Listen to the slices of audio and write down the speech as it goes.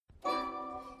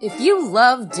If you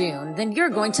love Dune, then you're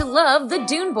going to love the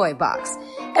Dune Boy box.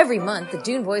 Every month, the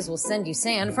Dune Boys will send you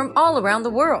sand from all around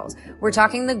the world. We're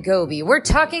talking the Gobi, we're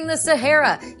talking the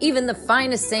Sahara, even the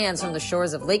finest sands from the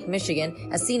shores of Lake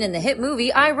Michigan, as seen in the hit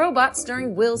movie I, Robot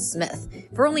starring Will Smith.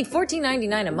 For only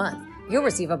 $14.99 a month, you'll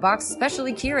receive a box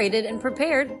specially curated and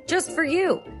prepared just for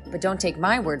you. But don't take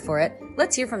my word for it.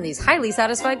 Let's hear from these highly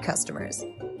satisfied customers.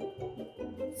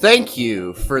 Thank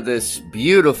you for this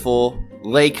beautiful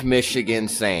Lake Michigan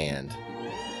sand.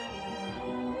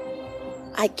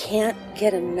 I can't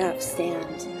get enough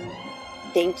sand.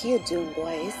 Thank you, Dune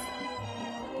Boys.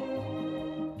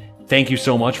 Thank you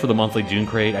so much for the monthly Dune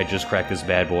Crate. I just cracked this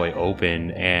bad boy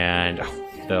open, and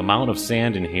the amount of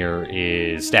sand in here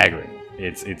is staggering.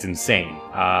 It's insane.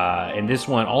 And this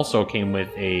one also came with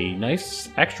a nice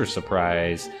extra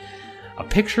surprise, a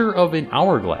picture of an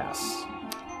hourglass.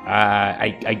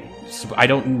 I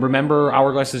don't remember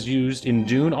hourglasses used in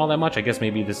Dune all that much. I guess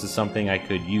maybe this is something I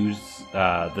could use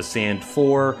the sand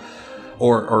for,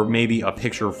 or maybe a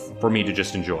picture for me to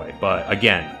just enjoy. But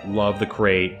again, love the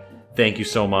crate. Thank you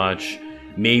so much.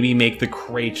 Maybe make the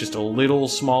crate just a little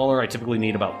smaller. I typically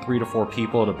need about 3 to 4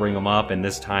 people to bring them up, and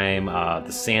this time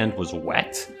the sand was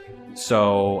wet.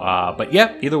 So, but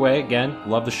yeah, either way, again,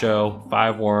 love the show.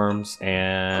 5 worms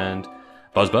and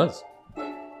buzz buzz.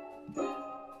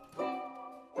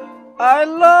 I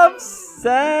love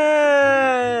sand.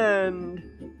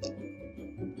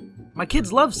 My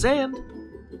kids love sand.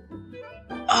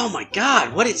 Oh my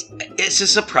god, it's a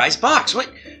surprise box.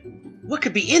 What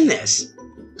could be in this?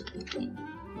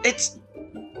 It's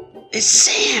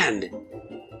sand.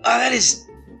 Oh,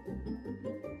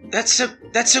 that's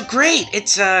so great.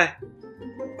 It's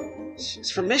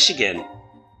from Michigan.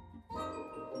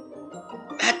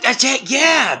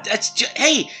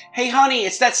 Hey honey,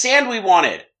 it's that sand we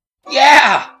wanted.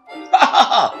 Yeah!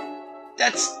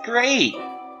 That's great!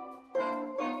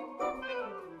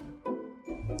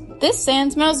 This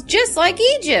sand smells just like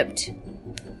Egypt!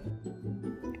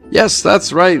 Yes,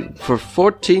 that's right. For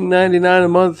 $14.99 a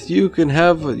month, you can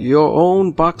have your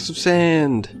own box of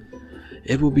sand.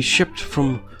 It will be shipped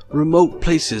from remote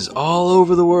places all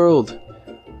over the world.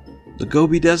 The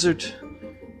Gobi Desert,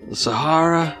 the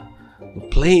Sahara, the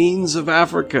plains of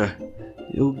Africa.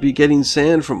 You'll be getting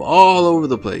sand from all over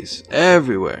the place.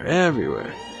 Everywhere.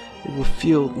 It will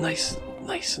feel nice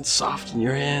and soft in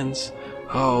your hands.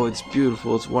 Oh, it's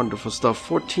beautiful. It's wonderful stuff.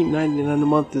 $14.99 a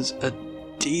month is a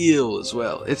deal as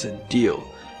well. It's a deal.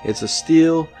 It's a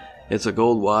steal. It's a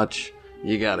gold watch.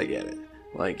 You gotta get it.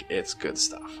 Like, it's good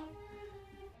stuff.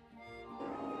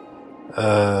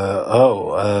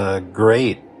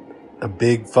 Great. A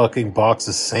big fucking box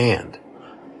of sand.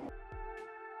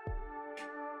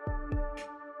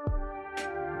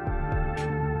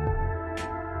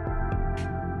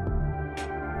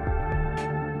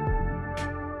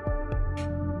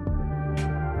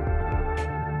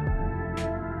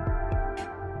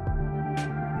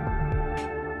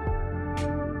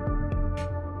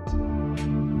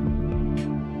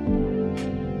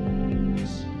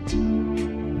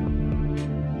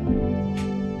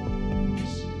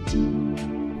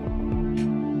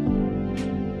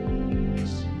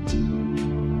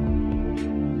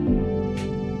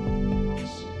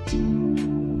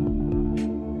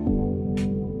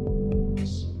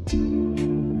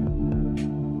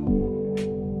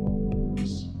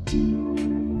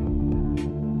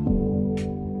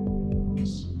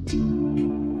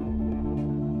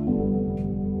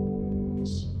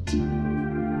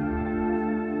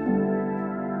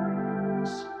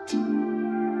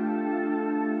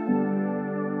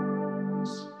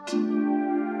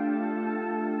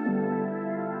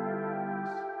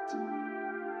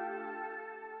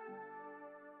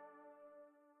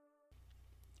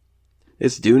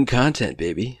 It's Dune content,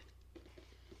 baby.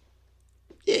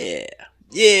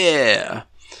 Yeah.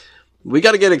 We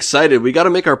got to get excited. We got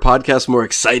to make our podcast more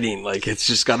exciting. Like, it's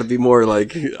just got to be more like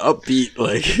upbeat.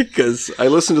 Like, because I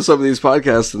listen to some of these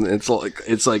podcasts and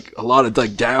it's like a lot of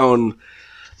like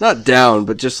not down,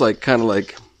 but just like kind of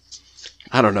like,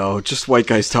 I don't know, just white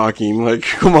guys talking. Like,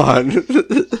 come on.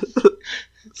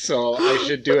 So I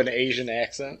should do an Asian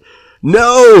accent?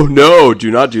 No, do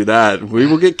not do that. We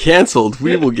will get canceled.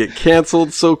 We will get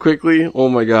canceled so quickly. Oh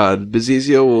my god.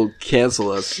 Bezizio will cancel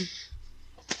us.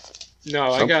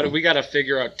 No, we gotta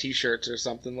figure out t-shirts or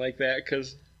something like that,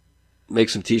 cause... Make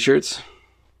some t-shirts?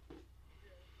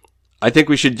 I think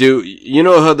we should do, you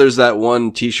know how there's that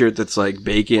one t-shirt that's like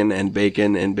bacon and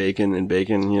bacon and bacon and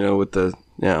bacon, you know, with the,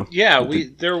 yeah. Yeah,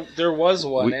 there was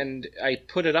one, and I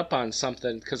put it up on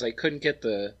something because I couldn't get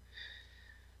the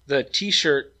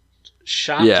t-shirt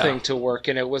shop thing to work,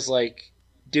 and it was like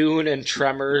Dune and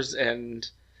Tremors and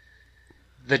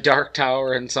the Dark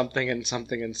Tower and something and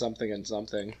something and something and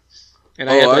something. And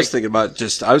I was thinking about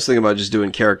just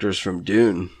doing characters from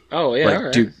Dune. Oh yeah, like all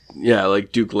right.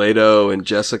 Duke Leto and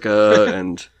Jessica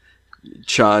and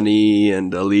Chani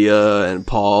and Aaliyah and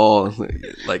Paul.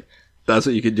 Like that's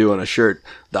what you could do on a shirt.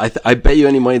 I bet you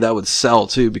any money that would sell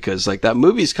too, because like that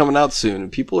movie's coming out soon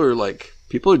and people are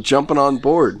jumping on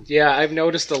board. Yeah, I've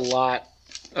noticed a lot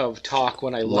of talk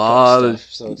when I look up stuff.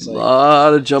 So it's like a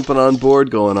lot of jumping on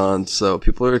board going on. So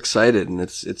people are excited and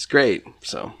it's great.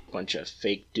 So bunch of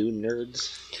fake Dune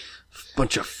nerds.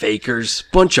 Bunch of fakers.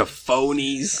 Bunch of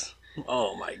phonies.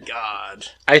 Oh my god.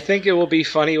 I think it will be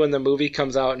funny when the movie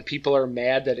comes out and people are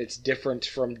mad that it's different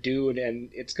from Dune and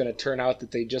it's going to turn out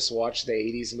that they just watched the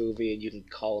 80s movie and you can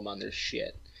call them on their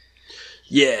shit.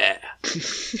 Yeah.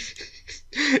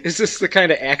 Is this the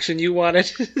kind of action you wanted?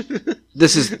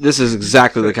 This is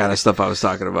exactly the kind of stuff I was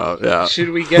talking about. Yeah.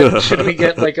 Should we get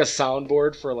like a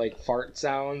soundboard for like fart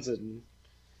sounds and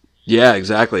yeah,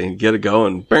 exactly. Get it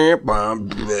going. There's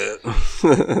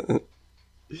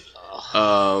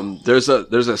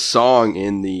a song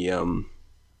in the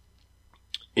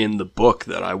book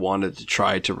that I wanted to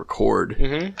try to record.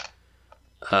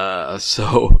 Mm-hmm.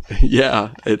 So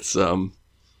yeah, it's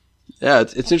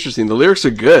interesting. The lyrics are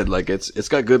good. Like it's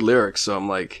got good lyrics. So I'm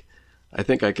like, I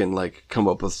think I can like come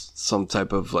up with some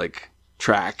type of like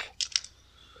track.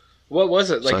 What was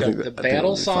it? Like So the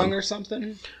battle song or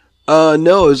something?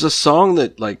 No, it was a song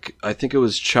that like I think it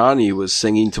was Chani was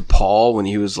singing to Paul when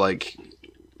he was like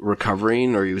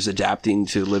recovering or he was adapting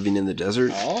to living in the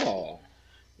desert. Oh.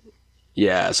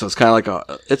 Yeah, so it's kind of like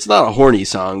it's not a horny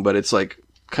song, but it's like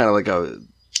kind of like a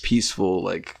peaceful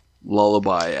like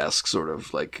lullaby-esque sort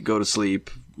of like go to sleep,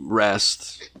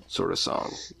 rest sort of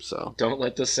song. So don't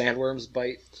let the sandworms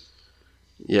bite.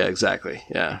 Yeah, exactly.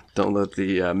 Yeah, don't let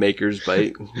the makers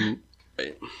bite.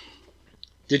 Right.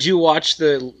 Did you watch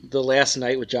the Last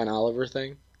Night with John Oliver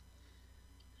thing?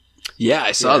 Yeah,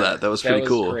 I saw that. That was pretty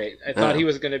cool. Great. I thought he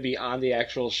was going to be on the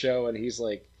actual show, and he's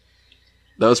like.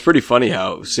 That was pretty funny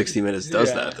how 60 Minutes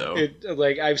does that, though.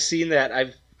 Like I've seen that.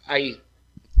 I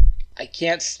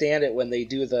can't stand it when they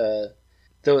do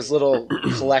those little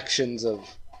collections of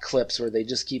clips where they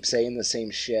just keep saying the same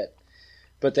shit.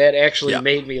 But that actually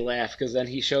made me laugh because then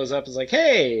he shows up and is like,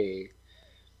 "Hey."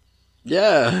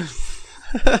 Yeah.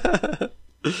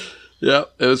 Yeah,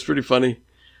 it was pretty funny.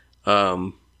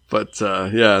 But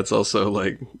yeah, it's also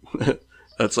like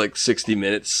that's like 60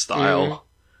 Minutes style. Mm-hmm.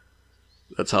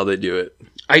 That's how they do it.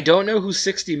 I don't know who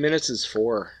 60 Minutes is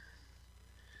for.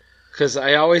 Because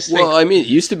I always think... Well, I mean, it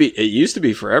used to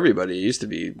be for everybody. It used to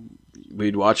be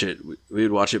we'd watch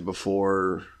it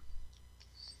before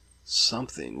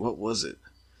something. What was it?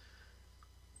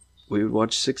 We would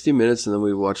watch 60 Minutes and then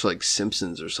we would watch like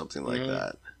Simpsons or something like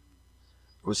that.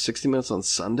 Was 60 Minutes on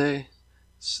Sunday?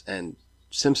 And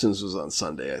Simpsons was on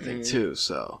Sunday, I think, too.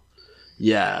 So,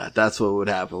 yeah, that's what would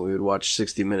happen. We would watch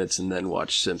 60 Minutes and then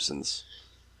watch Simpsons.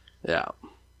 Yeah.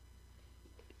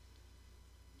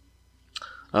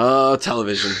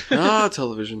 Television.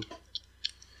 Television.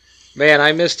 Man,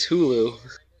 I missed Hulu.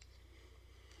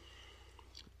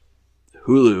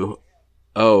 Hulu.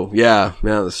 Oh, yeah,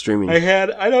 the streaming. I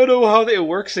don't know how it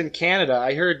works in Canada.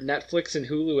 I heard Netflix and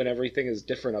Hulu and everything is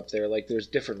different up there. Like, there's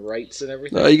different rights and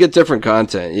everything. No, you get different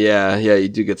content. Yeah, you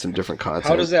do get some different content.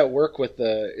 How does that work with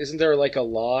isn't there like a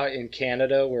law in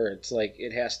Canada where it's like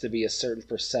it has to be a certain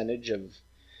percentage of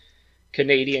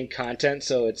Canadian content?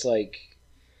 So it's like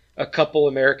a couple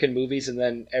American movies and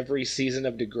then every season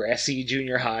of Degrassi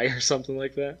Junior High or something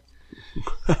like that?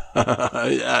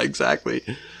 Yeah, exactly.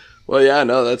 Well, yeah,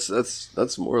 no,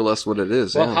 that's more or less what it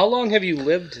is. Well, yeah. How long have you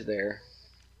lived there?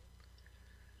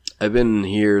 I've been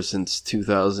here since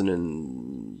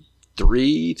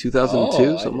 2003,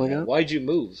 2002, something like that. Why'd you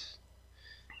move?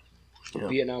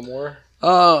 Vietnam War?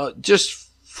 Just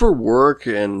for work,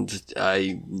 and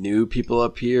I knew people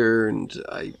up here, and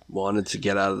I wanted to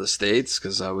get out of the States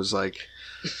because I was like,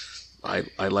 I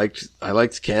liked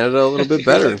Canada a little bit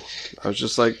better. I was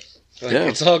just like, yeah,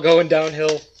 it's all going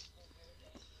downhill.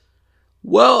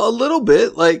 Well, a little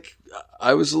bit. Like,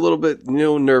 I was a little bit,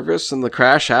 nervous, and the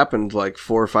crash happened like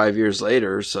 4 or 5 years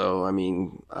later. So, I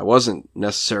mean, I wasn't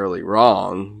necessarily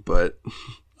wrong, but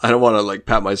I don't want to like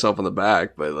pat myself on the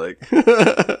back. But like,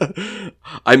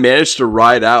 I managed to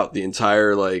ride out the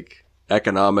entire like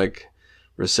economic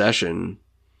recession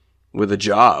with a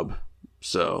job.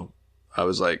 So I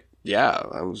was like, yeah,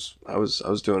 I was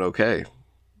doing okay.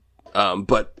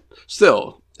 But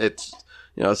still, it's.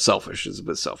 It's selfish. It's a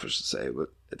bit selfish to say, but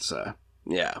it's,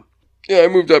 yeah. Yeah, I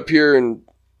moved up here and,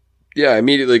 I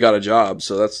immediately got a job.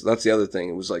 So that's the other thing.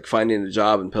 It was like finding a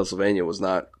job in Pennsylvania was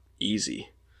not easy.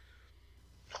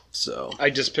 So I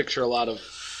just picture a lot of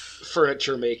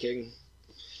furniture making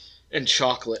and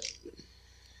chocolate.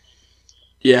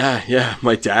 yeah.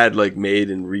 My dad like made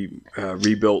and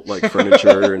rebuilt like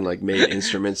furniture and like made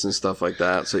instruments and stuff like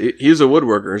that. So he was a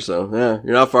woodworker. So yeah,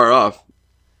 you're not far off.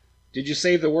 Did you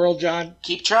save the world, John?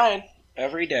 Keep trying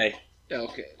every day.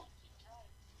 Okay.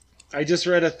 I just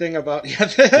read a thing about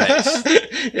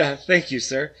Nice. Yeah, thank you,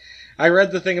 sir. I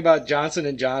read the thing about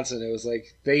Johnson & Johnson. It was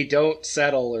like they don't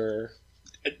settle or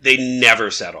They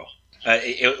never settle.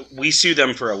 We sue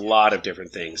them for a lot of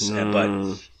different things,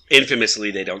 but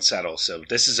infamously they don't settle. So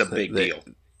this is a big deal.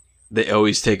 They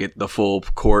always take it the full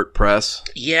court press.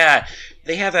 Yeah,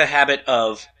 they have a habit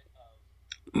of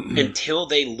until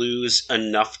they lose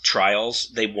enough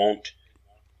trials, they won't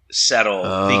settle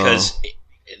because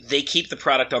they keep the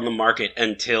product on the market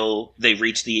until they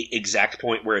reach the exact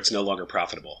point where it's no longer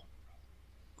profitable.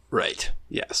 Right.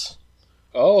 Yes.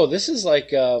 Oh, this is like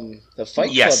the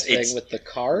Fight Club thing with the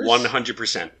cars?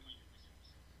 100%.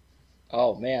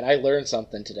 Oh, man, I learned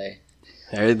something today.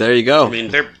 There you go. I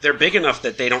mean, they're big enough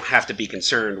that they don't have to be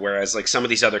concerned, whereas like some of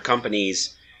these other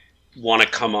companies want to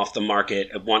come off the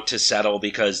market, want to settle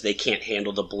because they can't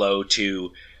handle the blow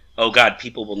to, oh God,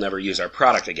 people will never use our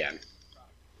product again.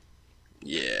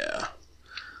 Yeah.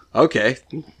 Okay.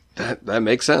 That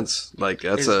makes sense. Like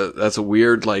that's a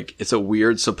weird, like it's a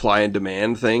weird supply and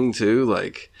demand thing too.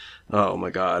 Like, oh my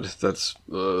God, that's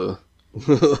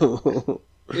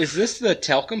Is this the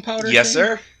talcum powder? Yes, thing?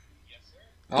 sir.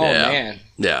 Oh man.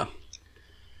 Yeah.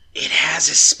 It has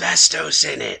asbestos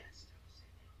in it.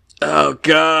 Oh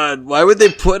God, why would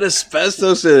they put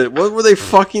asbestos in it? What were they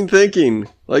fucking thinking?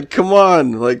 Like, come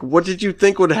on. Like, what did you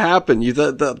think would happen? You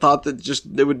thought that just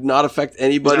it would not affect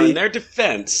anybody? Now, in their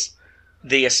defense,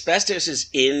 the asbestos is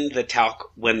in the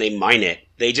talc when they mine it.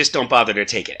 They just don't bother to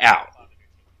take it out.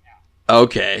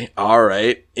 Okay. All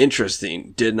right.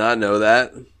 Interesting. Did not know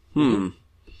that.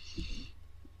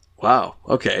 Wow.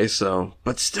 Okay. So,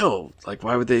 but still, like,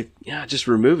 why would they? Yeah, just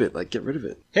remove it. Like, get rid of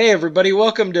it. Hey, everybody!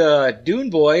 Welcome to Dune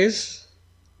Boys.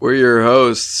 We're your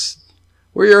hosts.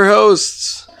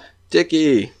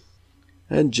 Dickie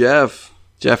and Jeff.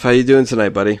 Jeff, how you doing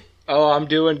tonight, buddy? Oh, I'm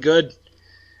doing good.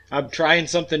 I'm trying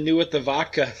something new with the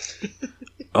vodka.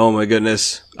 Oh my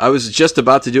goodness! I was just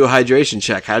about to do a hydration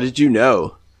check. How did you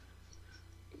know?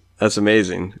 That's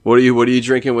amazing. What are you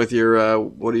drinking with your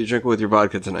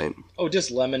vodka tonight? Oh, just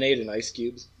lemonade and ice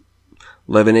cubes.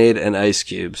 Lemonade and ice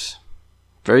cubes.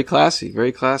 Very classy.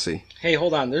 Very classy. Hey,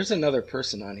 hold on. There's another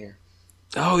person on here.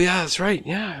 Oh yeah, that's right.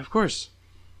 Yeah, of course.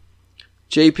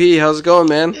 JP, how's it going,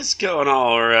 man? It's going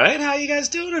all right. How you guys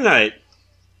doing tonight?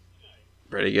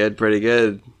 Pretty good. Pretty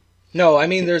good. No, I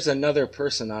mean there's another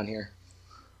person on here.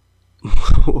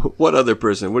 What other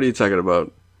person? What are you talking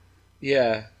about?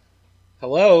 Yeah.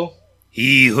 Hello?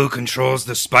 He who controls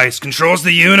the spice controls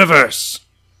the universe.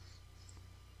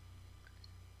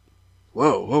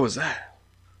 Whoa, what was that?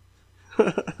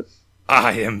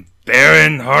 I am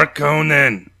Baron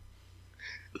Harkonnen.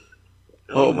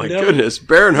 Oh my goodness,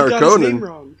 Baron Harkonnen. Got his name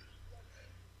wrong.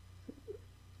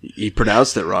 He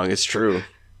pronounced it wrong, it's true.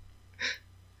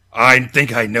 I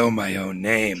think I know my own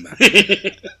name.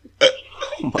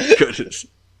 Oh my goodness.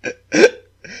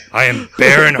 I am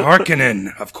Baron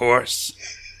Harkonnen, of course.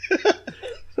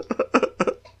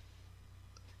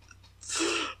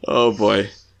 Oh boy.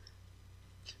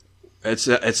 It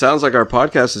sounds like our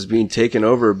podcast is being taken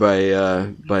over by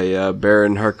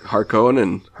Baron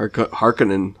Harkonnen.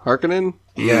 Harkonnen?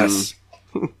 Yes.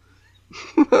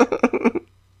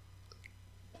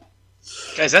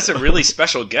 Guys, that's a really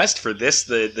special guest for this,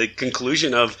 the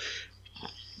conclusion of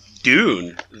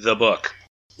Dune, the book.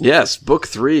 Yes, book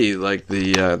 3, like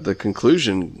the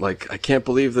conclusion. Like, I can't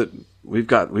believe that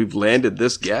we've landed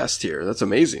this guest here. That's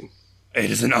amazing.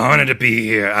 It is an honor to be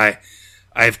here.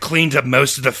 I've cleaned up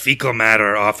most of the fecal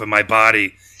matter off of my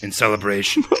body in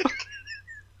celebration.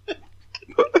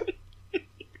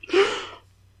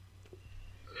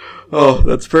 Oh,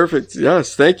 that's perfect.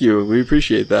 Yes, thank you. We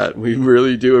appreciate that. We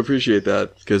really do appreciate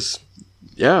that because,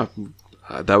 yeah,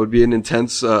 that would be an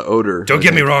intense odor. Don't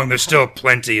get me wrong. There's still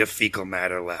plenty of fecal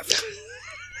matter left.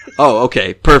 Oh,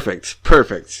 okay. Perfect.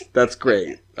 That's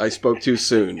great. I spoke too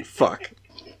soon. Fuck.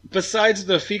 Besides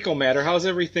the fecal matter, how's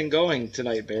everything going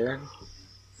tonight, Baron?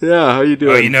 Yeah, how you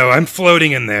doing? Oh, I'm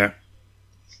floating in there.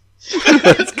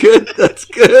 That's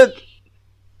good.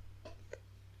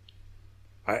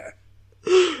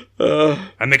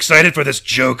 I'm excited for this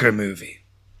Joker movie.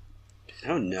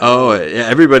 Oh, no. Oh, yeah,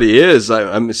 everybody is.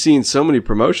 I'm seeing so many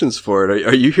promotions for it.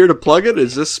 Are you here to plug it?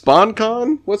 Is this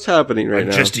SpawnCon? What's happening right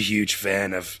now? I'm just a huge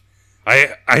fan of...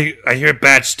 I hear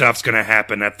bad stuff's gonna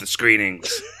happen at the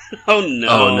screenings. Oh no!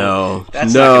 Oh no!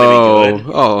 That's no! not gonna be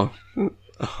good.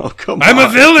 Oh, come I'm on! a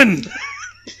villain.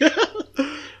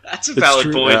 That's a valid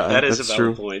true. point. Yeah, That is a that's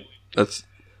valid true. point.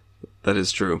 That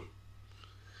is true.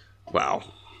 Wow.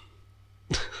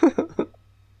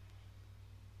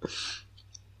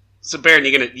 So, Baron,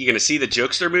 you gonna see the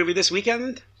Jokester movie this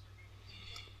weekend?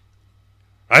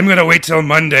 I'm gonna wait till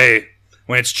Monday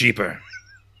when it's cheaper.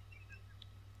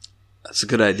 That's a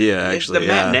good idea, actually. It's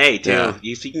the matinee too. Yeah.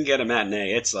 If you can get a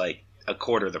matinee, it's like a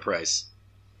quarter the price.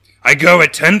 I go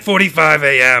at 10:45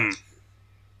 a.m.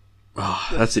 Oh,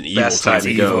 that's an evil Best time time to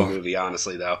to go. the movie,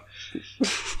 honestly, though.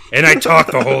 and I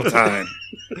talk the whole time.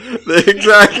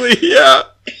 Exactly. Yeah.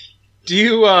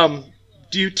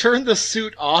 Do you turn the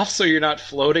suit off so you're not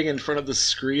floating in front of the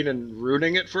screen and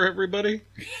ruining it for everybody?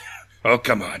 Oh,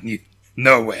 come on.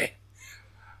 No way.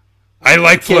 I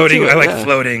like floating. I like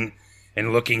floating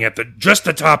and looking at just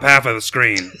the top half of the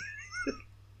screen.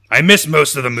 I miss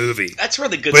most of the movie. That's where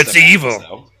the good but stuff it's evil. happens,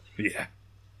 though. Yeah.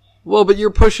 Well, but you're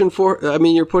pushing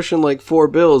you're pushing like 4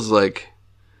 bills. Like,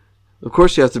 of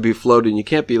course you have to be floating. You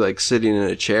can't be like sitting in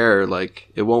a chair. Like,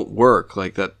 it won't work.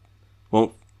 Like that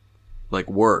won't like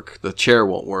work. The chair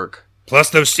won't work. Plus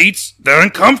those seats, they're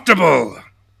uncomfortable.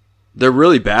 They're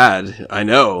really bad. I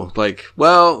know. Like,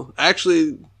 well,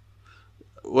 actually,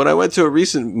 when I went to a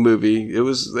recent movie, they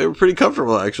were pretty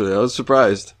comfortable. Actually, I was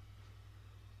surprised.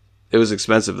 It was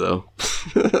expensive though.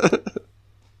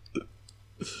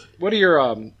 What are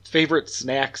your favorite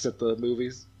snacks at the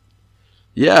movies?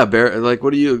 Yeah, Bear. Like,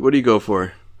 what do you go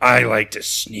for? I like to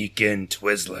sneak in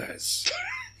Twizzlers.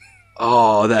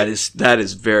 Oh, that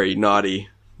is very naughty.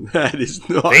 That is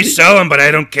naughty. They sell them, but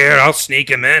I don't care. I'll sneak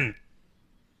them in.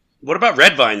 What about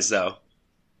Red Vines, though?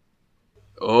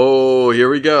 Oh, here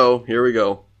we go. Here we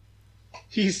go.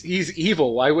 He's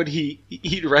evil. Why would he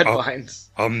eat red vines?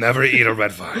 I'll never eat a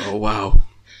red vine. Oh wow.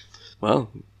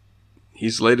 Well,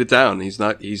 he's laid it down. He's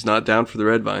not down for the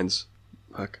red vines.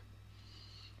 Fuck.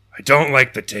 I don't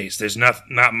like the taste. There's not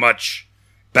much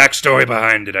backstory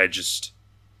behind it.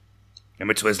 I'm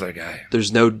a Twizzler guy.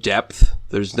 There's no depth.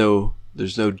 There's no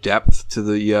depth to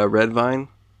the red vine.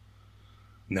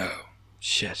 No.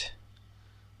 Shit.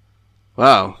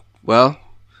 Wow. Well,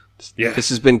 yeah. This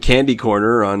has been Candy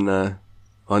Corner on the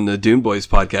Dune Boys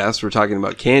podcast. We're talking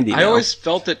about candy now. I always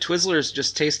felt that Twizzlers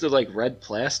just tasted like red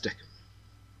plastic.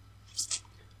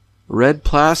 Red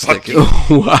plastic.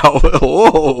 Wow.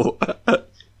 Whoa.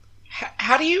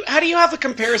 How do you have a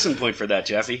comparison point for that,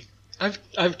 Jeffy?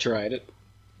 I've tried it.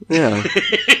 Yeah.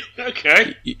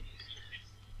 Okay.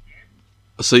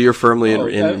 So you're firmly in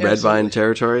red absolutely. vine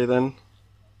territory then?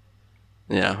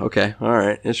 Yeah, okay. All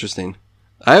right. Interesting.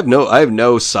 I have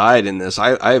no side in this.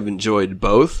 I have enjoyed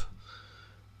both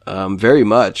very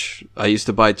much. I used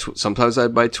to buy sometimes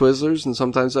I'd buy Twizzlers and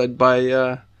sometimes I'd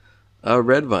buy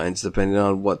red vines depending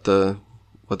on what the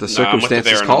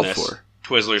circumstances called for.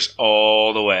 Twizzlers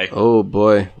all the way. Oh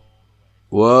boy.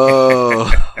 Whoa.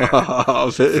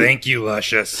 Thank you,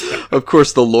 Luscious. Of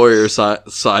course the lawyer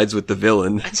sides with the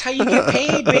villain. That's how you get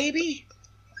paid, baby.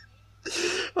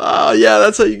 Oh, yeah,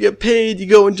 that's how you get paid. You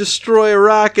go and destroy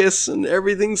Arrakis, and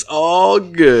everything's all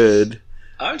good.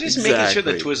 I'm just making sure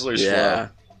the Twizzlers flow.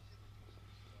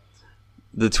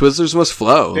 The Twizzlers must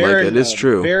flow. Baron, like, it is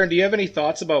true. Baron, do you have any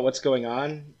thoughts about what's going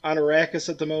on Arrakis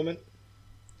at the moment?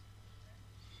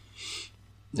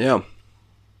 Yeah.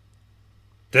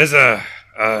 There's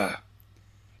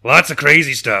lots of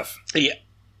crazy stuff.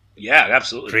 Yeah,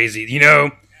 absolutely. Crazy. You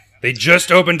know, they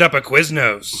just opened up a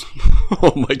Quiznos.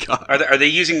 Oh my god. Are they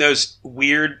using those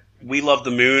weird We Love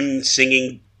the Moon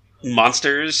singing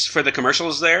monsters for the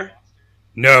commercials there?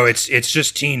 No, it's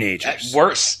just teenagers.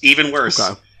 Worse. Even worse.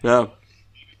 Okay. Yeah.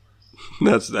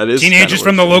 That is teenagers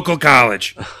from the local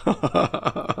college.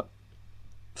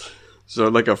 So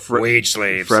like a wage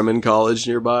slaves. Fremen College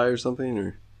nearby or something,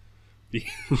 or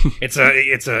it's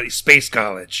a space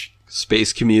college.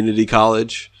 Space Community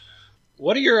College.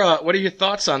 What are your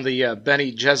thoughts on the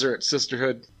Bene Gesserit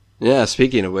sisterhood? Yeah,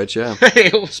 speaking of which, yeah.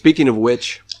 Speaking of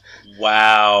which.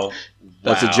 Wow.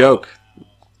 That's a joke.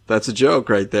 That's a joke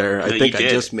right there. No, I think I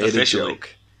did, just made officially. a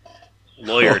joke.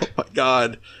 Lawyered. Oh my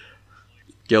god.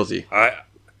 Guilty.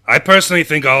 I personally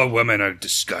think all women are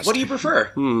disgusting. What do you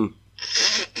prefer?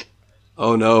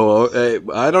 Oh no.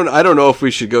 I don't know if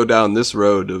we should go down this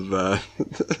road of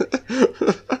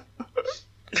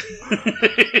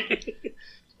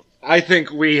I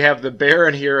think we have the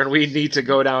Baron here, and we need to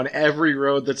go down every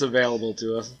road that's available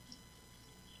to us.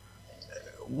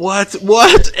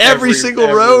 What? Every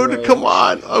single road? Come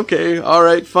on. Okay. All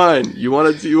right. Fine. You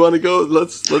want to go?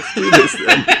 Let's do this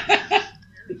then.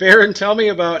 Baron, tell me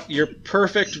about your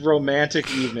perfect romantic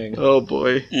evening. Oh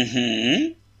boy.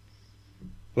 Mm-hmm.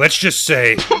 Let's just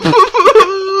say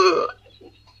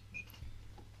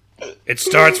it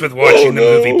starts with watching the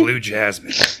movie Blue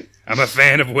Jasmine. I'm a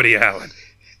fan of Woody Allen.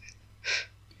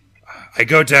 I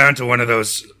go down to one of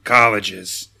those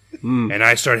colleges and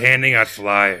I start handing out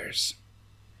flyers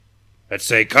that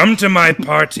say, "Come to my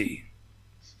party."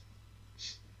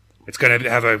 It's gonna be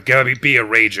a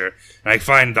rager, and I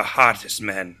find the hottest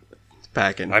men. It's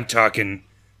packing. I'm talking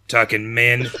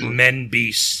men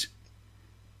beasts.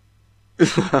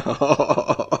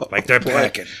 Like they're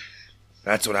packing.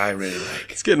 That's what I really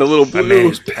like. It's getting a little blue. My man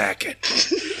is packing.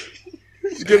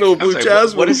 It's getting a little blue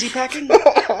Jasmine. What is he packing?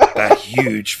 That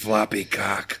huge floppy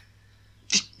cock.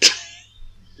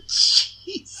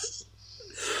 Jeez.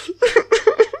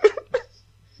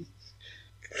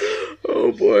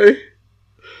 Oh boy!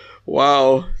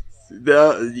 Wow,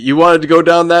 you wanted to go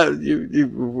down that?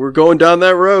 We're going down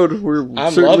that road.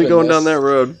 I'm certainly going down that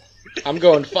road. I'm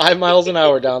going 5 miles an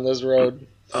hour down this road.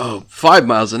 Oh, 5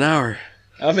 miles an hour.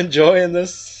 I'm enjoying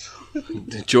this.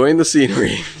 Enjoying the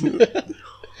scenery.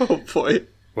 Oh boy!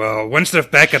 Well, once they're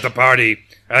back at the party,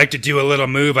 I like to do a little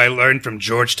move I learned from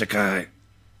George Takei.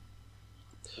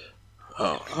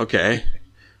 Oh, okay.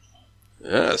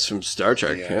 Yeah, it's from Star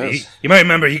Trek. Yeah, Yes. you might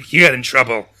remember he got in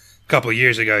trouble a couple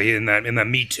years ago in the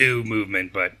Me Too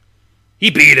movement, but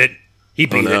he beat it. He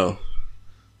beat it. Oh,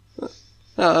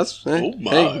 that's hey,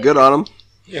 good on him.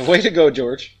 Yeah, way to go,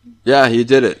 George. Yeah, you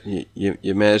did it.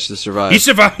 You managed to survive. He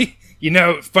survived. You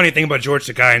know, funny thing about George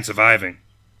Takei and surviving.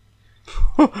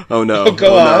 Oh no! Oh,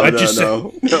 go on.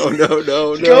 No.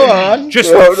 Go on.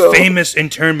 Just famous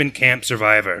internment camp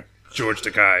survivor, George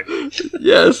Takei.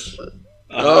 Yes.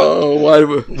 Oh, what is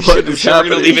We're happening? going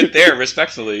to leave it there,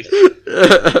 respectfully.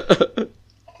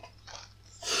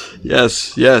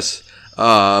 Yes.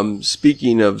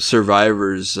 Speaking of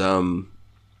survivors, how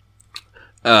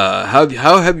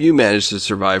have you managed to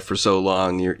survive for so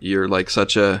long? You're like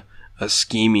such a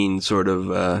scheming sort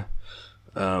of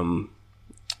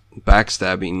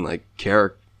backstabbing like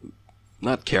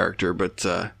not character, but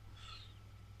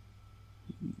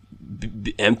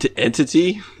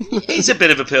entity. He's a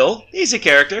bit of a pill. He's a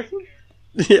character.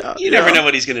 Yeah, you never know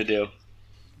what he's going to do.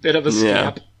 Bit of a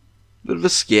scamp. Bit of a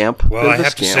scamp. Well, I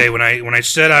have to say, when I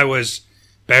said I was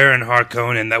Baron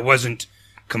Harkonnen, that wasn't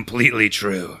completely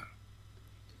true.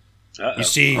 Uh-oh. You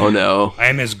see, oh no, I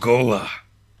am as Gola.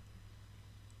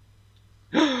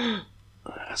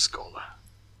 Skola.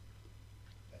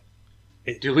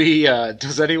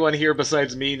 Does anyone here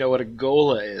besides me know what a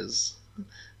Gola is?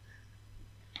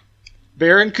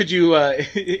 Baron, could you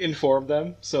inform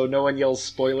them so no one yells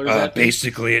spoilers at me?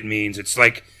 Basically, it means it's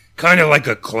like kind of like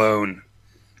a clone,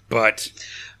 but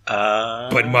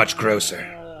much grosser.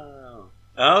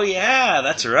 Oh yeah,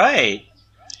 that's right.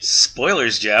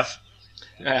 Spoilers, Jeff.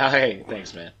 Hey,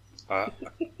 thanks, man.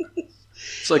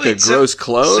 It's like a gross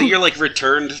clone. So you're like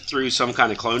returned through some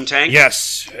kind of clone tank?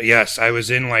 Yes. I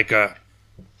was in like the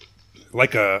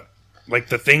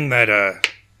thing that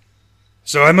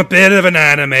So I'm a bit of an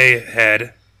anime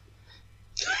head.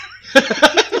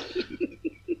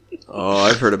 Oh,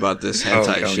 I've heard about this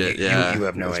hentai shit. You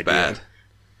have no idea. Bad.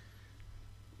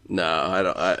 No, I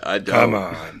don't. I don't. Come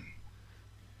on.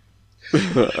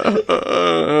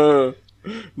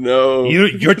 No.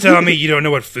 You're telling me you don't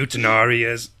know what Futanari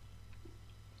is?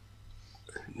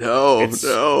 No. I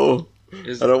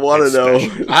don't want to know.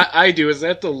 I do. Is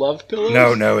that the love pillows?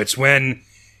 No. It's when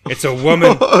it's a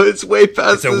woman. It's way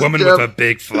past. It's a woman with a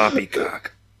big floppy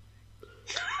cock.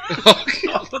 Oh,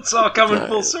 it's all coming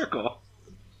full circle.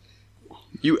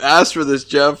 You asked for this,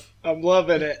 Jeff. I'm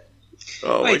loving it.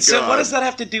 Oh Wait, my God. so what does that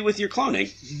have to do with your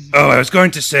cloning? Oh, I was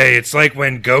going to say it's like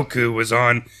when Goku was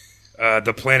on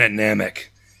the planet Namek,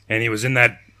 and he was in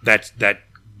that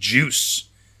juice,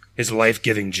 his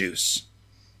life-giving juice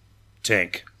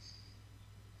tank.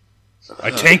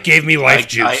 A tank gave me life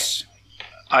juice.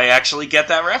 I actually get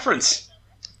that reference.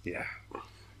 Yeah.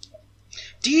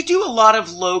 Do you do a lot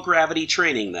of low gravity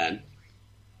training then?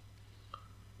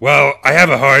 Well, I have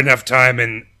a hard enough time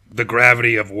in the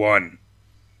gravity of one.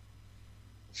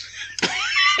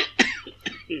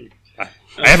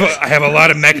 I have a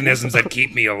lot of mechanisms that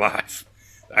keep me alive.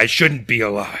 I shouldn't be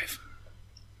alive.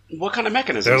 What kind of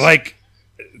mechanisms? They're like,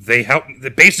 they help.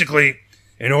 Basically,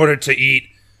 in order to eat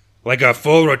like a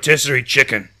full rotisserie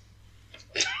chicken,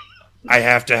 I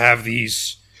have to have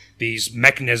these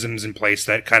mechanisms in place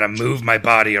that kind of move my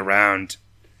body around.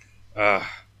 I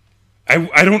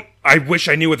wish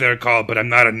I knew what they're called, but I'm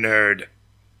not a nerd.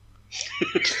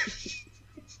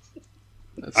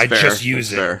 I just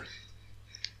use it. Fair.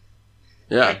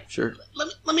 Yeah, sure.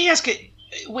 Let me ask it.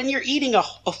 when you're eating a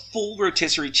full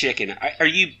rotisserie chicken, are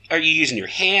you using your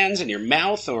hands and your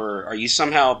mouth, or are you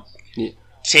somehow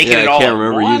taking it all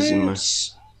at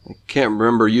once? I can't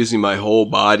remember using my whole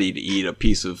body to eat a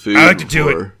piece of food. I like to do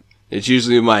it. It's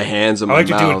usually my hands and my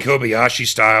mouth. I like to do it Kobayashi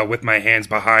style with my hands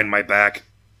behind my back.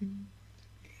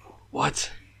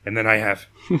 What? And then I have.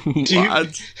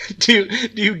 Do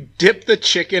you dip the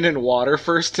chicken in water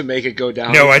first to make it go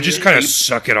down? No, I just kind of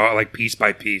suck it all like piece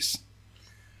by piece.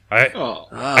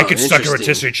 I could suck a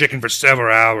rotisserie chicken for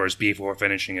several hours before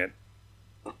finishing it.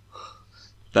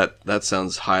 That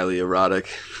sounds highly erotic.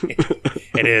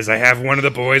 It is. I have one of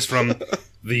the boys from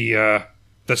the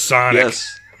Sonic.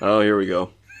 Yes. Oh, here we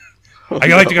go. I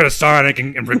like to go to Sonic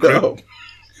and recruit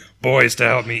boys to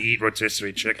help me eat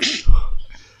rotisserie chicken.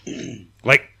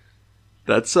 Like,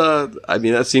 that's I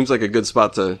mean, that seems like a good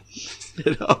spot to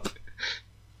hit up.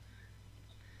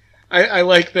 I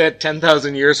like that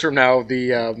 10,000 years from now,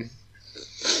 the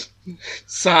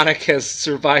Sonic has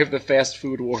survived the fast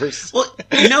food wars. Well,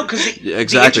 because exactly.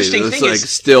 The interesting it's thing like is,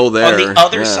 still there. On the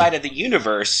other side of the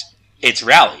universe, it's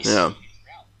Rally's. Yeah.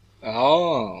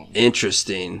 Oh.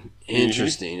 Interesting.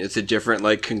 It's a different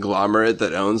like conglomerate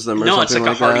that owns them or no, something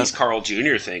like it's like a Hardee's Carl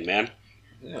Jr. thing, man.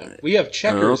 Yeah. We have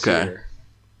Checkers here.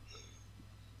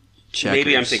 Checkers.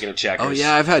 Maybe I'm thinking of Checkers. Oh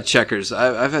yeah, I've had Checkers.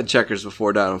 I've had Checkers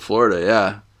before down in Florida.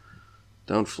 Yeah,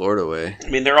 down Florida way. I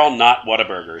mean, they're all not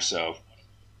Whataburger, so.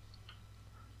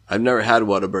 I've never had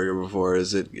Whataburger before.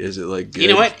 Is it like good? You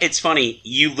know what? It's funny.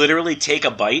 You literally take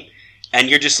a bite, and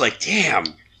you're just like, "Damn,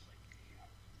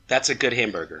 that's a good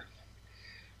hamburger."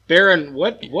 Baron,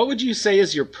 what would you say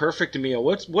is your perfect meal?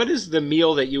 What is the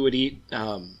meal that you would eat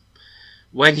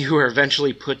when you were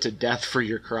eventually put to death for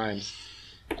your crimes?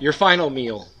 Your final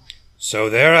meal. So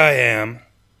there I am.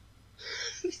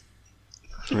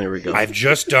 There we go. I've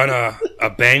just done a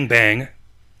bang bang.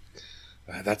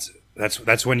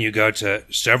 That's when you go to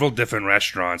several different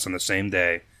restaurants on the same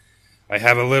day. I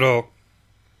have a little.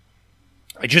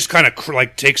 I just kind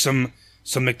of take some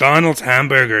McDonald's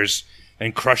hamburgers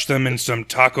and crush them in some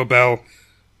Taco Bell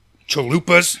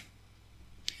chalupas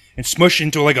and smush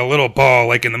into like a little ball,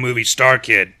 like in the movie Star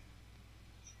Kid.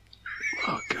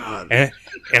 Oh God!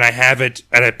 And I have it,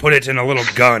 and I put it in a little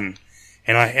gun,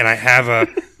 and I have a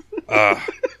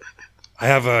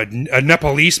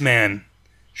Nepalese man.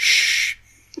 Shh.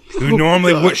 Who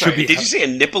normally should be. Did you say a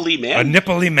Nepalese man? A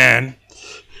Nepalese man.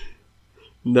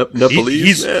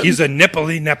 Nepalese man? He's a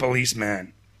Nepalese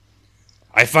man.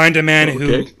 I find a man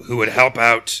who would help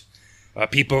out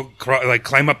people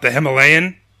climb up the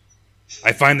Himalayan.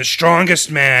 I find the strongest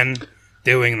man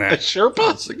doing that. A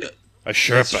Sherpa? A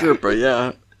Sherpa. A Sherpa,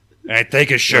 yeah. And I take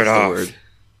his shirt off.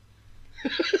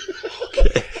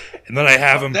 Okay. And then I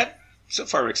have him. That so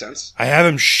far makes sense. I have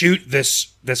him shoot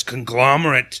this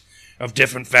conglomerate of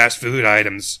different fast food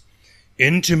items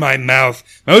into my mouth.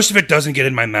 Most of it doesn't get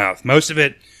in my mouth. Most of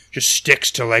it just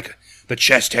sticks to like the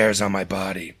chest hairs on my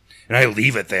body. And I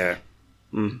leave it there.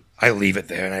 I leave it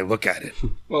there and I look at it.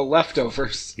 Well,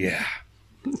 leftovers. Yeah.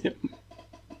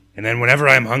 And then whenever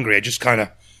I'm hungry, I just kind of...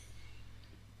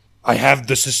 I have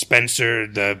the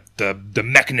suspensor, the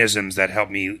mechanisms that help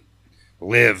me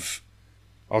live.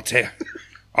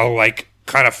 I'll like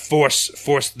kind of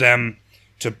force them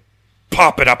to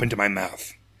pop it up into my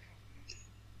mouth.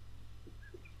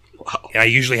 Wow. And I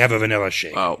usually have a vanilla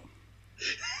shake. Wow.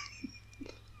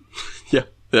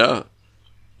 Yeah.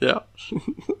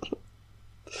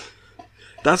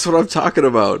 That's what I'm talking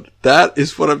about. That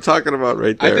is what I'm talking about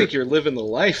right there. I think you're living the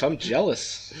life. I'm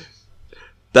jealous.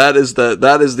 That is the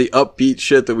upbeat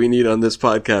shit that we need on this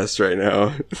podcast right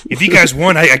now. If you guys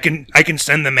want, I can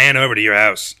send the man over to your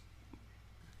house.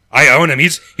 I own him.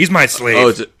 He's my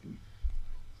slave.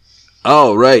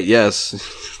 Oh, right,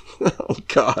 yes. Oh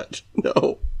God,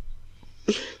 no.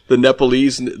 The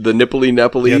Nepalese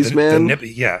man.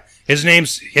 Yeah, his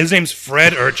name's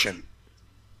Fred Urchin.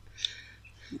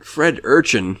 Fred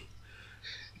Urchin.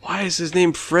 Why is his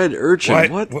name Fred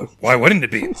Urchin? Why wouldn't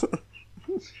it be?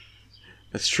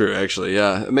 That's true, actually.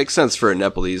 Yeah, it makes sense for a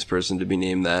Nepalese person to be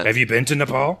named that. Have you been to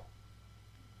Nepal?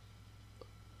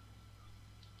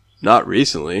 Not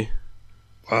recently.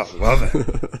 Well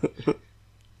then.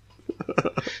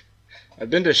 I've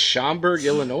been to Schaumburg,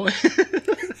 Illinois.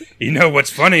 You know what's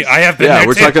funny? I have been. Yeah, there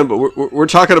we're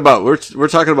talking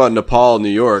about Nepal, New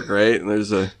York, right? And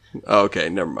there's a. Oh, okay,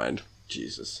 never mind.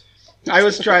 Jesus. I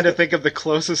was trying to think of the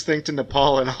closest thing to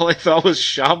Nepal, and all I thought was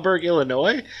Schaumburg,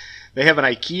 Illinois. They have an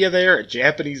IKEA there, a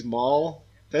Japanese mall.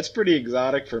 That's pretty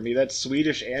exotic for me. That's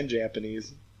Swedish and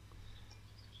Japanese.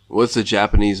 What's a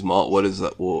Japanese mall? What is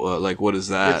that? What is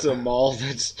that? It's a mall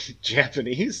that's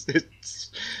Japanese.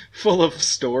 It's full of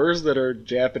stores that are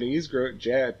Japanese,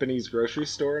 Japanese grocery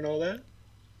store and all that.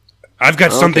 I've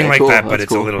got something like cool. that, but That's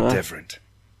it's cool. a little Huh? different.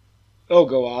 Oh,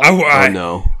 go on.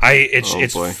 No!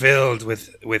 It's boy. filled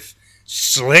with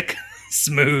slick,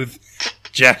 smooth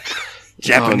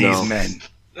Japanese men,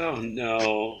 Oh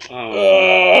no!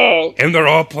 and they're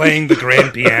all playing the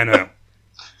grand piano,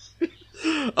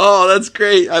 Oh, that's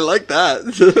great. I like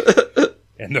that.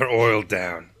 and they're oiled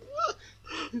down.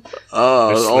 Oh,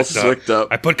 They're all slicked slicked up.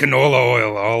 I put canola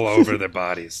oil all over their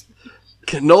bodies.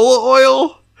 Canola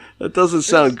oil? That doesn't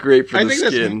sound great for I the think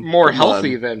skin. that's more Come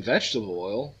healthy on. than vegetable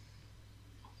oil.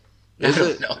 Is I don't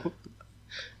it? know.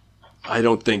 I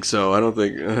don't think so. I don't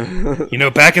think. You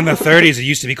know, back in the 30s, it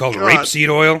used to be called God. rapeseed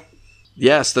oil.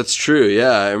 Yes, that's true.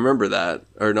 Yeah, I remember that.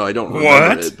 Or no, I don't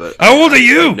remember What? it. But How old are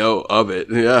you? I know of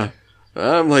it. Yeah,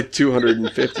 I'm like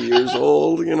 250 years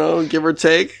old. Give or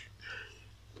take.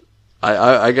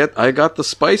 I got the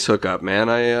spice hookup, man.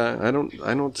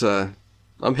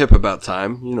 I'm hip about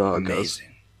time. You know how it goes. Amazing.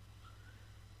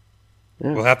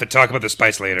 We'll have to talk about the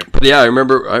spice later. But yeah, I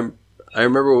remember. I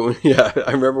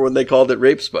remember when they called it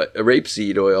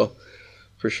rapeseed oil,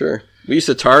 for sure. We used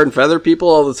to tar and feather people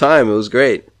all the time. It was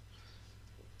great.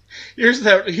 Here's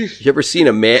that. You ever seen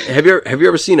a man? Have you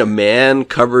ever seen a man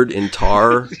covered in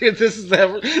tar This is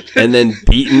that. and then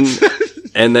beaten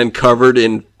and then covered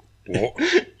in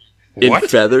What?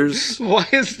 feathers? Why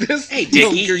is this? Hey,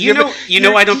 Dickie, you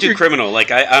know I don't do criminal. Like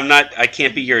I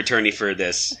can't be your attorney for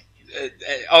this.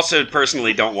 Also,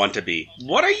 personally, don't want to be.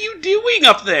 What are you doing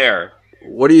up there?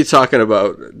 What are you talking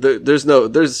about? There's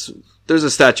a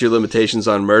statute of limitations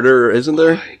on murder, isn't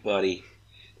there? Hi, buddy.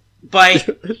 By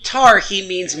tar, he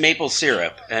means maple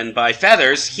syrup, and by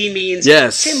feathers, he means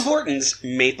Yes. Tim Hortons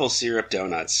maple syrup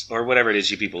donuts, or whatever it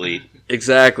is you people eat.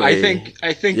 Exactly. I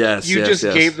think Yes, you yes, just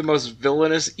yes. gave the most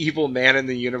villainous, evil man in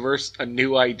the universe a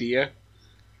new idea.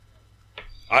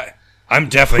 I'm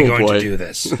definitely Oh, going boy. to do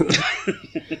this.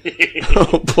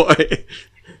 Oh boy.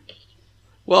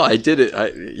 Well, I did it.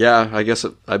 I guess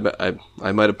I might have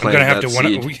I'm going planted to have that to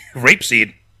seed.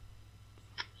 rapeseed.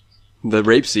 The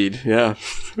rapeseed. Yeah.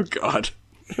 Oh God.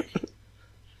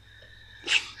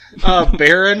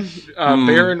 Baron,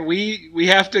 Baron, we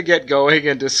have to get going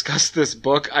and discuss this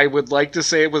book. I would like to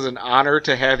say it was an honor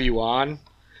to have you on.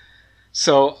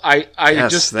 So I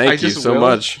Yes, thank you so will.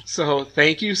 much. So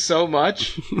thank you so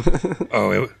much.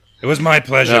 Oh, it was my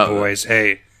pleasure, No. boys.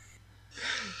 Hey,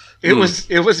 It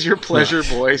was your pleasure,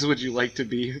 boys. Would you like to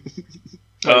be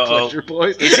my pleasure,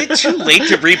 boys? Is it too late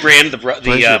to rebrand the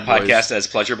Pleasure podcast Boys. as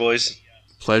Pleasure Boys?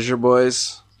 Pleasure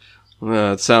Boys.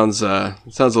 It sounds a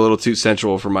little too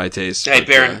sensual for my taste. Hey, but,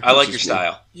 Baron, I like it's your just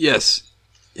style.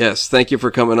 Yes. Thank you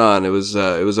for coming on. It was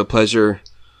a pleasure.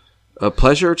 A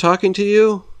pleasure talking to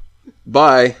you.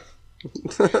 Bye.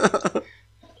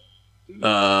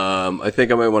 I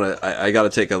think I might want to. I got to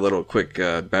take a little quick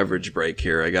beverage break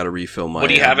here. I got to refill my. What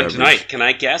are you having beverage. tonight? Can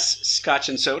I guess? Scotch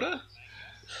and soda?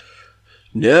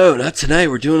 No, not tonight.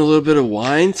 We're doing a little bit of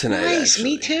wine tonight. Nice, actually.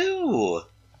 me too.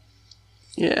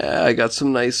 Yeah, I got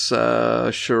some nice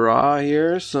Shiraz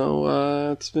here,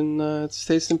 so it's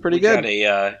tasting pretty We good. got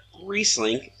a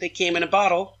Riesling. They came in a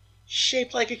bottle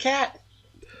shaped like a cat.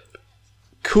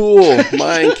 Cool.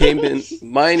 Mine came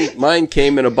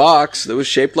in a box that was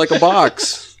shaped like a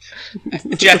box.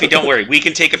 Jeffy, don't worry. We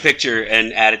can take a picture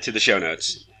and add it to the show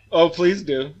notes. Oh, please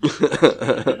do.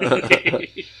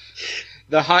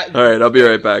 The high. All right, I'll be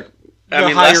right back. I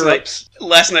mean, higher ups.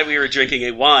 last night we were drinking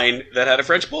a wine that had a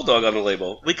French bulldog on the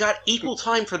label. We got equal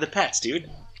time for the pets, dude.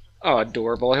 Oh,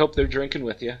 adorable. I hope they're drinking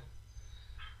with you.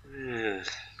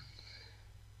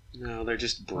 No, they're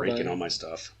just breaking all my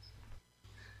stuff.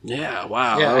 Yeah,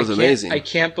 wow, Yeah, that was amazing. I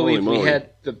can't believe Holy we moly. had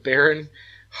the Baron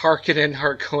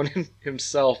Harkonnen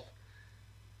himself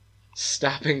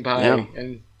stopping by, Yeah.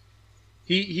 and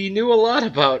he knew a lot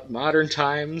about modern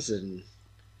times and.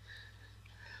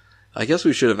 I guess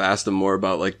we should have asked him more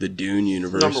about like the Dune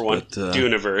universe. Number one, but,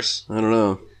 Duniverse. I don't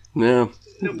know. Yeah,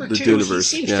 Number the two, he Duniverse.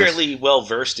 seems yes. fairly well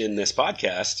versed in this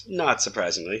podcast, not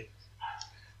surprisingly.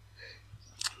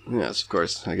 Yes, of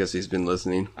course. I guess he's been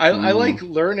listening. I like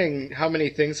learning how many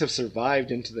things have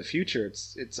survived into the future.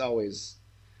 It's always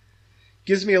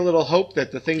gives me a little hope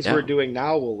that the things Yeah. we're doing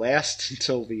now will last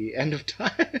until the end of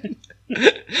time.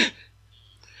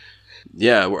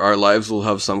 Yeah, our lives will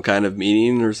have some kind of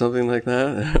meaning or something like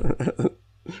that.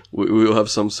 we will have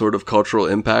some sort of cultural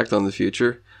impact on the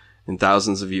future. In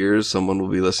thousands of years, someone will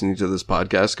be listening to this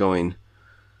podcast going,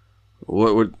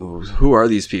 who are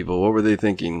these people? What were they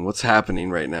thinking? What's happening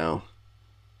right now?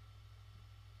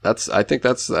 I think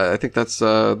that's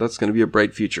going to be a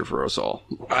bright future for us all.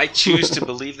 I choose to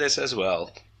believe this as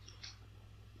well.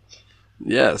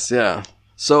 Yes, yeah.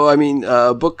 So I mean,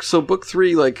 book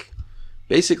 3, like,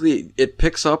 basically it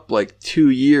picks up like 2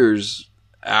 years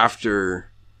after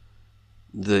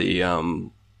the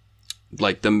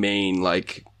like the main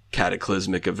like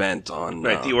cataclysmic event on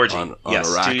the orgy. On yes,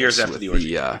 Arrakis 2 years after the orgy.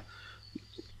 Yeah,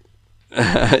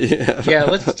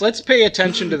 let's pay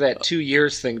attention to that 2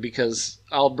 years thing, because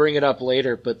I'll bring it up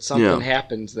later, but something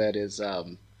happens that is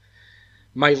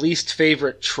my least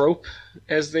favorite trope,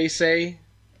 as they say.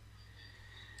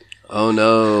 Oh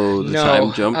no, the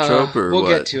time jump trope, or we'll what?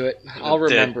 get to it. I'll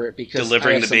remember it, because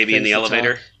delivering I have the some baby in things the to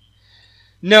elevator. talk.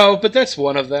 No, but that's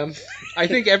one of them. I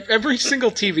think every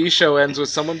single TV show ends with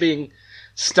someone being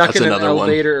stuck in an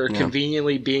elevator or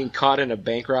conveniently being caught in a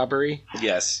bank robbery.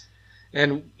 Yes.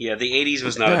 And yeah, the 80s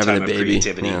was not a time of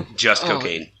creativity, just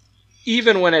cocaine.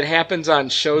 Even when it happens on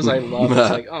shows I love,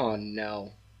 it's like, oh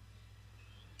no.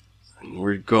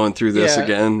 We're going through this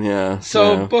again, yeah.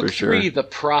 So yeah, book 3, The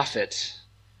Prophet.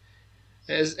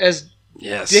 As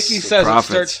Dickie says, it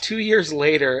starts 2 years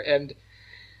later, and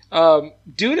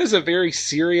Dune is a very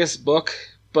serious book,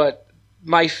 but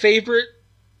my favorite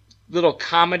little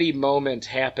comedy moment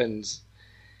happens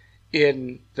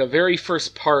in the very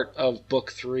first part of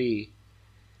book 3.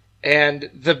 And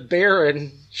the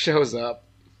Baron shows up,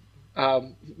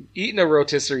 eating a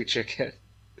rotisserie chicken.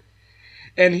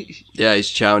 And he's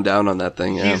chowing down on that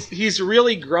thing, yeah. He's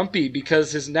really grumpy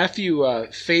because his nephew,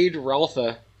 Fade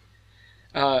Raltha,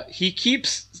 he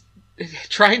keeps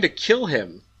trying to kill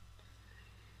him.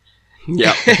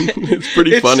 Yeah, it's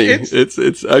pretty funny.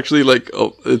 It's actually like,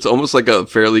 it's almost like a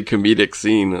fairly comedic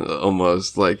scene,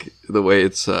 almost, like the way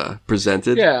it's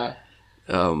presented. Yeah.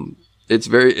 It's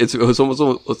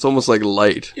almost like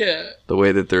light. Yeah. The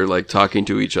way that they're like talking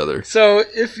to each other. So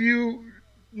if you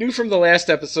knew from the last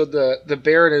episode, the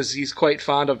Baron he's quite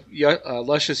fond of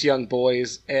luscious young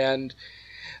boys, and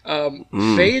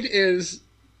Fade is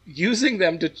using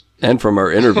them to. And from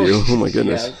our interview, oh my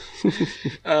goodness.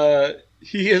 Yeah.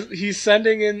 He's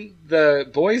sending in the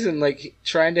boys and like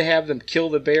trying to have them kill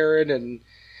the Baron, and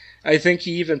I think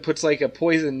he even puts like a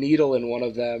poison needle in one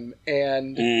of them,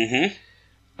 and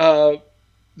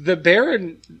the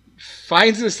Baron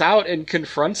finds this out and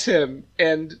confronts him,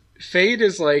 and Fade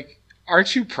is like,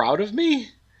 "Aren't you proud of me?"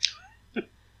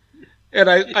 And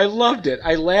I loved it.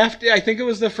 I laughed. I think it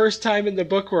was the first time in the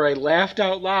book where I laughed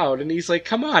out loud, and he's like,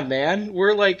 "Come on, man.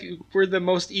 We're the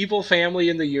most evil family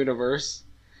in the universe."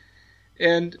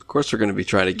 And of course, we're going to be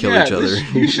trying to kill each other.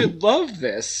 You should love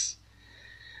this.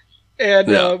 And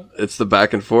it's the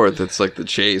back and forth. It's like the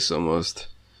chase almost.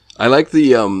 I like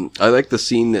the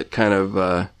scene that kind of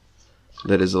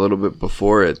that is a little bit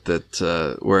before it,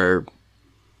 that where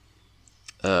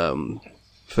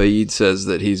Faid says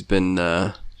that he's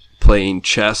been playing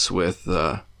chess with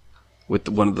one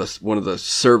of the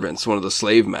servants, one of the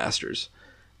slave masters,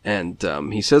 and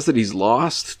he says that he's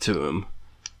lost to him,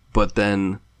 but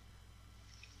then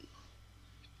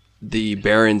the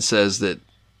Baron says that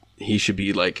he should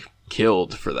be like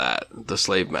killed for that. The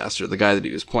slave master, the guy that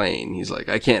he was playing, he's like,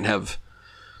 I can't have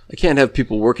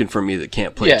people working for me that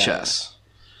can't play chess.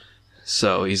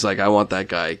 So he's like, I want that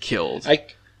guy killed.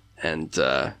 It's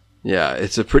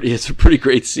a pretty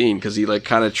great scene, because he like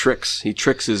kind of tricks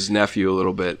his nephew a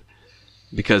little bit,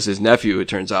 because his nephew, it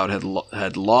turns out,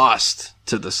 had lost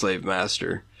to the slave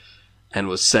master and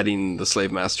was setting the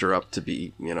slave master up to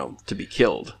be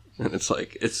killed. And it's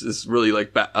like, it's really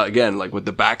like, again, like with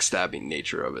the backstabbing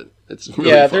nature of it. It's really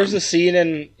fun. There's a scene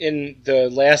in the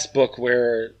last book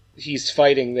where he's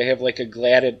fighting. They have like a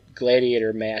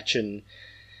gladiator match, and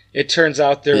it turns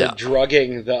out they're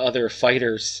drugging the other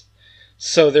fighters,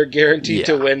 so they're guaranteed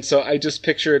to win. So I just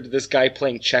pictured this guy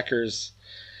playing checkers,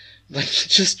 like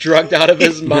just drugged out of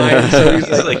his mind. So he's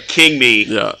like king me.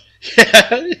 Yeah.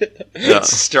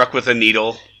 Struck with a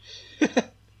needle.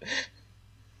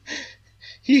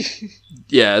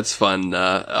 Yeah, it's fun.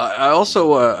 I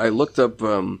also I looked up.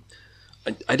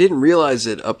 I didn't realize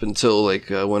it up until like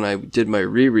when I did my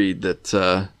reread that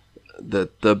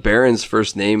the Baron's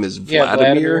first name is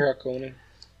Vladimir. Harkonnen.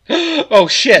 Oh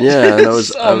shit! Yeah,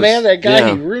 man, that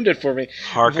guy, he ruined it for me.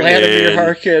 Harkonnen. Vladimir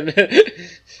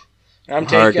Harkonnen. I'm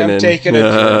taking it. Take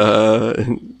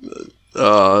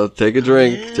a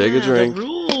drink. Take a drink. The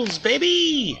rules,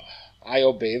 baby. I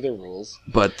obey the rules.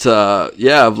 But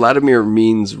Vladimir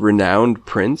means renowned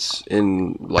prince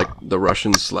in like the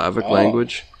Russian Slavic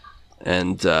language,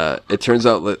 and it turns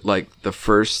out that like the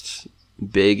first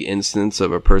big instance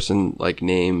of a person like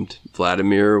named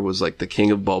Vladimir was like the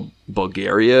king of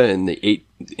Bulgaria in the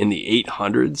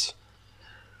 800s.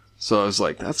 So I was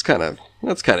like, that's kind of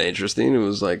interesting. It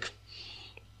was like,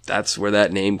 that's where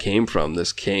that name came from.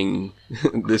 This king,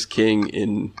 this king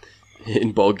in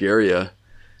Bulgaria,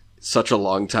 such a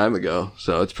long time ago.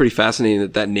 So it's pretty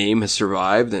fascinating that name has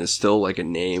survived and is still like a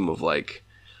name of like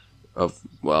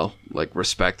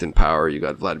respect and power. You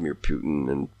got Vladimir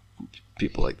Putin and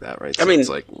people like that, right? So I mean, it's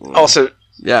like, also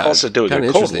doing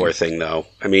a Cold War thing, though.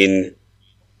 I mean,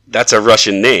 that's a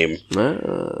Russian name.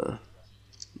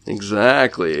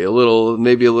 Exactly.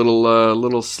 Maybe a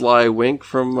little sly wink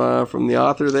from the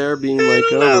author there, being like,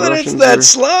 "Oh, no, the that Russians it's that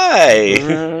sly."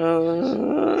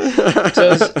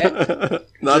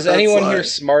 Does anyone here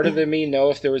smarter than me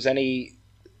know if there was any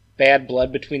bad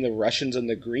blood between the Russians and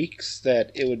the Greeks?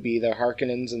 That it would be the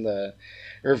Harkonnens and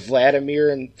or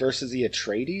Vladimir versus the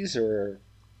Atreides, or?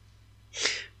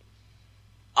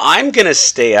 I'm gonna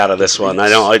stay out of this one.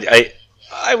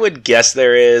 I would guess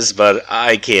there is, but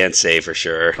I can't say for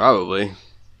sure. Probably.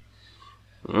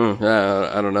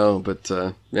 I don't know, but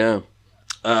yeah.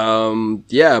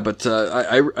 But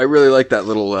I really like that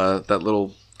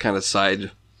little kind of side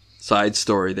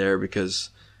story there, because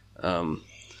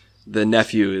the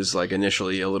nephew is like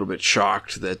initially a little bit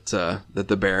shocked that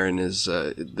the Baron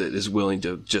is willing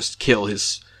to just kill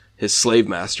his slave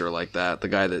master like that, the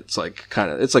guy that's like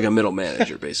it's like a middle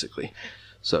manager basically.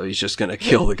 So he's just gonna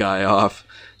kill the guy off.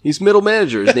 He's middle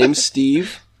manager. His name's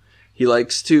Steve. He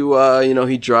likes to,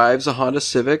 he drives a Honda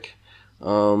Civic.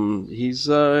 He's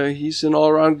an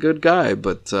all-around good guy,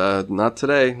 but not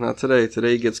today. Not today.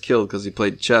 Today he gets killed because he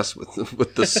played chess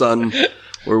with the son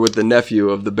or with the nephew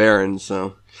of the Baron.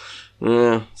 So,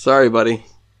 sorry, buddy.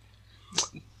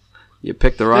 You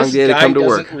picked the wrong day to come to work.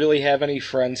 This guy doesn't really have any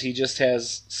friends. He just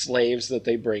has slaves that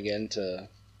they bring in to...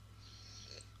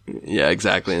 Yeah,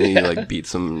 exactly. And he like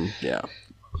beats him. Yeah.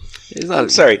 He's not, I'm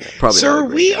sorry. Probably so are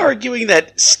we arguing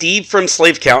that Steve from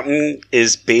Slave Counting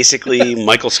is basically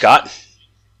Michael Scott?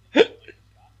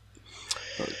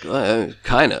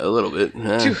 Kind of, a little bit.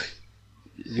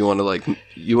 You want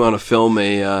to film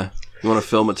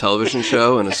a television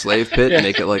show in a slave pit and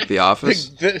make it like The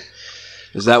Office?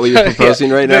 Is that what you're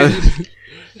proposing right now?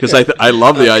 Because I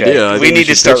love the idea. We need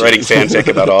to start writing fanfic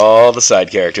about all the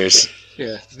side characters.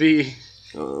 Yeah.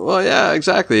 Well, yeah,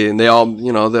 exactly. And they all,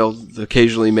 they'll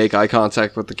occasionally make eye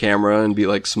contact with the camera and be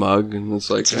like smug, and it's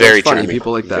like it's very funny. Charming.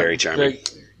 People like that. Very charming.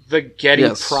 The Getty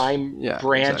Prime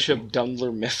branch exactly. of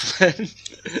Dunder Mifflin.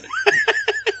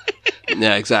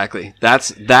 Yeah, exactly.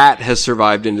 That has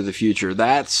survived into the future.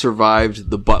 That survived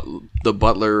the Butlerian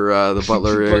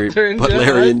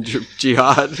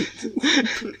jihad.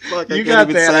 Fuck, you got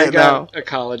that. I got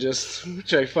Ecologist,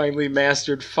 which I finally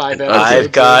mastered 5 hours.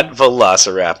 I've got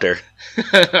Velociraptor.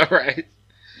 All right.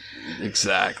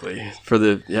 Exactly.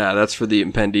 That's for the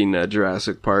impending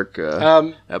Jurassic Park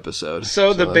episode.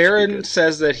 So the Baron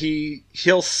says that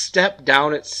he'll step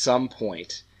down at some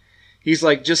point. He's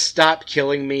like, just stop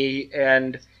killing me,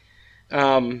 and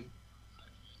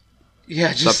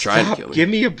just trying to kill me. Give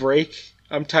me a break.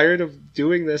 I'm tired of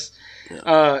doing this.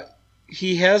 Yeah.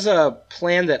 He has a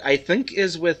plan that I think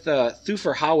is with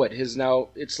Thufir Hawat. It's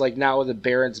now the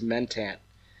Baron's mentat.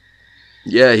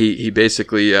 Yeah, he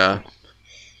basically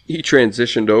he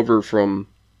transitioned over from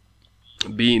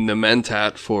being the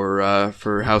mentat for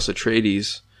House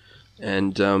Atreides,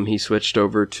 and he switched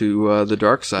over to the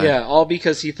dark side. Yeah, all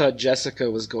because he thought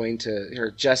Jessica was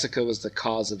Jessica was the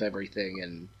cause of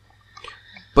everything,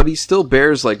 but he still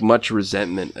bears like much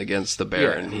resentment against the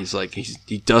Baron. Yeah. He's like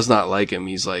he does not like him.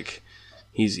 He's like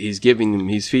he's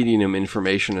feeding him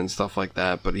information and stuff like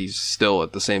that, but he's still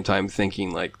at the same time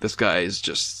thinking like this guy is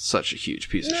just such a huge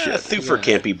piece of shit. Thufir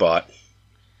can't be bought.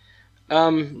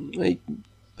 At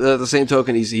the same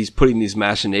token, he's putting these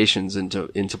machinations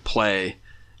into play,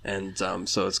 and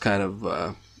so it's kind of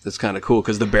cool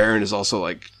because the Baron is also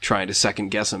like trying to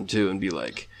second guess him too and be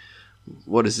like,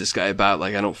 what is this guy about?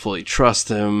 Like, I don't fully trust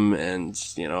him, and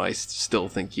I still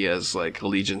think he has like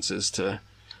allegiances to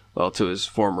his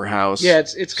former house. Yeah,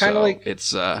 it's kind of like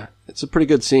it's a pretty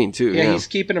good scene too. Yeah, he's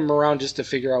keeping him around just to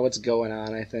figure out what's going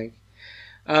on, I think.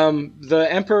 The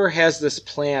Emperor has this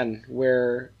plan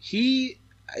where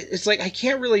it's like I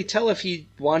can't really tell if he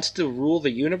wants to rule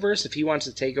the universe, if he wants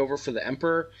to take over for the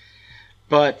Emperor,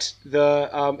 but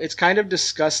it's kind of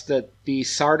discussed that the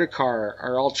Sardaukar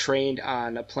are all trained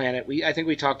on a planet. I think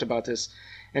we talked about this,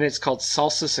 and it's called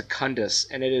Salsa Secundus,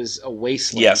 and it is a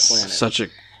wasteland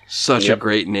planet. Such a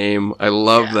great name. I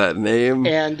love that name.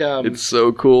 And it's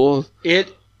so cool. All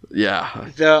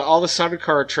the Sardaukar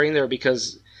are trained there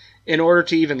because in order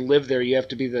to even live there, you have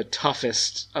to be the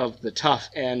toughest of the tough.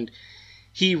 And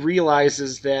he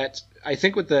realizes that, I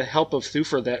think with the help of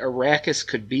Thufir, that Arrakis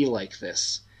could be like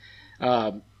this.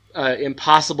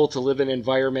 impossible to live in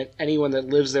environment. Anyone that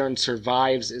lives there and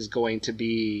survives is going to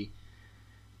be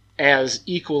as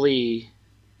equally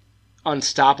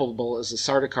unstoppable as the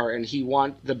Sardaukar, and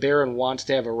the Baron wants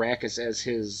to have Arrakis as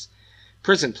his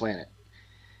prison planet.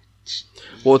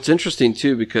 Well, it's interesting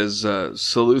too because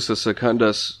Salusa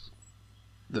Secundus,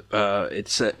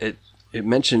 it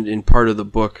mentioned in part of the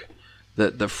book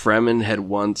that the Fremen had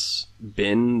once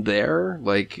been there.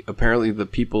 Like apparently the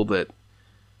people that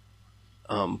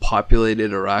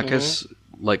populated Arrakis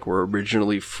like were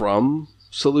originally from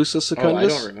Salusa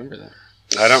Secundus. Oh, I don't remember that.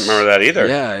 I don't remember that either.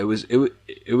 Yeah, it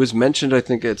was mentioned, I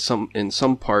think, in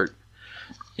some part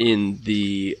in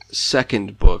the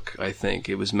second book. I think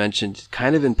it was mentioned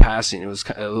kind of in passing. It was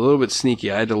a little bit sneaky.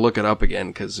 I had to look it up again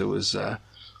because it was,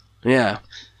 yeah.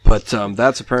 But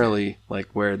that's apparently like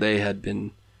where they had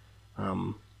been,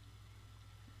 I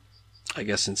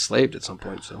guess, enslaved at some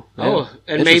point. So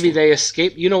and maybe they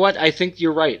escaped. You know what? I think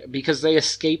you're right because they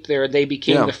escaped there. They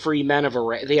became the free men of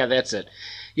Arrakis. Yeah, that's it.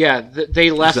 Yeah,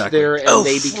 they left there and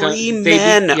they become free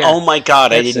men. Oh my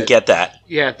god, I didn't get that.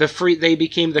 Yeah, they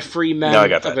became the free men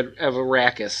of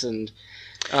Arrakis, and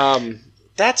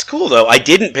that's cool though. I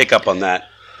didn't pick up on that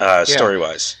story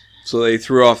wise. So they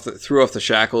threw off the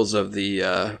shackles of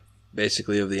the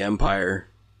basically of the Empire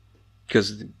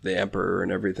because the Emperor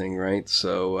and everything, right?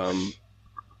 So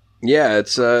yeah,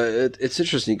 it's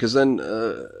interesting because then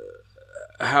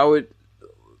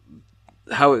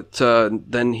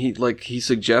then he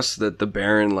suggests that the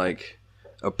Baron like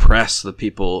oppress the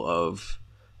people of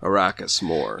Arrakis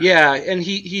more. Yeah, and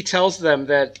he tells them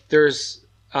that there's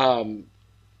 10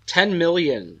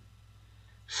 million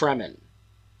Fremen.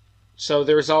 So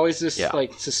there's always this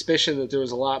like suspicion that there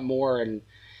was a lot more, and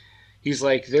he's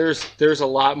like, there's a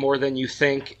lot more than you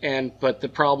think, but the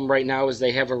problem right now is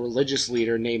they have a religious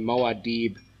leader named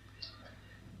Muad'Dib.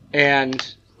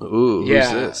 And ooh, who's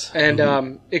this?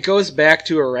 And it goes back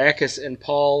to Arrakis, and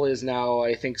Paul is now,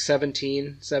 I think,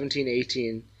 17,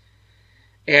 18.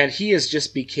 And he has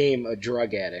just became a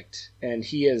drug addict. And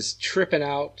he is tripping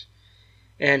out,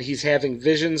 and he's having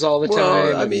visions all the time.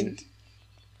 Well, I mean,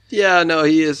 yeah, no,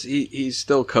 he is. He's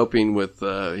still coping with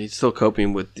the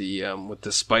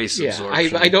spice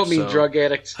absorption. I don't mean drug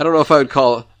addict. I don't know if I would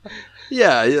call it.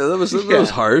 Yeah, that was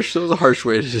harsh. That was a harsh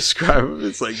way to describe him.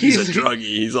 It's like he's a druggie.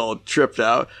 He's all tripped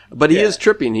out, but he is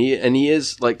tripping. He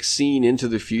is like seeing into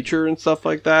the future and stuff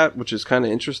like that, which is kind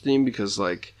of interesting because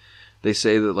like they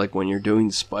say that like when you're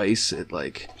doing spice, it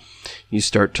like you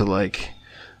start to like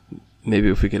maybe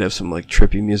if we could have some like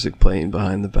trippy music playing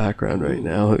behind the background right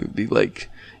now, it would be like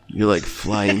you're like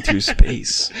flying through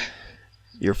space.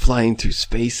 You're flying through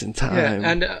space and time.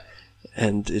 Yeah,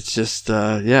 and it's just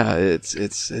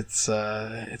it's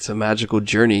a magical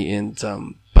journey,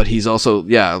 and but he's also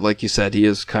like you said, he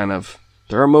is kind of,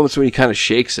 there are moments when he kind of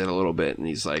shakes it a little bit and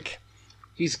he's like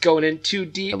he's going in too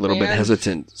deep, a little bit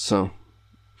hesitant. So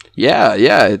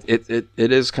it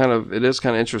is kind of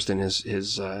interesting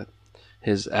his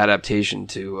adaptation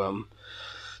to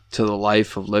the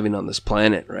life of living on this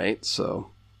planet, right? So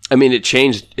I mean, it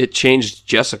changed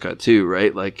Jessica too,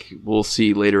 right? Like we'll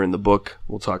see later in the book,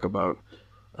 we'll talk about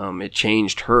it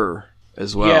changed her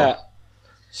as well. Yeah.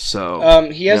 So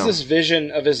he has this vision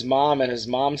of his mom, and his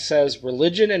mom says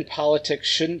religion and politics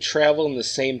shouldn't travel in the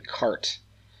same cart.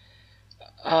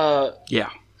 Yeah.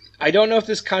 I don't know if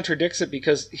this contradicts it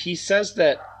because he says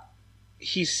that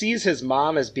he sees his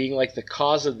mom as being like the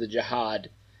cause of the jihad,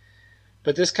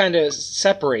 but this kind of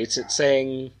separates it,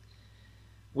 saying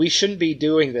we shouldn't be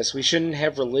doing this. We shouldn't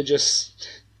have religious,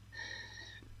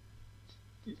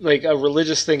 like a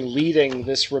religious thing leading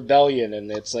this rebellion. And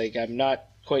it's like, I'm not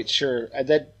quite sure.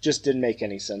 That just didn't make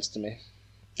any sense to me.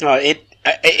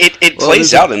 It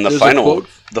plays out in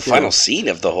the final scene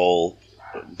of the whole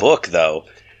book, though.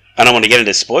 I don't want to get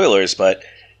into spoilers, but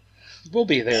we'll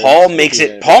be there. Paul makes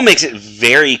it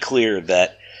very clear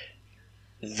that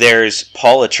there's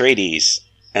Paul Atreides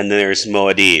and there's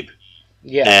Muad'Dib.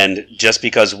 Yeah. And just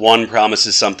because one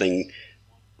promises something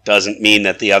doesn't mean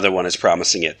that the other one is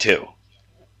promising it too.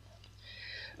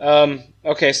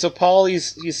 Okay, so Paul,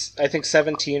 he's I think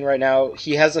 17 right now.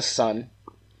 He has a son,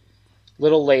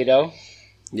 little Leto.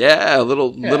 Yeah,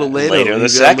 little Leto. Leto the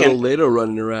second. Little Leto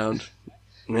running around.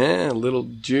 Yeah, little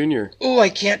Junior. Oh, I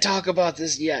can't talk about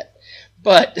this yet,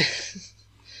 but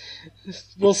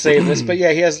we'll save this. But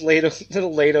yeah, he has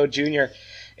little Leto Junior.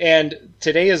 And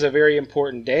today is a very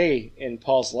important day in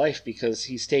Paul's life because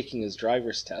he's taking his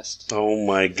driver's test. Oh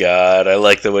my god, I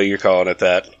like the way you're calling it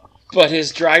that. But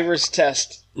his driver's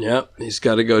test. Yep, he's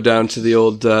got to go down to the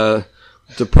old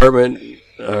Department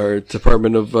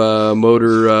of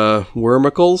Motor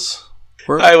Wormicles.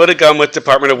 I would have gone with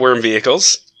Department of Worm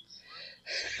Vehicles.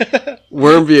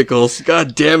 Worm vehicles.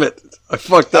 God damn it. I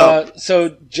fucked up.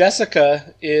 So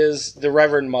Jessica is the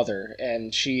Reverend Mother,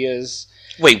 and she is...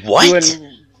 Wait, what?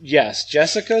 Yes,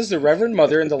 Jessica's the Reverend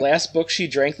Mother. In the last book, she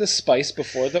drank the spice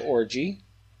before the orgy.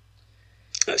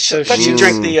 So she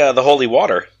drank the holy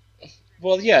water.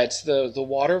 Well, yeah, it's the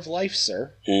water of life,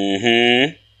 sir.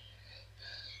 Mm-hmm.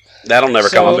 That'll never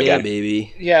come up again,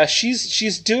 baby. Yeah,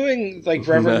 she's doing like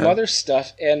Reverend Mother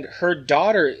stuff, and her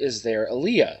daughter is there,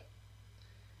 Aaliyah.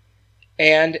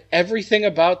 And everything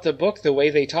about the book, the way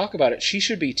they talk about it, she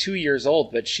should be 2 years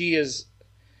old, but she is.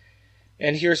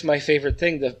 And here's my favorite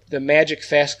thing: the magic,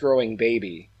 fast-growing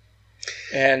baby.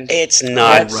 And it's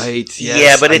not right. Yes,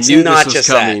 yeah, but it's not just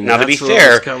that. Now, to be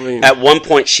fair, at one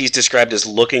point she's described as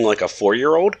looking like a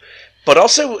 4-year-old, but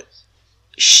also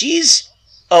she's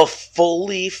a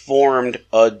fully formed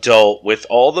adult with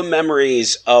all the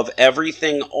memories of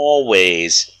everything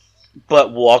always,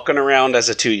 but walking around as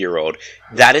a 2-year-old.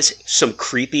 That is some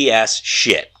creepy ass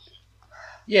shit.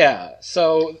 Yeah,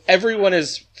 so everyone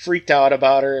is freaked out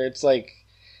about her. It's like,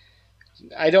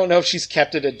 I don't know if she's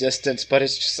kept at a distance, but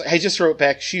it's just, I just wrote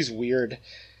back, she's weird.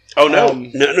 Oh no,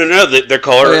 no! They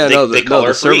call her. They call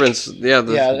her servants. freak. Yeah,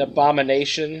 an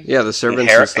abomination. Yeah, the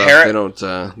servants and stuff. They don't.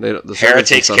 The Hera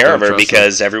takes care of her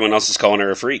because everyone else is calling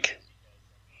her a freak.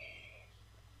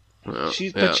 Well,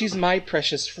 but she's my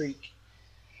precious freak.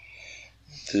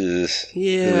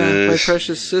 Yeah, my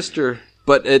precious sister.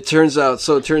 But it turns out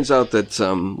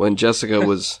that when Jessica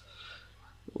was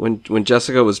when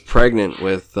Jessica was pregnant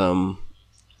with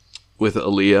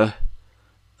Aaliyah,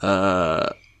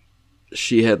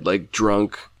 she had like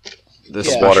drunk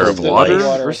this water of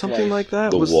life or something like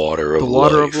that. The water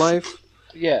of life.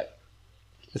 Yeah.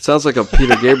 It sounds like a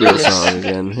Peter Gabriel song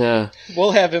again. Yeah.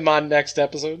 We'll have him on next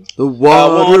episode. The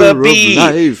water of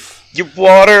life. Your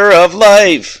water of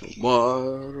life.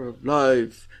 Water of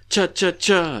life. Cha cha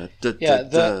cha. Yeah.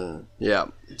 The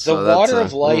water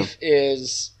of life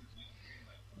is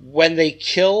when they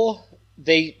kill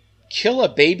a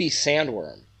baby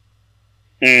sandworm.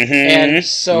 Mm-hmm. And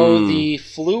so the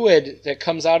fluid that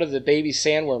comes out of the baby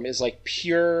sandworm is like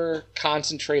pure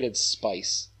concentrated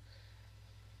spice.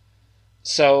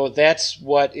 So that's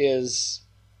what is...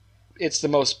 It's the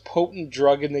most potent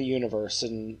drug in the universe.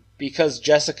 And because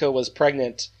Jessica was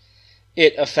pregnant,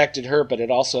 it affected her, but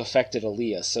it also affected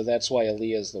Aaliyah. So that's why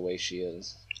Aaliyah is the way she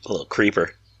is. A little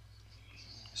creeper.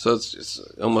 So it's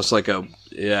almost like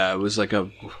it was like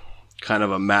a kind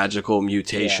of a magical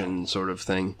mutation sort of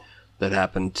thing that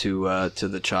happened to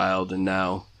the child, and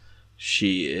now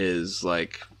she is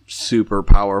like super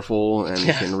powerful and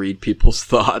can read people's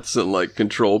thoughts and like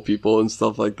control people and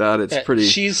stuff like that. It's pretty.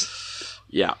 It's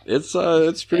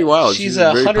pretty wild. She's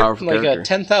a very powerful character. a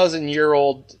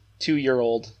 10,000-year-old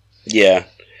 2-year-old. Yeah.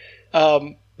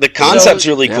 The concept's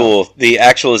really cool. The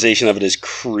actualization of it is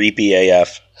creepy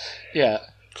AF. Yeah.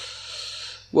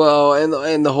 Well,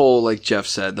 and the whole, like Jeff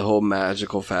said, the whole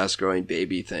magical, fast-growing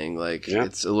baby thing, like,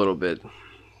 it's a little bit...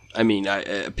 I mean,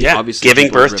 obviously... Giving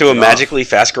birth to a magically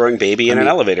fast-growing baby in an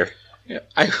elevator. Yeah,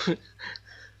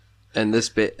 and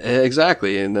this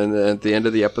exactly, and then at the end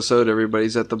of the episode,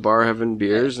 everybody's at the bar having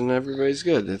beers, and everybody's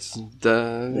good. It's...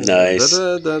 nice.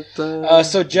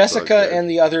 So Jessica and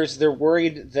the others, they're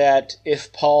worried that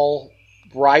if Paul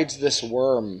rides this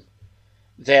worm...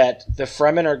 that the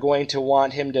Fremen are going to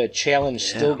want him to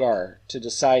challenge Stilgar to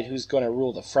decide who's going to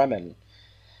rule the Fremen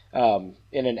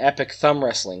in an epic thumb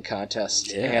wrestling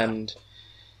contest. Yeah. And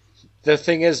the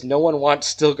thing is, no one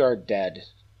wants Stilgar dead.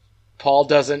 Paul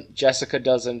doesn't, Jessica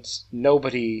doesn't,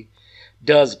 nobody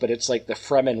does, but it's like the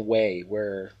Fremen way,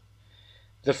 where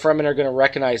the Fremen are going to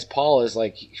recognize Paul as,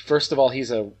 like, first of all,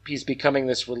 he's becoming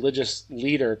this religious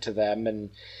leader to them,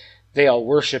 and they all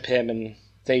worship him, and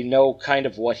they know kind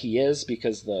of what he is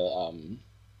because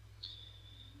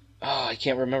I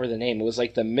can't remember the name. It was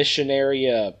like the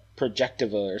Missionaria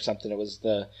Projectiva or something. It was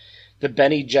the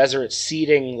Bene Gesserit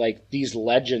seeding like these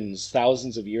legends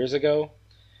thousands of years ago.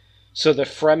 So the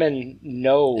Fremen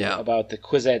know about the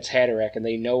Kwisatz Haderach, and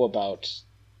they know about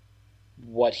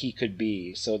what he could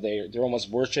be. So they're almost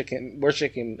worshiping.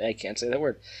 I can't say that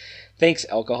word. Thanks,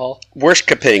 alcohol.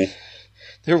 Worshipping.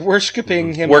 They're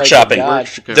worshipping him workshopping.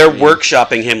 like a god. They're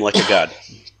workshopping him like a god.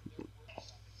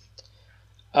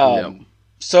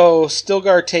 So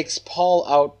Stilgar takes Paul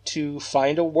out to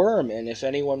find a worm, and if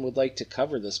anyone would like to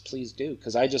cover this, please do,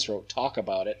 because I just wrote talk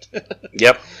about it.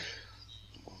 Yep.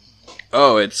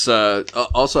 Oh, it's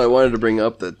also I wanted to bring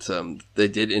up that they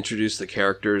did introduce the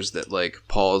characters that like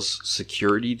Paul's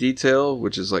security detail,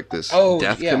 which is like this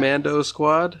death commando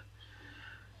squad,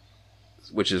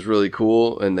 which is really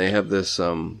cool, and they have this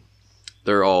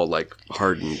they're all like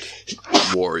hardened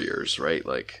warriors, right?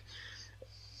 Like,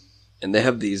 and they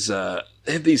have these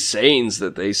sayings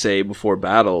that they say before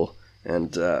battle.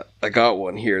 And I got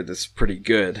one here that's pretty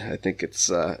good. I think it's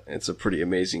a pretty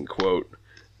amazing quote.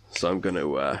 So I'm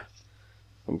gonna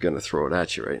throw it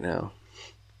at you right now.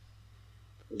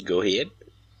 Go ahead.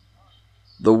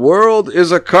 The world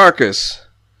is a carcass.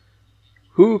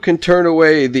 Who can turn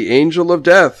away the angel of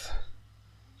death?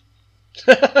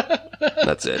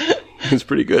 That's it. It's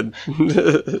pretty good.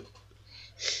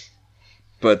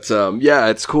 But yeah,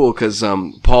 it's cool because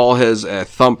Paul has a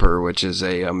thumper, which is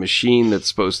a machine that's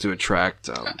supposed to attract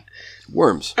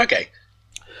worms. Okay.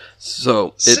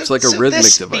 So it's like a rhythmic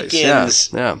this device.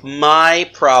 Begins Yeah. my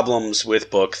problems with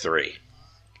book 3.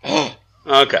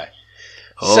 Okay.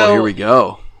 Oh, So, here we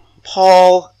go.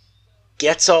 Paul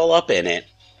gets all up in it.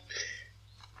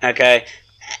 Okay.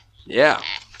 Yeah.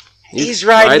 He's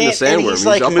riding the it, and sandworm. he's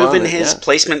like up moving on it, his yeah.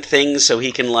 placement things so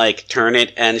he can like turn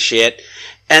it and shit.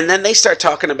 And then they start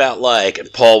talking about like,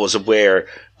 and Paul was aware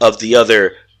of the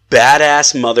other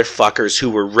badass motherfuckers who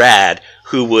were rad,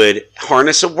 who would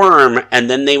harness a worm and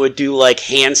then they would do like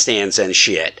handstands and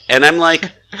shit. And I'm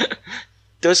like,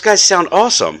 those guys sound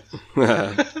awesome.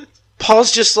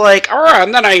 Paul's just like, alright,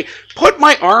 and then I put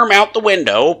my arm out the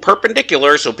window,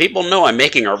 perpendicular, so people know I'm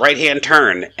making a right-hand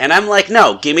turn. And I'm like,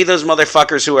 no, give me those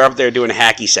motherfuckers who are up there doing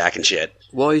hacky sack and shit.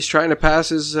 Well, he's trying to pass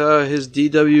his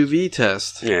DWV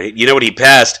test. Yeah, you know what he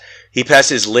passed? He passed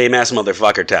his lame-ass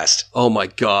motherfucker test. Oh my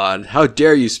God! How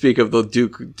dare you speak of the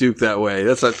Duke that way?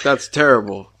 That's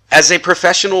terrible. As a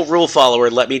professional rule follower,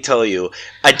 let me tell you,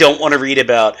 I don't want to read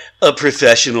about a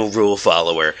professional rule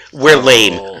follower. We're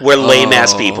lame. We're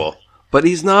lame-ass people. But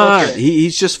he's not. Okay.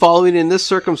 He's just following in this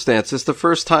circumstance. It's the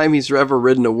first time he's ever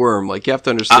ridden a worm. Like, you have to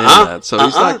understand that. So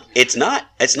he's not. It's not.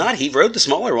 It's not. He rode the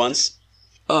smaller ones.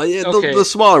 Oh, yeah, the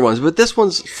smaller ones. But this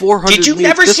one's 400 Did you meters.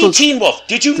 never see Teen Wolf?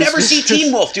 Did you never see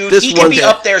Teen Wolf, dude? This He could be one's-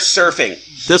 up there surfing.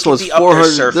 This one's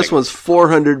 400. This one's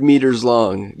 400 meters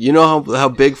long. You know how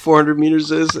big 400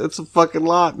 meters is? It's a fucking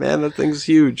lot, man. That thing's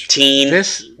huge. Teen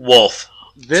Wolf.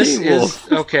 This Teen is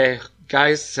Wolf. okay,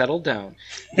 guys. Settle down.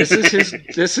 This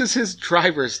is his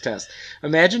driver's test.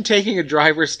 Imagine taking a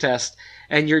driver's test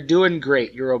and you're doing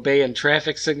great. You're obeying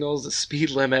traffic signals, the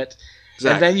speed limit,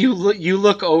 Exactly. and then you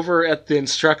look over at the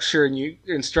instructor and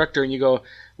you go,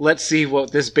 "Let's see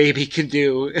what this baby can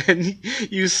do." And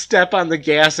you step on the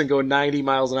gas and go 90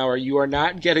 miles an hour. You are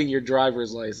not getting your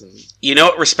driver's license. You know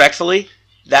what? Respectfully,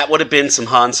 that would have been some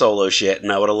Han Solo shit,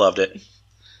 and I would have loved it.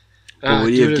 But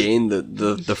would you have gained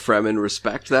the Fremen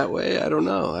respect that way? I don't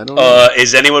know.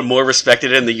 Is anyone more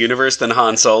respected in the universe than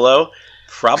Han Solo?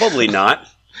 Probably not.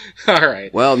 All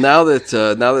right. Well, now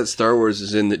that Star Wars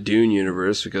is in the Dune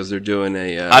universe because they're doing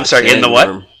a. I'm sorry. In the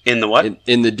what? In the what?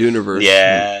 In the Duneverse.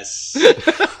 Yes.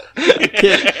 I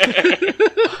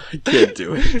can't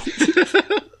do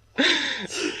it.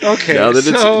 Okay. Now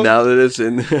that it's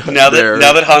in. Now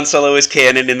that Han Solo is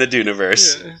canon in the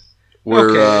Duneverse. Yeah.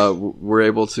 We're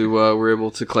able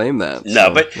to claim that. No,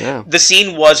 so, but yeah. the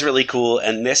scene was really cool,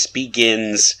 and this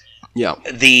begins. Yeah.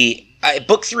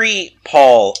 Book 3,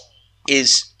 Paul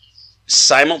is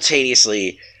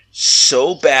simultaneously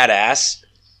so badass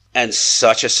and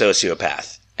such a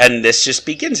sociopath, and this just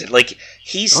begins it. Like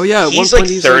he's he's like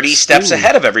 30 steps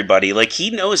ahead of everybody. Like he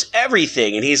knows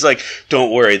everything, and he's like,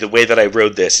 "Don't worry, the way that I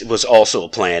rode this was also a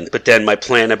plan. But then my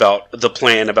plan about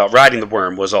riding the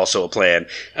worm was also a plan,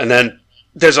 and then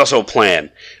there's also a plan."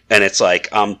 And it's like,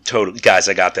 guys,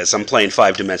 I got this. I'm playing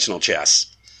 5-dimensional chess.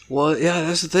 Well, yeah,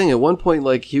 that's the thing. At one point,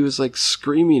 like, he was, like,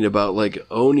 screaming about, like,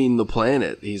 owning the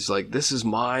planet. He's like, this is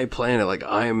my planet. Like,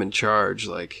 I am in charge.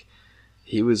 Like,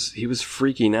 he was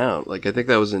freaking out. Like, I think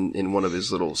that was in one of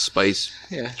his little spice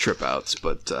trip outs.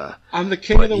 But, I'm the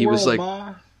king of the he world, was like,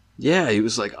 Ma. yeah, he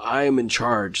was like, I am in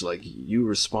charge. Like, you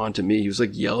respond to me. He was,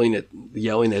 like, yelling at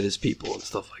his people and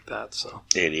stuff like that, so.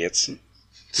 Idiots.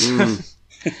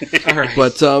 All right.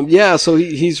 But so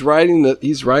he's riding the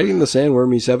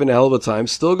sandworm. He's having a hell of a time.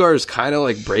 Stilgar is kind of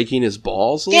like breaking his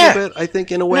balls a little bit, I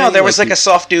think, in a way. No, there was like a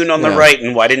soft dune on the Yeah. right,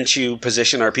 and why didn't you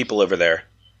position our people over there?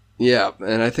 Yeah,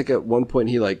 and I think at one point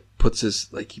he like puts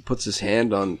his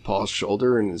hand on Paul's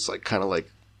shoulder and is like kind of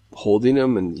like holding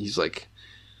him, and he's like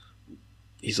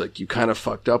you kind of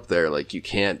fucked up there. Like you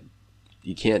can't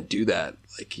do that.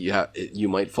 Like you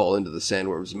might fall into the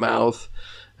sandworm's mouth.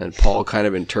 And Paul kind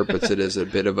of interprets it as a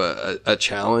bit of a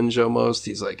challenge almost.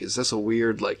 He's like, is this a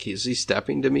weird, like, is he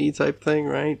stepping to me type thing,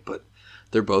 right? But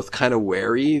they're both kind of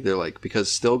wary. They're like, because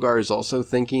Stilgar is also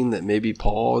thinking that maybe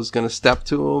Paul is going to step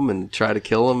to him and try to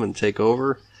kill him and take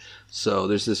over. So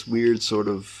there's this weird sort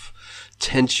of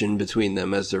tension between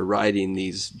them as they're riding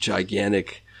these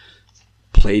gigantic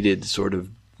plated sort of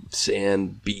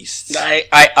sand beasts.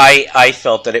 I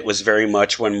felt that it was very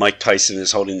much when Mike Tyson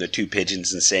is holding the two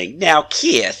pigeons and saying, "Now,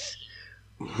 Keith."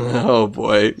 Oh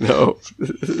boy, no.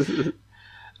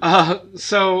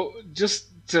 So just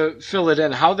to fill it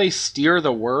in, how they steer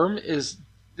the worm is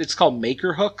it's called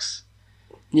maker hooks.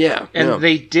 Yeah, and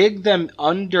they dig them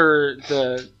under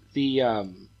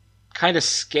the kind of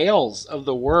scales of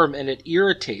the worm, and it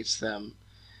irritates them.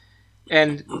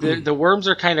 And the worms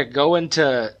are kind of going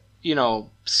to,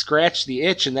 scratch the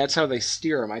itch, and that's how they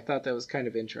steer them. I thought that was kind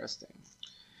of interesting.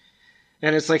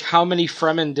 And it's like, how many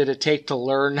Fremen did it take to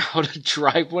learn how to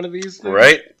drive one of these things?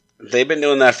 Right? They've been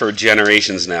doing that for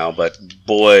generations now, but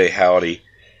boy, howdy.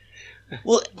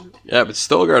 Well, yeah, but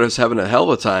Stilgar was having a hell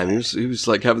of a time. He was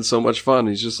like having so much fun.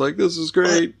 He's just like, this is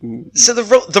great. So the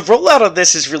rollout of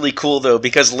this is really cool, though,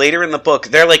 because later in the book,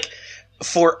 they're like,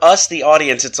 for us, the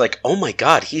audience, it's like, oh my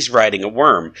god, he's riding a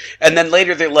worm. And then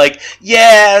later they're like,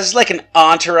 yeah, it's like an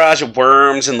entourage of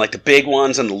worms, and like the big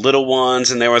ones and the little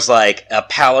ones, and there was like a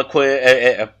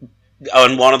palanquin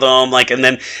on one of them, like, and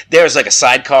then there was like a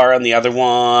sidecar on the other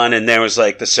one, and there was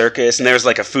like the circus, and there was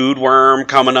like a food worm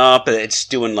coming up, and it's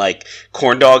doing like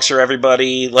corn dogs for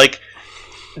everybody. Like,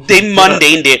 they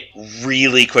mundaned it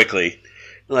really quickly.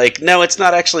 Like, no, it's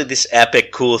not actually this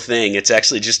epic, cool thing. It's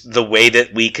actually just the way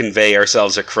that we convey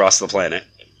ourselves across the planet.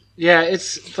 Yeah,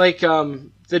 it's like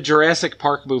the Jurassic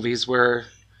Park movies where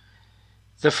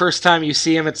the first time you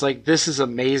see them, it's like, this is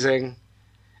amazing.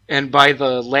 And by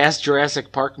the last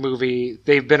Jurassic Park movie,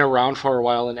 they've been around for a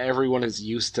while and everyone is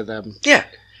used to them. Yeah.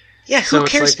 Yeah, so who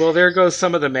cares? It's like, well, there goes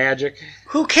some of the magic.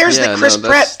 Who cares that Chris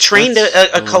Pratt trained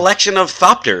a collection of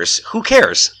thopters? Who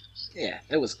cares? Yeah,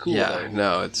 that was cool. Yeah,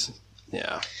 no, that's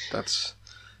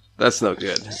no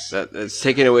good. That it's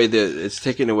taking away the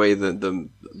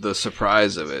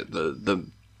surprise of it. The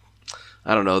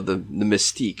I don't know, the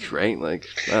mystique, right? Like,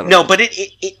 I don't know. But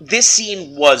this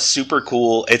scene was super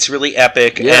cool. It's really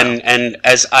epic, and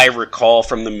as I recall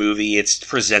from the movie, it's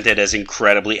presented as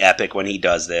incredibly epic when he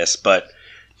does this. But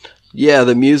yeah,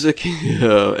 the music.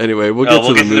 Anyway, we'll get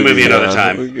to the movie another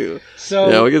time.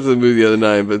 We'll get to the movie the other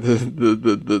night. But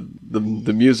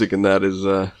the music in that is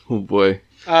oh boy.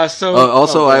 I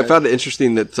found it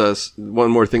interesting that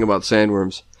one more thing about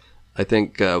sandworms. I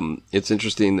think it's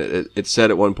interesting that it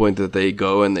said at one point that they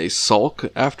go and they sulk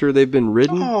after they've been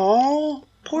ridden. Oh,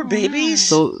 poor babies.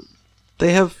 So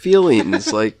they have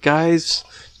feelings. Like, guys,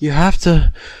 you have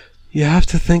to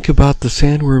think about the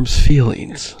sandworm's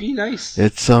feelings. Be nice.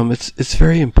 It's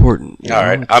very important. All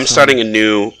right, I'm starting a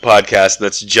new podcast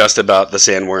that's just about the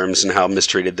sandworms and how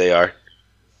mistreated they are.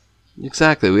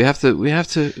 Exactly. We have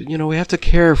to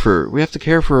care for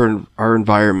our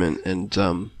environment and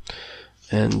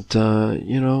it's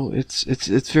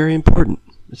very important.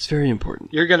 It's very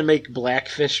important. You're gonna make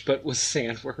Blackfish, but with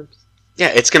sandworms.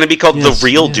 Yeah, it's gonna be called The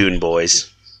Real Dune Boys.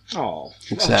 Oh,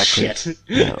 exactly. Oh, shit.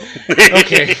 No.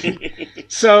 Okay.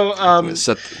 So,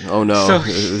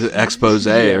 expose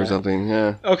or something.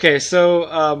 Yeah. Okay,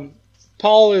 so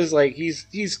Paul is like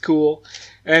he's cool,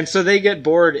 and so they get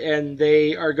bored and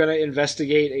they are gonna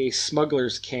investigate a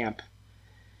smuggler's camp,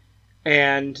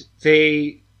 and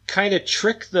they kind of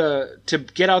trick to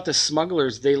get out the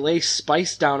smugglers. They lay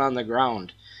spice down on the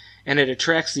ground, and it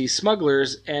attracts these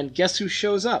smugglers. And guess who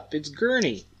shows up? It's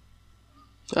Gurney.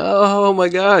 Oh my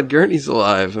God, Gurney's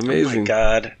alive! Amazing. Oh my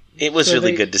God, it was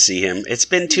really good to see him. It's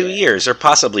been 2 years, or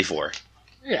possibly 4.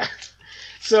 Yeah.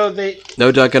 So they no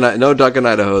duck in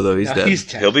Idaho though. He's dead.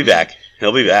 He'll be back.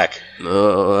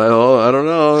 No, I don't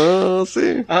know. We'll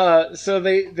see. So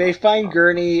they find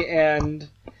Gurney and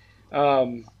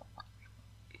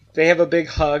they have a big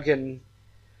hug, and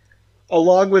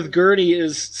along with Gurney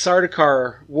is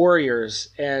Sardaukar warriors,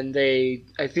 and I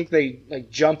think they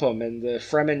like jump them, and the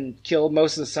Fremen kill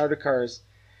most of the Sardaukars,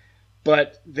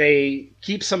 but they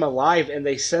keep some alive, and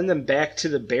they send them back to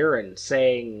the Baron,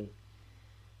 saying,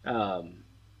 the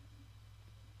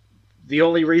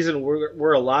only reason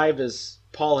we're alive is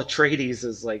Paul Atreides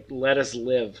is like, let us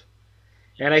live.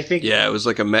 And I think it was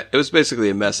like it was basically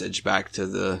a message back to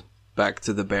the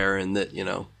Baron that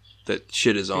that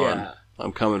shit is on. Yeah.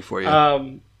 I'm coming for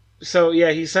you. So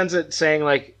yeah, he sends it saying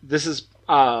like, this is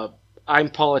I'm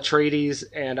Paul Atreides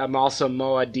and I'm also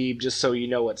Muad'Dib, just so you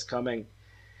know what's coming.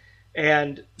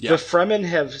 And the Fremen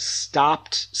have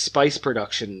stopped spice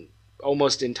production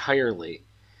almost entirely.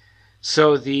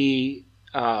 So the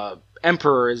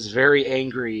Emperor is very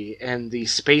angry, and the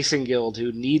Spacing Guild,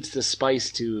 who needs the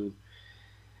spice to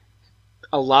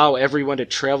allow everyone to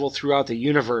travel throughout the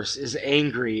universe, is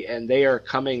angry, and they are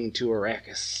coming to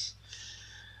Arrakis.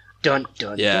 Dun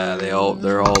dun. Yeah, dun.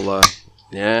 they're all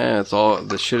Yeah, it's all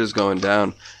the shit is going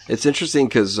down. It's interesting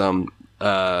because they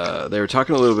were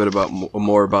talking a little bit about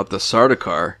more about the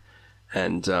Sardaukar,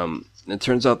 and it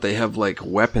turns out they have like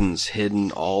weapons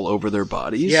hidden all over their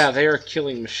bodies. Yeah, they are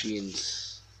killing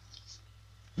machines.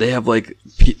 They have like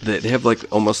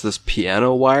almost this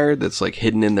piano wire that's like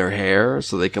hidden in their hair,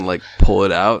 so they can like pull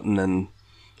it out and then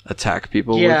attack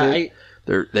people with it.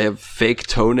 They have fake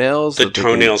toenails. The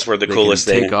toenails were the coolest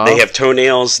thing. Off. They have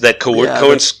toenails that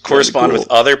correspond with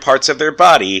other parts of their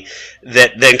body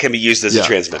that then can be used as a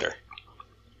transmitter.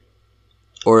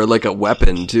 Or like a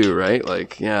weapon too, right?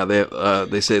 Like, yeah,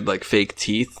 they said like fake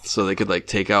teeth, so they could like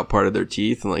take out part of their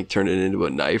teeth and like turn it into a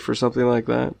knife or something like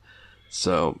that.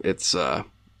 So it's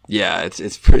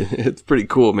it's pretty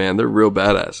cool, man. They're real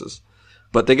badasses,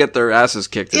 but they get their asses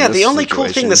kicked. Yeah, in this the only situation.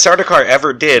 cool thing the Sardaukar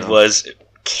ever did was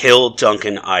kill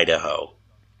Duncan, Idaho.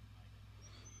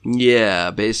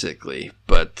 Yeah, basically,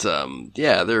 but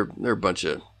they're a bunch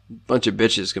of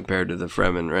bitches compared to the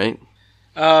Fremen, right?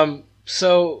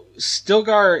 So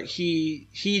Stilgar,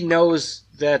 he knows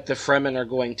that the Fremen are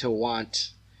going to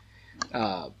want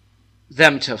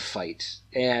them to fight,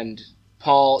 and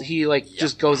Paul,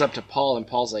 just goes up to Paul, and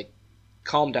Paul's like,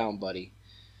 "Calm down, buddy.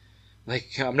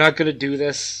 Like, I'm not gonna do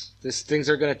this. Things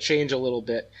are gonna change a little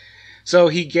bit." So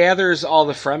he gathers all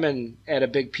the Fremen at a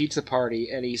big pizza party,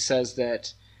 and he says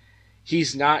that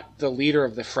he's not the leader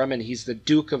of the Fremen; he's the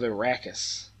Duke of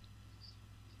Arrakis.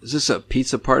 Is this a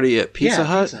pizza party at Pizza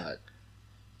Hut? Pizza Hut.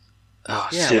 Oh,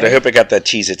 yeah, dude, I hope I got that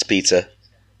Cheez-Its pizza.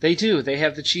 They do. They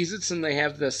have the Cheez-Its and they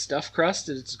have the stuffed crust,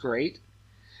 and it's great.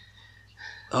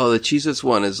 Oh, the Cheez-Its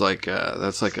one is like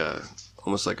that's like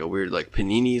almost like a weird like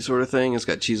panini sort of thing. It's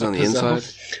got cheese on the inside.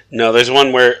 No, there's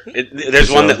one where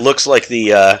there's one that looks like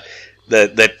the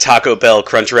Taco Bell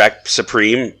Crunchwrap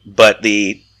Supreme, but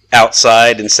the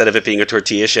outside, instead of it being a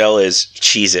tortilla shell, is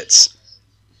Cheez-Its.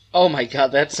 Oh my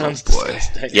god, that sounds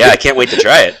disgusting. Yeah, I can't wait to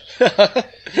try it.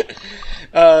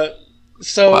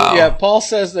 Wow. Yeah, Paul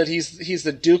says that he's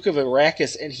the Duke of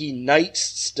Arrakis, and he knights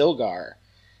Stilgar.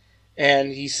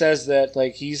 And he says that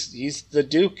like he's the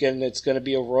Duke, and it's going to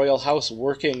be a royal house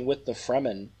working with the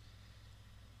Fremen.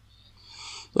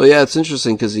 Well, yeah, it's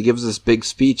interesting because he gives this big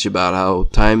speech about how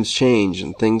times change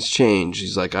and things change.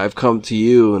 He's like, "I've come to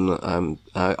you, and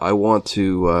I want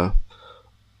to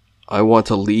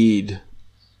lead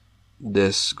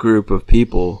this group of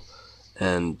people."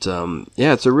 And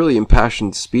it's a really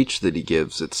impassioned speech that he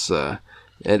gives. It's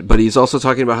but he's also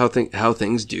talking about how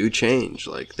things do change,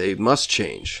 like they must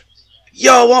change.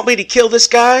 Y'all want me to kill this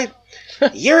guy?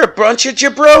 You're a bunch of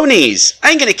jabronis.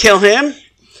 I ain't gonna kill him.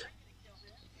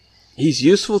 He's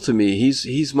useful to me.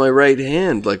 He's my right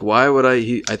hand. Like, why would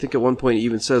I? I think at one point he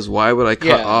even says, "Why would I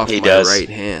cut off my right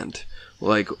hand?"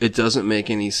 Like, it doesn't make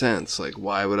any sense. Like,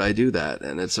 why would I do that?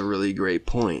 And it's a really great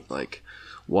point. Like,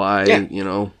 why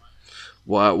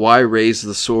Why raise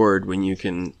the sword when you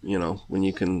can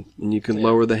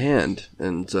lower the hand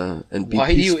and be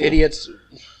why peaceful? Do you idiots?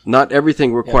 Not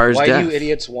everything requires why death. Do you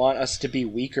idiots want us to be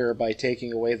weaker by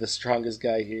taking away the strongest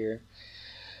guy here?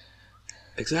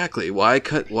 Exactly. Why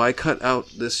cut out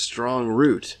this strong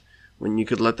root when you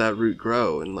could let that root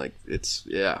grow? And like it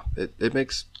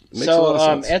makes a lot of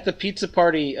sense. At the pizza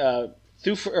party,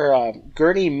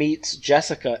 Gurney meets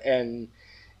Jessica and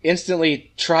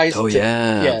instantly tries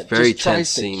very tense tries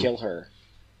scene. to kill her.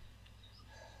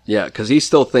 Yeah, because he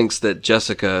still thinks that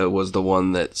Jessica was the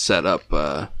one that set up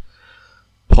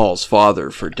Paul's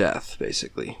father for death,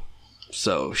 basically.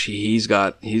 So he's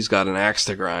got an axe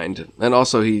to grind, and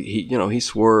also he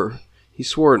swore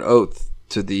an oath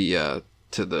to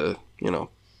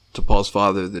Paul's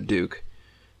father, the Duke,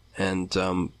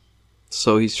 and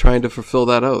so he's trying to fulfill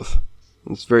that oath.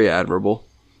 It's very admirable.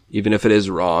 Even if it is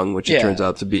wrong, which it turns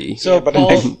out to be. So, but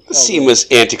the scene was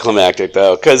anticlimactic,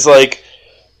 though, because, like,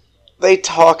 they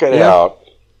talk it out.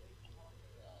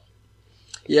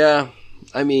 Yeah,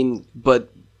 I mean, but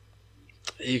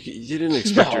you didn't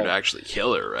expect her to actually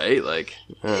kill her, right? Like,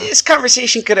 this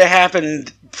conversation could have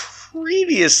happened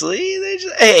previously. They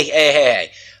just, hey,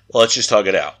 let's just hug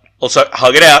it out. Let's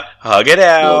hug it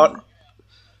out.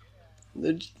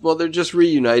 They're just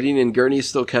reuniting, and Gurney's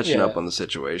still catching up on the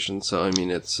situation. So I mean,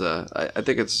 it's I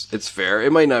think it's fair.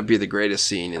 It might not be the greatest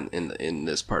scene in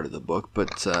this part of the book,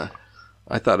 but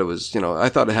I thought it was I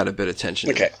thought it had a bit of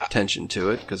tension to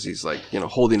it because he's like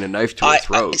holding a knife to her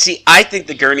throat. I think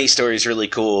the Gurney story is really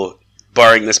cool,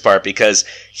 barring this part, because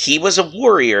he was a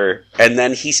warrior and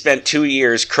then he spent 2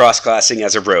 years cross-classing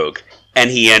as a rogue, and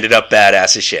he ended up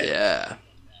badass as shit.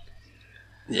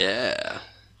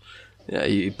 Yeah,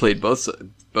 he played both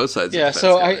sides. Yeah,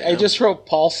 so I just wrote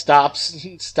Paul stops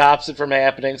it from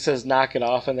happening, says knock it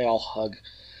off, and they all hug.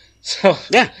 So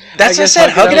yeah, that's what I guess said.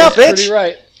 Hug it out, bitch. Pretty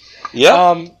right.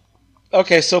 Yeah.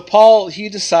 Okay, so Paul, he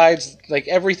decides, like,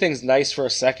 everything's nice for a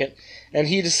second, and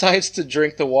he decides to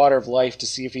drink the water of life to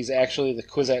see if he's actually the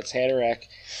Kwisatz Haderach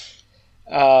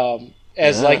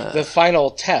as, like, the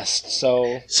final test.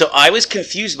 So I was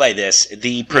confused by this.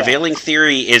 The prevailing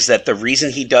theory is that the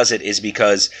reason he does it is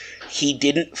because he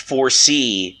didn't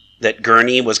foresee that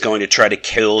Gurney was going to try to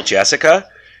kill Jessica,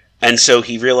 and so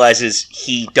he realizes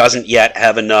he doesn't yet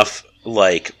have enough,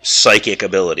 like, psychic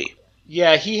ability.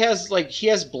 yeah, he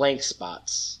has blank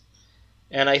spots,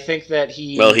 and I think that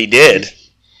he did.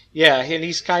 And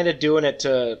he's kind of doing it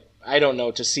to, I don't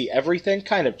know, to see everything,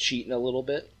 kind of cheating a little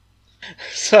bit.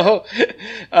 So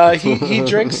he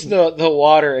drinks the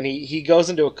water, and he goes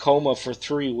into a coma for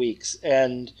 3 weeks,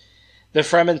 and the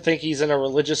Fremen think he's in a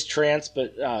religious trance,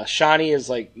 but Shani is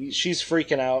like, she's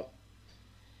freaking out,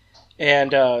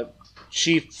 and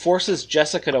she forces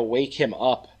Jessica to wake him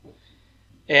up,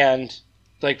 and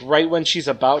like right when she's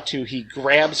about to, he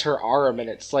grabs her arm, and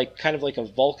it's like kind of like a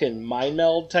Vulcan mind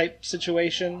meld type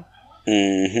situation.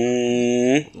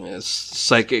 Mm-hmm. Yes,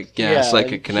 psychic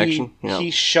connection. He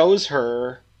shows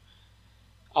her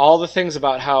all the things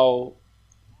about how,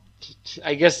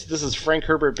 I guess this is Frank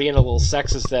Herbert being a little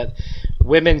sexist, that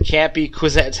women can't be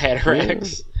Kwisatz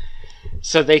Haderachs,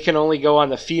 so they can only go on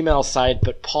the female side,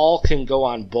 but Paul can go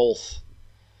on both.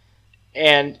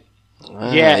 And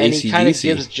and he kind of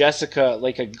gives Jessica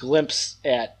like a glimpse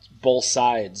at both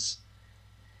sides.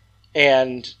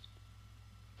 And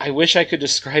I wish I could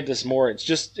describe this more. It's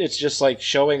just like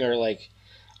showing her like,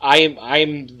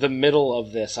 I'm the middle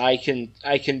of this. I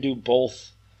can do both,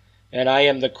 and I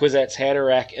am the Kwisatz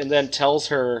Haderach. And then tells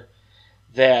her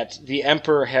that the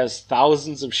Emperor has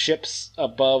thousands of ships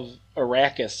above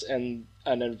Arrakis, and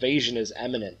an invasion is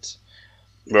imminent.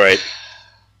 Right.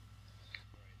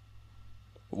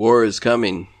 War is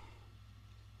coming.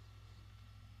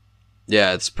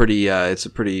 Yeah, it's pretty. It's a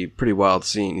pretty wild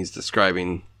scene. He's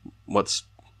describing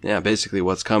basically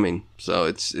what's coming. So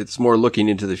it's more looking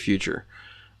into the future,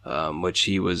 which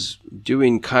he was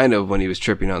doing kind of when he was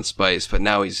tripping on spice, but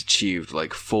now he's achieved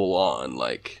like full on.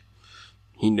 Like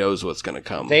he knows what's going to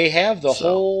come. They have the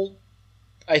whole.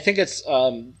 I think it's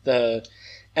the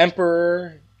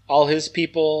Emperor, all his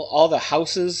people, all the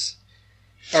houses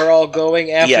are all going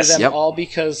after them, all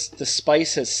because the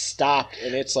spice has stopped,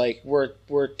 and it's like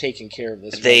we're taking care of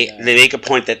this. They make a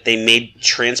point that they made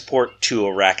transport to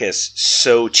Arrakis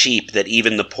so cheap that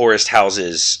even the poorest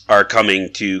houses are come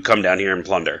down here and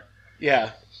plunder.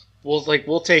 Yeah,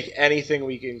 we'll take anything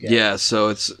we can get. Yeah, so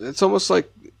it's almost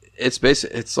like it's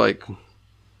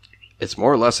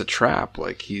more or less a trap.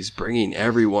 Like he's bringing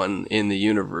everyone in the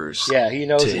universe. Yeah, he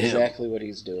knows exactly what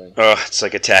he's doing. Oh, it's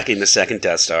like attacking the second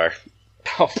Death Star.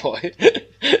 Oh boy.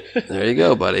 There you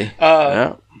go, buddy.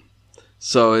 Yeah.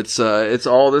 So it's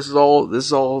all this is all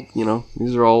these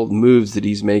are all moves that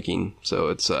he's making. So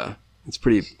it's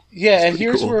pretty. Yeah, and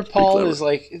here's where Paul is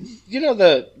like,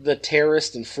 the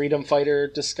terrorist and freedom fighter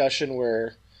discussion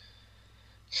where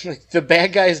like the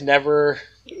bad guys never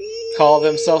call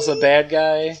themselves a bad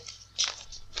guy.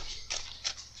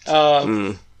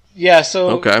 Yeah,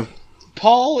 so okay.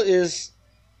 Paul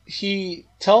he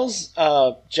tells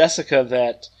Jessica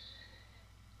that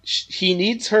he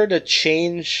needs her to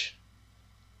change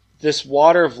this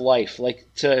water of life, like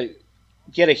to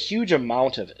get a huge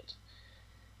amount of it.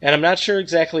 And I'm not sure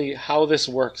exactly how this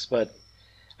works, but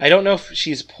I don't know if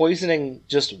she's poisoning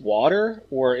just water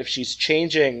or if she's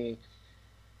changing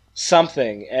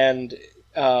something. And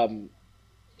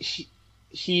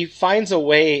he finds a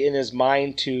way in his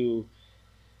mind to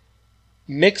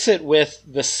mix it with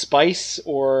the spice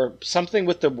or something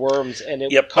with the worms, and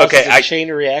it causes a chain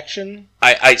reaction.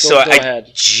 I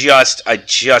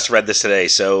just read this today.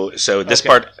 So this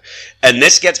part, and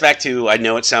this gets back to, I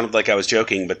know it sounded like I was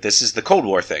joking, but this is the Cold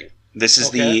War thing. This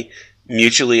is the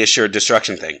mutually assured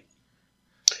destruction thing.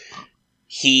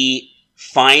 He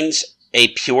finds a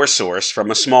pure source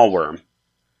from a small worm,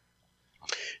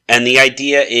 and the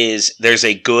idea is there's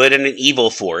a good and an evil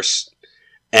force,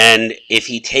 and if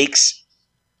he takes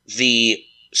the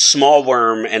small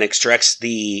worm and extracts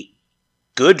the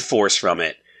good force from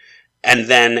it, and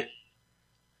then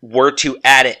were to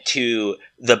add it to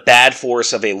the bad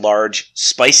force of a large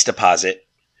spice deposit,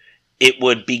 it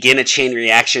would begin a chain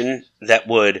reaction that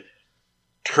would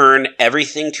turn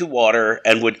everything to water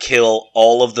and would kill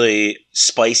all of the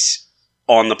spice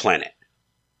on the planet.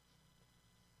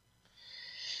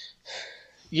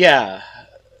 Yeah.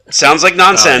 Sounds like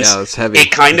nonsense. Oh, yeah, it's heavy.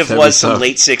 It kind of was some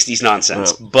late 60s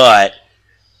nonsense, but...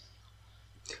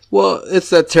 Well, it's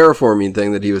that terraforming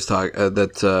thing that he was talking...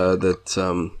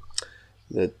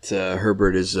 that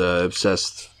Herbert is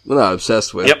obsessed. Well, not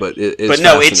obsessed with, Yep. but is But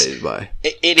no, fascinated by.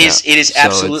 It is So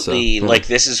absolutely it's, like,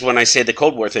 this is when I say the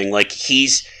Cold War thing. Like,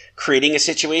 he's creating a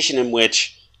situation in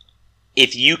which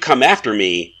if you come after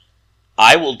me,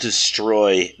 I will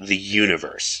destroy the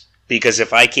universe. Because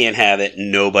if I can't have it,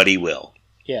 nobody will.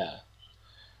 Yeah.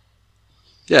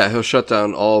 Yeah, he'll shut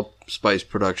down all spice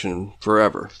production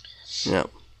forever. Yeah.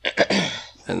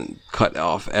 And cut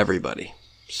off everybody.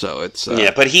 So it's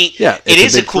yeah, but it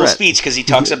is a cool speech because he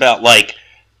talks about, like,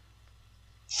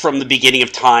 from the beginning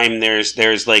of time,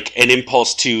 there's like an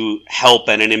impulse to help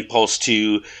and an impulse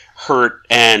to hurt,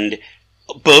 and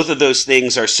both of those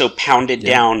things are so pounded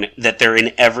down that they're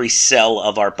in every cell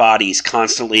of our bodies,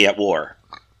 constantly at war.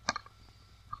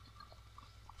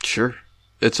 Sure.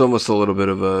 It's almost a little bit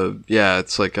of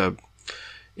it's like a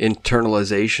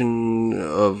internalization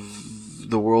of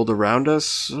the world around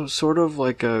us, sort of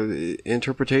like a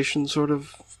interpretation, sort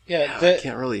of. Yeah, I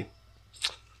can't really.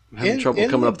 I'm having trouble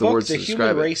coming up with the words to describe it. The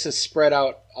human race is spread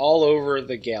out all over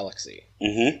the galaxy,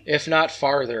 mm-hmm. if not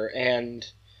farther, and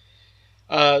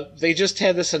they just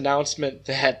had this announcement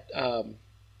that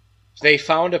they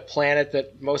found a planet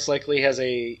that most likely has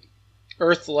a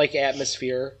Earth-like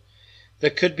atmosphere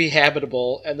that could be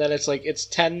habitable, and then it's like it's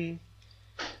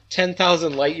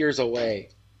 10,000 light years away.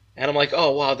 And I'm like,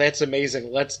 oh, wow, that's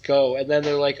amazing. Let's go. And then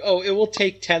they're like, oh, it will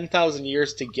take 10,000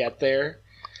 years to get there.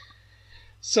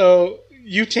 So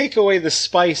you take away the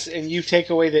spice and you take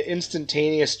away the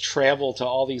instantaneous travel to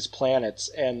all these planets,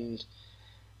 and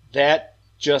that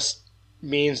just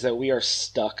means that we are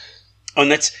stuck. Oh,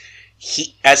 and that's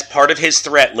as part of his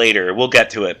threat later, we'll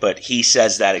get to it, but he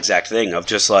says that exact thing of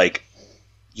just like,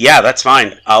 yeah, that's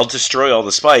fine. I'll destroy all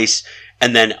the spice,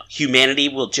 and then humanity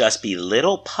will just be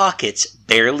little pockets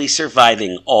barely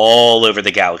surviving all over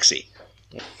the galaxy.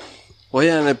 Well,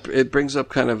 yeah, and it brings up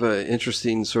kind of an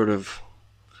interesting sort of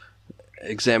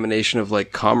examination of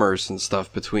like commerce and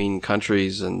stuff between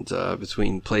countries and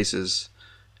between places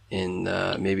in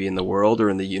maybe in the world or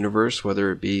in the universe, whether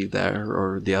it be there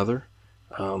or the other.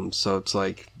 So it's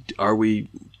like,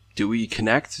 do we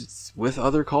connect with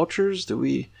other cultures? Do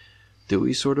we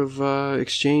sort of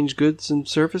exchange goods and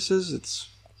services?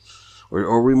 Or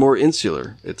are we more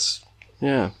insular? It's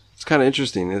kind of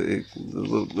interesting.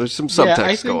 There's some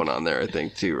subtext going on there, I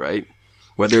think, too, right?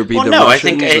 Whether it be I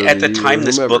think at the time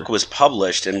this book was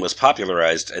published and was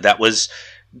popularized,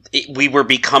 we were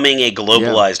becoming a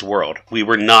globalized world. We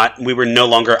were no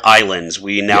longer islands.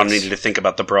 We now needed to think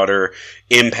about the broader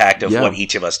impact of what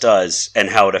each of us does and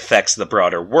how it affects the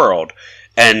broader world.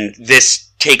 And this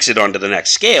takes it on to the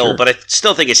next scale, but I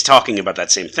still think it's talking about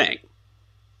that same thing.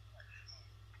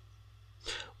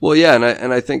 Well, yeah,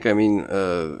 and I think, I mean,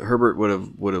 Herbert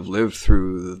would have lived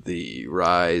through the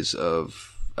rise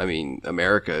of, I mean,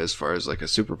 America as far as like a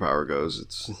superpower goes.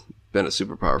 It's been a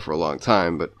superpower for a long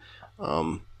time, but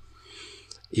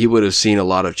he would have seen a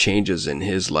lot of changes in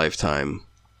his lifetime.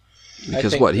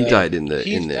 Because he died in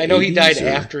the I know he died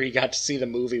after he got to see the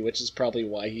movie, which is probably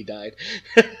why he died.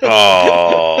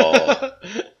 Oh.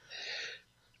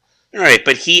 Right,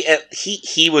 but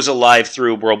he was alive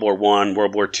through World War I,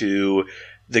 World War II,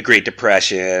 the Great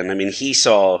Depression. I mean, he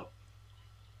saw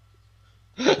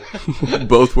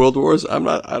both World Wars. I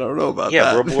don't know about that.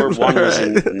 Yeah, World War I was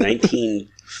in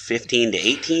 1915 to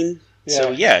 18. Yeah.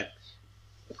 So yeah.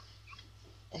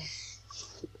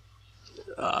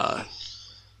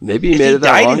 Maybe he made it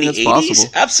that long. That's 80s? Possible.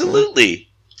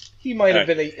 Absolutely. He might have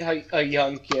been a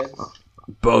young kid.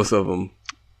 Both of them.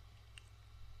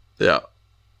 Yeah.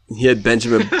 He had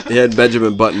Benjamin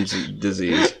Button's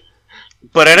disease.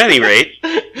 But at any rate,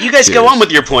 you guys go on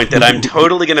with your point that I'm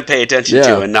totally going to pay attention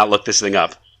to and not look this thing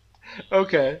up.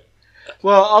 Okay.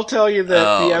 Well, I'll tell you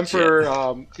that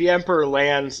the Emperor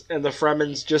lands and the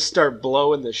Fremens just start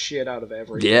blowing the shit out of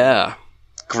everything. Yeah.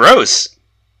 Gross.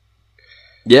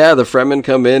 Yeah, the Fremen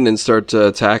come in and start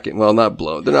attacking. Well,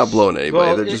 they're not blowing anybody.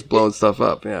 Well, they're just blowing stuff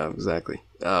up. Yeah, exactly.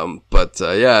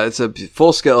 It's a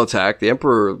full-scale attack. The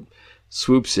Emperor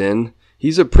swoops in.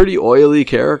 He's a pretty oily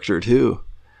character, too.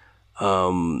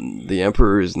 The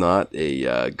Emperor is not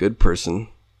a good person.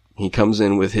 He comes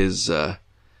in with his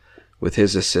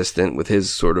assistant, with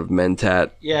his sort of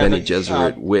mentat, Bene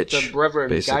Gesserit witch, the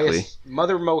Reverend basically.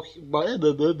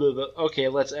 Okay,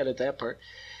 let's edit that part.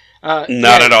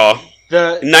 Not at all.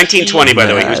 1920, by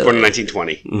the way. He was born in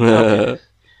 1920. Okay.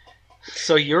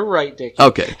 So you're right, Dickie.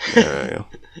 Okay. There we go.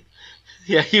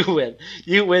 Yeah, you win.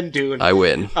 You win, dude. I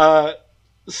win.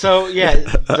 So, yeah,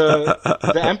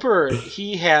 the Emperor,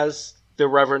 he has the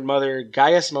Reverend Mother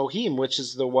Gaius Mohim, which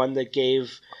is the one that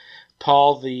gave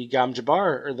Paul the Gam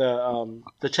Jabbar, or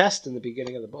the test in the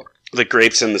beginning of the book. The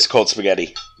grapes and this cold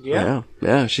spaghetti. Yeah.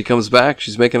 She comes back.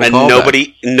 She's making a and call.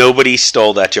 Nobody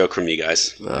stole that joke from you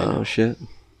guys. Oh shit.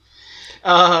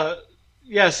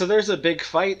 Yeah. So there's a big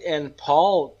fight, and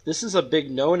Paul. This is a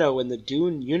big no-no in the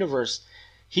Dune universe.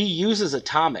 He uses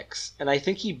atomics, and I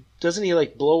think he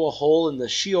like blow a hole in the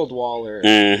shield wall or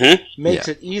makes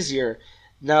it easier.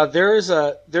 Now there's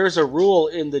a rule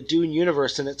in the Dune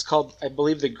universe, and it's called, I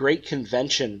believe, the Great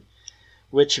Convention,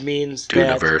 which means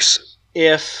Duneverse. That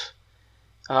if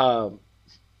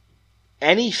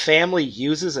any family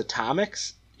uses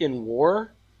atomics in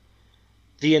war,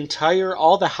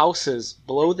 all the houses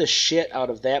blow the shit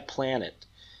out of that planet,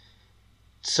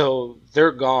 so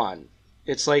they're gone.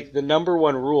 It's like the number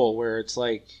one rule, where it's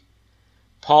like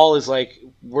Paul is like,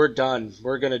 we're done,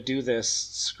 we're gonna do this,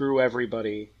 screw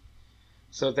everybody.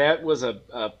 So that was a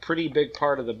pretty big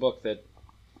part of the book that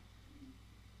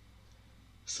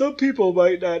some people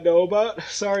might not know about.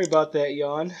 Sorry about that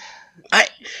yawn.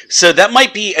 So that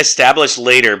might be established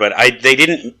later, but they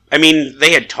didn't. I mean,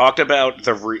 they had talked about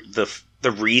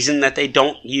the reason that they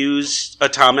don't use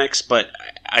atomics, but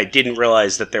I didn't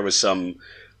realize that there was some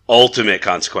ultimate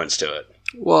consequence to it.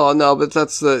 Well, no, but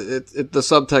that's the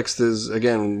subtext is,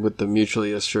 again, with the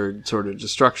mutually assured sort of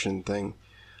destruction thing.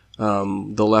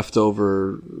 The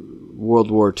leftover World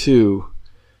War II,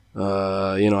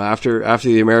 after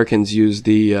the Americans used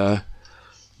the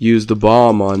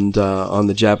bomb on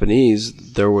the Japanese,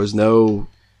 there were no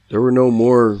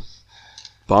more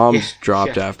bombs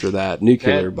dropped after that,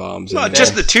 nuclear bombs. Well,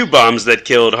 just the 2 bombs that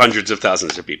killed hundreds of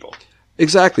thousands of people.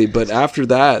 Exactly, but after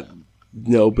that,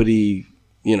 nobody,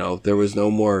 there was no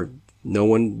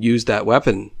one used that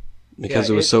weapon. Because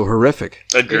it was so horrific.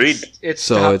 Agreed. It's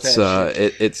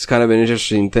kind of an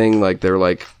interesting thing. Like, they're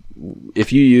like,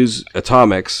 if you use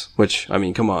atomics, which, I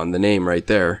mean, come on, the name right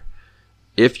there.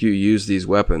 If you use these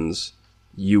weapons,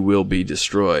 you will be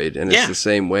destroyed. And it's the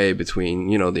same way between,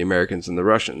 the Americans and the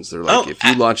Russians. They're like, if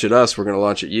you launch at us, we're going to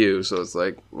launch at you. So it's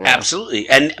like... Yeah. Absolutely.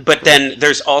 But then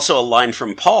there's also a line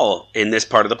from Paul in this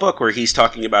part of the book where he's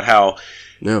talking about how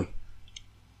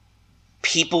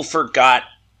people forgot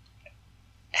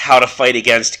how to fight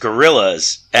against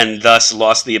guerrillas, and thus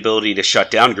lost the ability to shut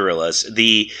down guerrillas.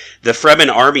 The Fremen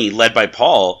army, led by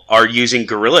Paul, are using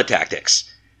guerrilla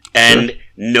tactics, and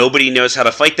nobody knows how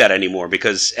to fight that anymore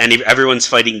because everyone's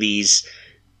fighting these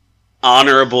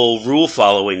honorable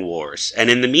rule-following wars. And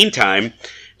in the meantime,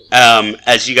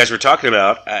 as you guys were talking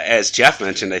about, as Jeff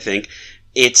mentioned, I think,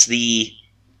 it's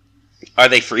are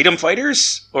they freedom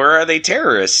fighters or are they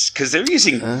terrorists? Because they're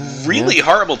using really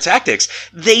horrible tactics.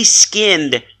 They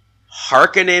skinned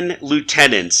Harkonnen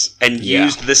lieutenants and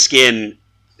used the skin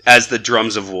as the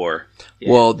drums of war.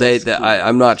 Yeah, well,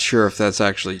 I'm not sure if that's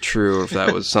actually true or if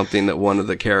that was something that one of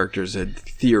the characters had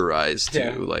theorized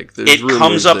too. Like,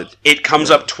 it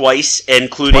comes up twice,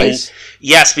 including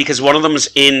yes, because one of them's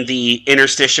in the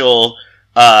interstitial.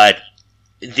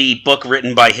 The book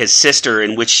written by his sister,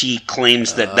 in which she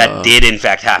claims that did in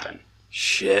fact happen.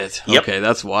 Shit. Yep. Okay,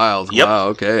 that's wild. Yep. Wow.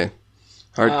 Okay.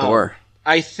 Hardcore.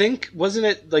 I think, wasn't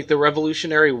it like the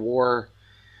Revolutionary War,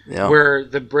 where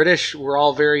the British were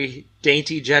all very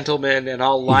dainty gentlemen and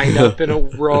all lined up in a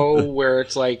row, where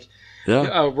it's like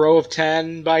a row of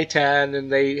 10 by 10,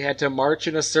 and they had to march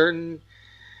in a certain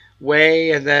way,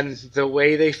 and then the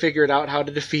way they figured out how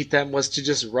to defeat them was to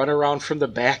just run around from the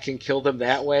back and kill them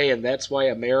that way, and that's why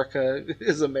America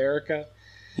is America.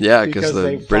 Yeah, because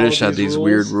the British had these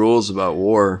weird rules about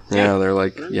war. Yeah, they're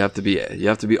like, you have to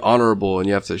be honorable, and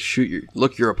you have to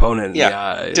look your opponent in the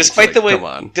eye. Despite the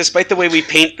way we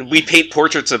paint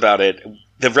portraits about it,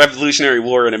 the Revolutionary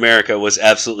War in America was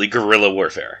absolutely guerrilla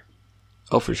warfare.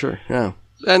 Oh, for sure. Yeah,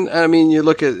 and I mean, you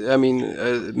look at,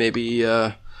 maybe.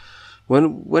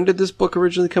 When did this book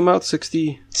originally come out?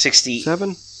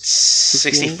 67?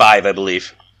 65, I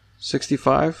believe.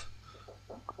 65?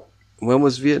 When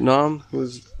was Vietnam?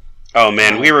 Oh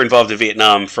man, we were involved in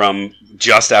Vietnam from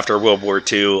just after World War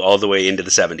II all the way into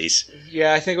the 70s.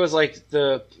 Yeah, I think it was like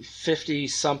the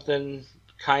 50-something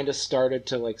kind of started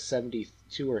to like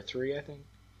 72 or 3, I think.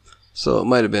 So it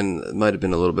might have been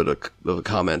a little bit of a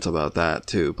comment about that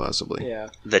too, possibly. Yeah.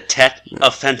 The Tet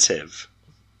Offensive.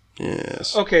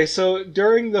 Yes. Okay, so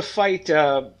during the fight,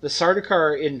 the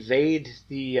Sardaukar invade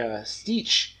the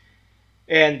Steech,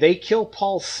 and they kill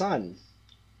Paul's son.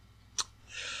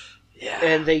 Yeah,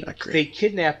 and they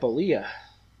kidnap Aaliyah.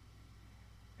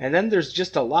 And then there's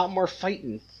just a lot more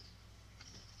fighting.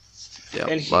 Yeah,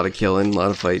 a lot of killing, a lot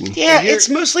of fighting. Yeah, it's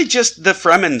mostly just the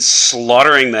Fremen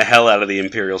slaughtering the hell out of the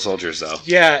Imperial soldiers, though.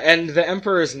 Yeah, and the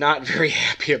Emperor is not very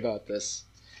happy about this.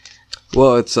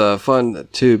 Well, it's fun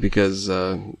too because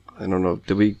I don't know.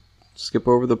 Did we skip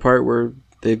over the part where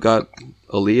they've got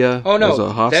Aaliyah as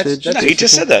a hostage? No, he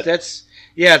just said that.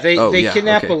 They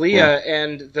kidnap Aaliyah,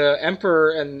 and the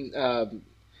Emperor and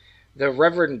the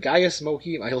Reverend Gaius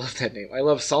Mohim. I love that name. I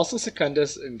love Salsa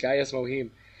Secundus and Gaius Mohim.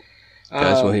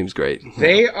 Gaius Mohim's great.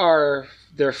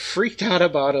 They're freaked out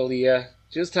about Aaliyah,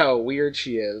 just how weird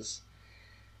she is.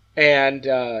 And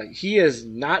he is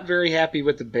not very happy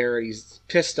with the Baron. He's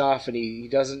pissed off, and he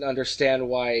doesn't understand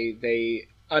why they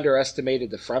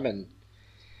underestimated the Fremen.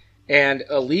 And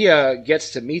Aaliyah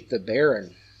gets to meet the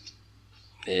Baron.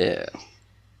 Yeah.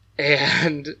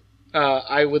 And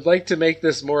I would like to make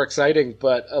this more exciting,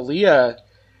 but Aaliyah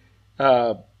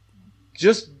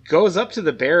just goes up to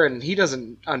the Baron, and he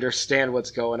doesn't understand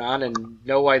what's going on and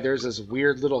know why there's this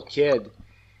weird little kid.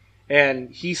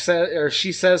 And she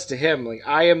says to him, like,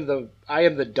 I am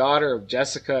the daughter of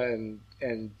Jessica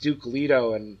and Duke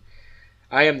Leto, and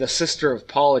I am the sister of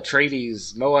Paul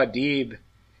Atreides, Muad'Dib.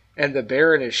 And the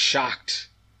Baron is shocked.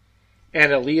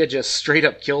 And Aaliyah just straight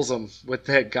up kills him with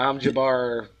that Gom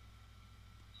Jabbar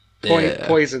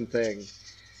poison thing.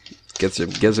 Gives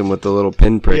him with the little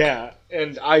pinprick. Yeah,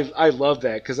 and I love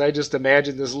that, because I just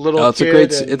imagine this little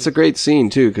kid. It's a great scene,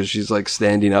 too, because she's like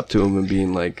standing up to him and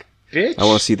being like, bitch, I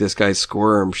want to see this guy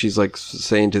squirm. She's like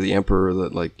saying to the Emperor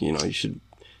that, like, you know, you should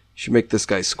make this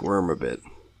guy squirm a bit.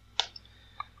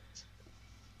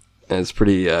 And it's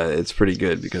pretty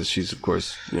good because she's, of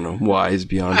course, you know, wise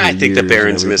beyond her I think the years Baron's and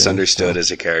everything, misunderstood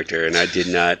as a character, and I did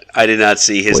not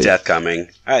see his death coming.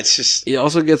 It's just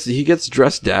he gets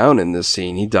dressed down in this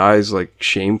scene. He dies like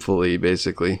shamefully,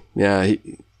 basically. Yeah,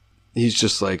 he's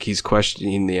just like, he's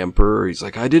questioning the Emperor. He's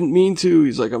like, I didn't mean to.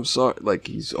 He's like, I'm sorry. Like,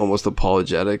 he's almost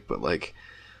apologetic, but like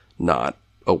not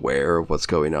aware of what's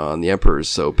going on. The Emperor is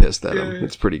so pissed at him.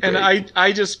 It's pretty great. And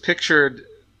I just pictured.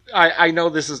 I know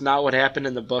this is not what happened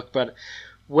in the book, but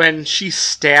when she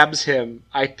stabs him,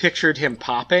 I pictured him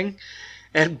popping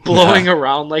and blowing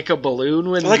around like a balloon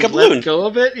when he let go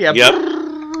of it. Yeah, yep.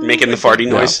 Making the farting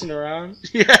noise. Around.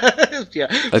 Yeah.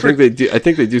 I think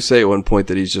they do say at one point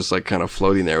that he's just like kind of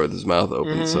floating there with his mouth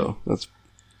open. Mm-hmm. So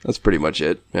that's pretty much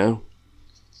it. Yeah.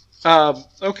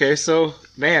 Okay, so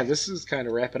man, this is kind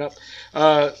of wrapping up.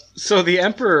 So the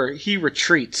Emperor, he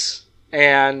retreats.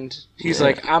 And he's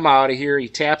like, I'm out of here. He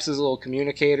taps his little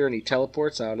communicator and he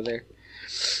teleports out of there.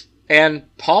 And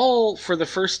Paul, for the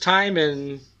first time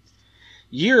in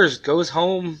years, goes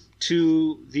home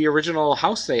to the original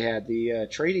house they had, the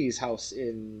Atreides house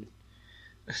in...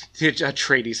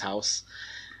 Atreides house.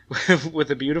 With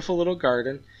a beautiful little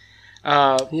garden.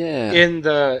 In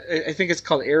the... I think it's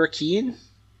called Arrakeen.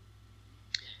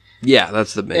 Yeah,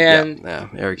 that's the big. And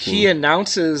Eric he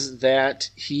announces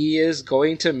that he is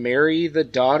going to marry the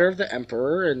daughter of the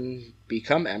Emperor and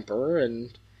become Emperor,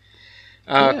 and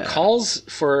calls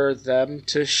for them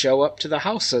to show up to the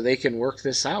house so they can work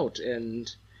this out.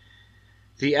 And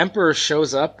the Emperor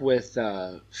shows up with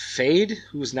Fade,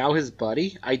 who's now his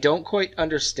buddy. I don't quite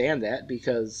understand that,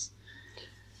 because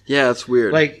it's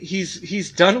weird. Like,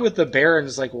 he's done with the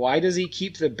Barons. Like, why does he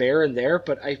keep the Baron there?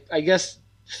 But I guess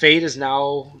Fade is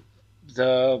now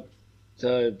the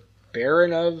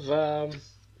Baron of,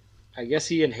 I guess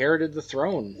he inherited the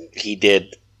throne. He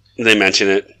did. They mention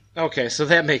it. Okay, so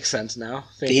that makes sense now.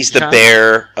 He's the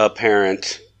heir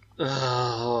apparent.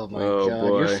 Oh my god,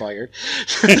 boy. You're fired.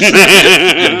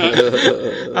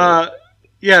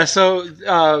 So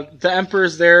the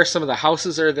Emperor's there, some of the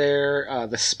houses are there,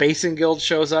 the Spacing Guild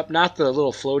shows up, not the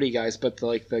little floaty guys, but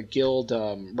the guild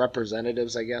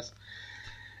representatives, I guess.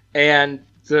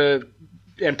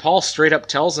 And Paul straight up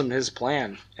tells him his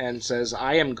plan and says,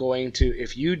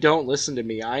 if you don't listen to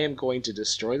me, I am going to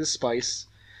destroy the spice.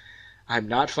 I'm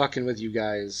not fucking with you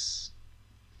guys.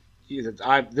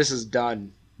 This is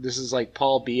done. This is like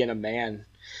Paul being a man.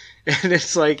 And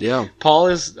it's like, Paul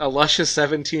is a luscious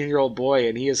 17-year-old boy,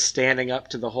 and he is standing up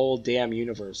to the whole damn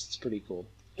universe. It's pretty cool.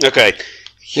 Okay.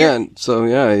 Yeah,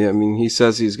 I mean, he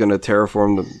says he's going to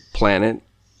terraform the planet.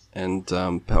 And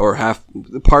or half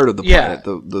part of the planet,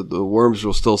 the worms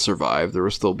will still survive. There will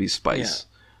still be spice.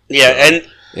 And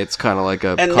it's kind of like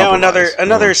a. And now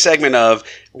another segment of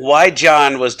why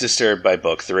John was disturbed by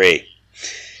book 3.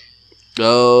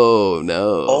 Oh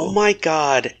no! Oh my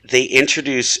God! They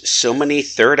introduce so many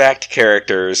third act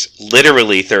characters,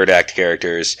 literally third act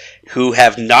characters, who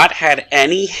have not had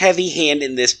any heavy hand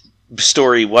in this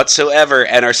story whatsoever,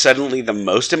 and are suddenly the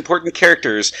most important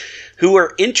characters, who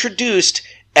are introduced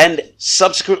and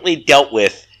subsequently dealt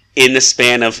with in the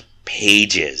span of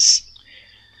pages.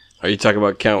 Are you talking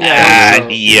about Count?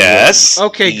 Yes.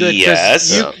 Okay, good.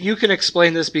 'Cause Yes. You can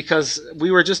explain this because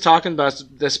we were just talking about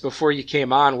this before you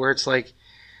came on, where it's like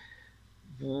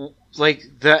the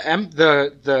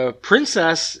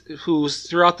princess who's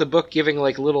throughout the book giving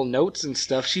like little notes and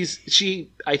stuff.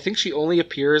 I think she only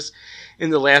appears in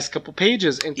the last couple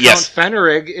pages, and Yes. Count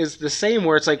Fenrig is the same.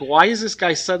 Where it's like, why is this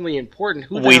guy suddenly important?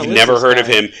 Who the We've hell is never this heard guy? of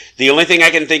him. The only thing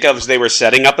I can think of is they were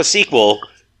setting up a sequel,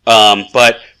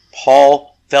 but Paul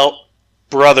felt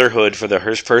brotherhood for the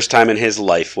first time in his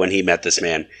life when he met this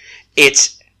man.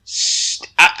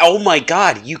 Oh my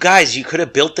God, you guys, you could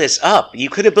have built this up. You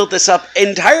could have built this up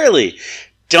entirely.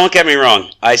 Don't get me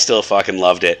wrong, I still fucking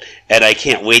loved it, and I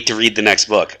can't wait to read the next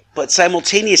book. But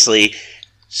simultaneously,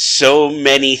 so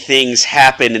many things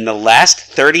happen in the last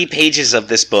 30 pages of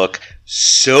this book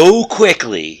so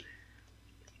quickly.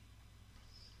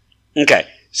 Okay,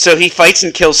 so he fights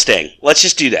and kills Sting. Let's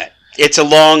just do that. It's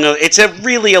a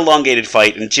really elongated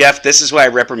fight, and Jeff, this is why I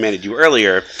reprimanded you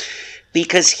earlier,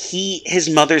 because his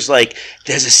mother's like,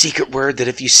 there's a secret word that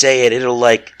if you say it, it'll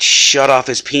like shut off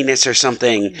his penis or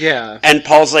something. Yeah. And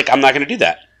Paul's like, I'm not going to do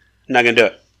that. I'm not going to do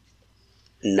it.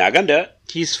 Not going to do it.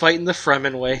 He's fighting the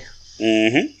Fremen way.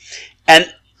 Mm-hmm.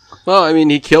 And well, I mean,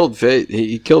 he killed Fade.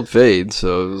 He killed Fade,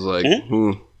 so it was like,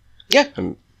 yeah.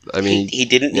 I mean, he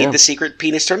didn't need the secret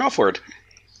penis turn off word.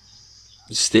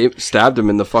 Stabbed him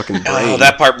in the fucking brain. Oh,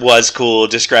 that part was cool.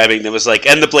 Describing it was like,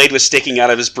 and the blade was sticking out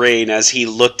of his brain as he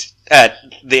looked at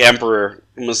the Emperor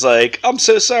and was like, "I'm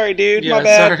so sorry, dude. Yeah, my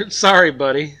bad. Sorry,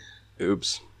 buddy."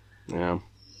 Oops. Yeah.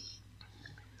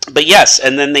 But yes,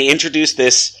 and then they introduced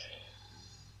this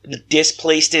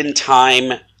displaced in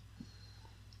time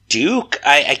Duke.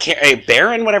 I can't.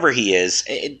 Baron, whatever he is.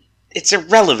 It's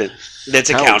irrelevant. That's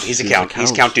a count. He's a count.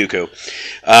 He's Count Dooku.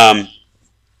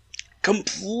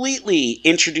 Completely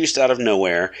introduced out of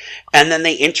nowhere, and then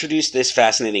they introduced this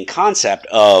fascinating concept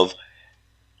of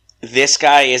this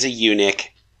guy is a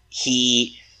eunuch.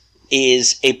 He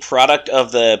is a product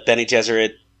of the Bene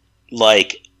Gesserit,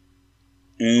 like,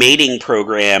 mating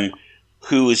program,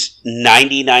 who's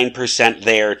 99%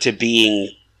 there to being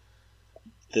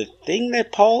the thing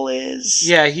that Paul is.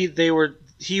 Yeah, he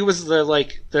was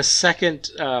the second,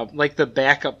 like the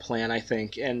backup plan, I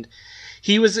think, and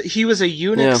he was a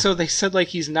eunuch, so they said like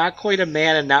he's not quite a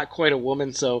man and not quite a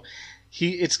woman, so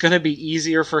it's going to be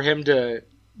easier for him to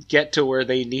get to where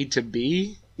they need to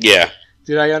be. Yeah.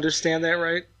 Did I understand that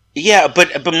right? Yeah,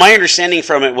 but my understanding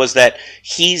from it was that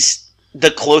he's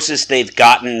the closest they've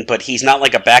gotten, but he's not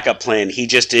like a backup plan. He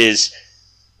just is,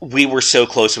 we were so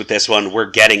close with this one,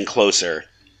 we're getting closer.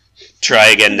 Try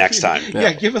again next time.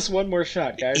 Yeah, give us one more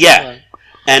shot, guys. Yeah.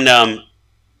 And,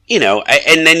 you know,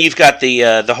 and then you've got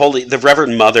the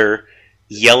Reverend Mother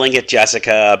yelling at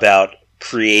Jessica about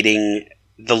creating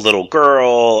the little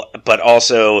girl, but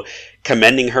also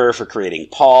commending her for creating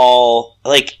Paul.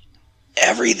 Like,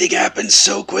 everything happens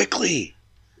so quickly.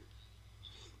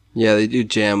 Yeah, they do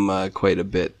jam quite a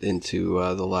bit into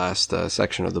the last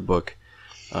section of the book.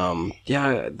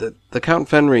 Yeah, the Count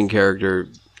Fenring character,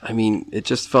 I mean, it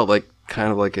just felt like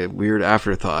kind of like a weird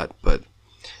afterthought, but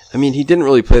I mean, he didn't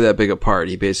really play that big a part.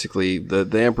 He basically, the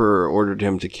Emperor ordered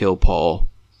him to kill Paul,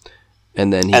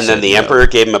 and then the Emperor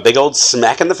gave him a big old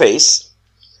smack in the face.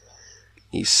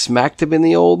 He smacked him in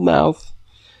the old mouth,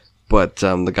 but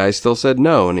the guy still said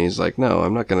no, and he's like, no,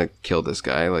 I'm not going to kill this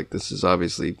guy. Like, this is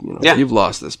obviously, you've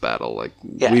lost this battle. Like,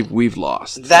 we've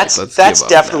lost. That's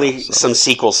definitely some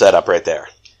sequel setup right there.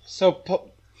 So,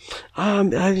 Paul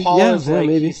is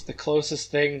maybe. He's the closest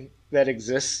thing that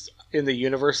exists in the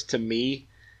universe to me.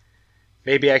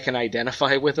 Maybe I can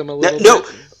identify with him a little bit. No,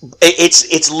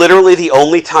 it's literally the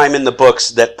only time in the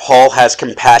books that Paul has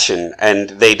compassion,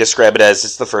 and they describe it as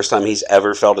it's the first time he's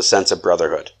ever felt a sense of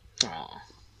brotherhood.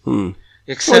 Well,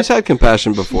 he's had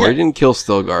compassion before. He didn't kill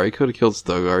Stilgar. He could have killed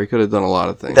Stilgar. He could have done a lot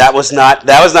of things. That was not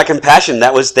compassion.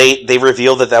 That was they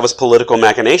revealed that was political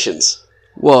machinations.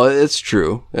 Well, it's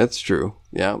true. That's true.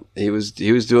 Yeah, he was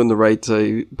doing the right,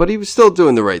 but he was still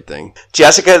doing the right thing.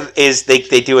 Jessica is they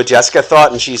do a Jessica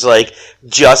thought, and she's like,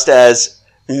 just as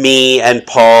me and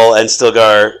Paul and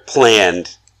Stilgar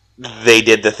planned, they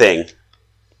did the thing.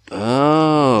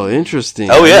 Oh, interesting.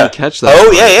 Oh yeah, I didn't catch that.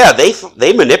 Oh yeah.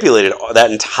 They manipulated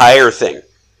that entire thing.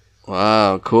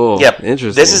 Wow, cool. Yep,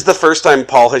 interesting. This is the first time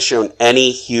Paul has shown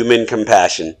any human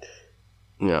compassion.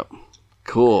 Yeah,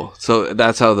 cool. So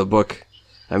that's how the book.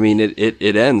 I mean,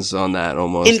 it ends on that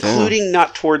almost, including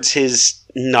not towards his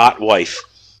not wife.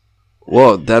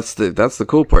 Well, that's the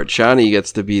cool part. Shani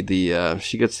gets to be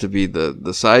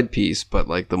the side piece, but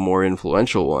like the more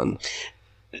influential one.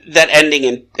 that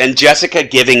ending and Jessica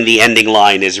giving the ending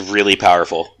line is really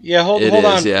powerful. Yeah, hold It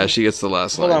on. is, yeah, she gets the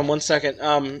last line. Hold on 1 second.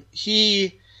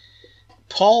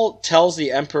 Paul tells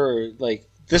the Emperor, like,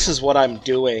 this is what I'm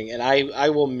doing, and I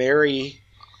will marry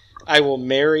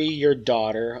your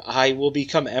daughter. I will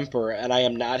become Emperor, and I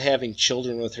am not having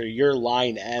children with her. Your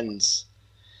line ends.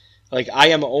 Like, I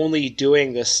am only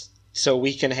doing this so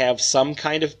we can have some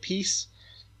kind of peace.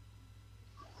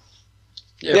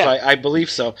 I believe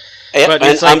so. But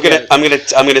and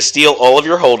I'm gonna steal all of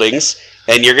your holdings,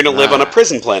 and you're gonna live on a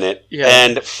prison planet. Yeah.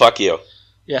 And fuck you.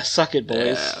 Yeah, suck it,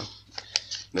 boys.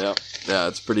 Yeah,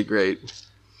 it's pretty great.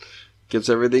 Gets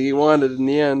everything he wanted in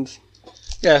the end.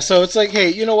 Yeah, so it's like, hey,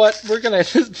 you know what? We're gonna.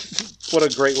 What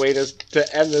a great way to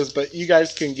end this. But you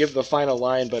guys can give the final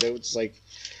line. But it was like,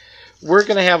 we're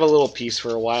gonna have a little peace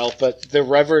for a while. But the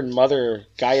Reverend Mother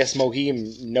Gaius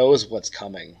Mohim knows what's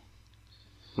coming.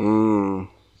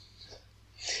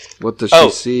 What does she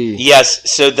see? Yes,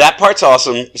 so that part's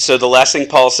awesome. So the last thing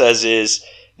Paul says is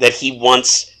that he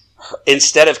wants,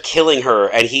 instead of killing her,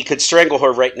 and he could strangle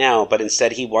her right now, but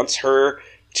instead he wants her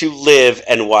to live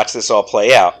and watch this all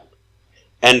play out.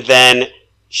 And then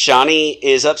Shani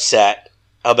is upset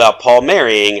about Paul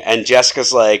marrying, and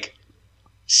Jessica's like,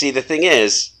 see, the thing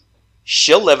is,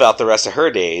 she'll live out the rest of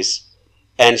her days,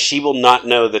 and she will not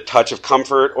know the touch of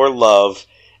comfort or love,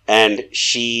 and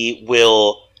she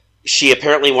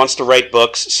apparently wants to write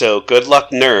books, so good luck,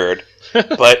 nerd.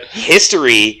 But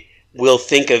history will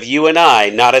think of you and I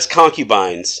not as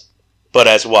concubines, but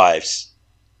as wives.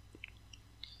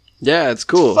 Yeah, it's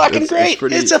cool. It's fucking great.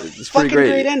 It's a fucking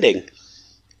great ending.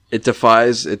 It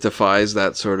defies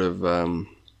that sort of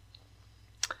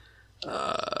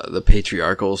the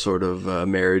patriarchal sort of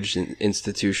marriage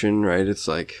institution, right? It's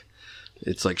like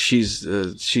she's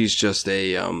just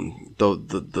a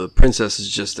the princess is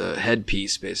just a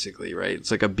headpiece, basically, right?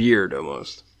 It's like a beard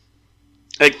almost.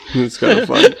 It's kind of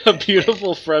fun. A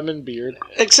beautiful Fremen beard.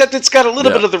 Except it's got a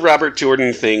little bit of the Robert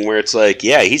Jordan thing where it's like,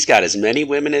 yeah, he's got as many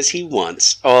women as he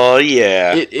wants. Oh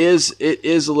yeah. It is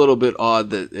a little bit odd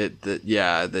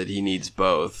that he needs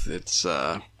both. It's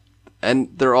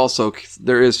and there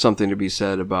is something to be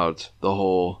said about the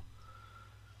whole,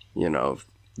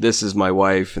 this is my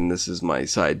wife and this is my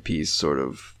side piece sort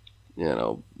of,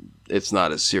 it's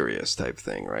not a serious type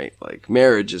thing, right? Like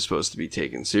marriage is supposed to be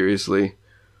taken seriously,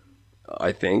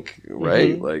 I think,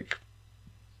 right? Mm-hmm. Like,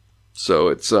 so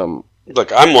it's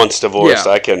Look, I'm once divorced.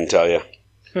 Yeah. I couldn't tell you.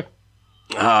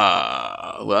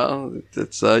 Well,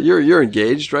 it's you're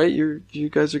engaged, right? You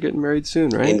guys are getting married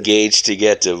soon, right? Engaged to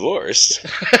get divorced.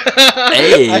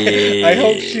 Hey, I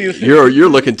hope she's. You're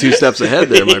looking 2 steps ahead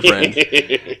there, my friend.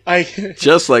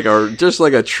 Just like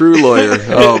a true lawyer.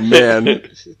 Oh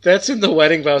man, that's in the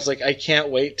wedding vows. Like, I can't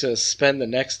wait to spend the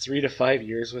next 3 to 5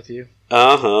 years with you.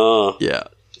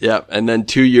 Yeah, and then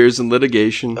 2 years in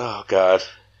litigation. Oh God.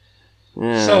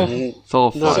 Yeah, so it's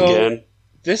all fun. Again.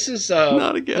 This is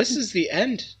not again. This is the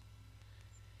end,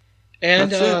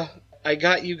 and I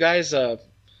got you guys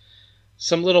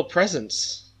some little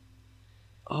presents.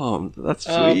 Oh, that's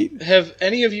sweet. Have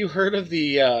any of you heard of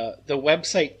the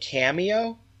website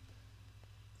Cameo?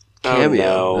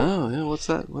 Cameo. Oh yeah, what's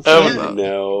that? What's that about?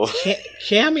 No.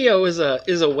 Cameo is a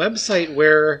website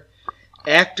where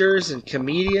actors and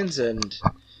comedians and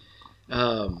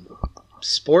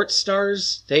sports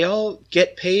stars, they all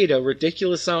get paid a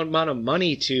ridiculous amount of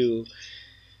money to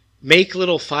make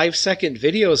little 5-second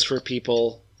videos for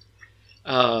people.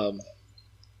 Are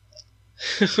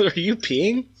you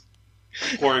peeing?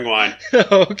 Pouring wine.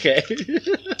 Okay.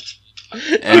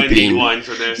 I need wine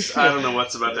for this. I don't know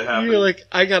what's about to happen. You're like,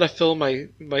 I gotta fill my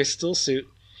still suit.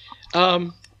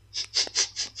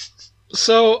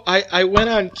 So I went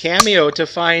on Cameo to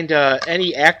find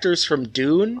any actors from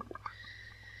Dune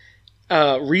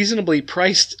reasonably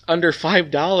priced under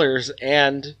 $5,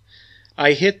 and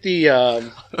I hit the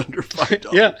under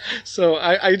 $5. Yeah, so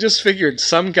I just figured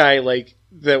some guy like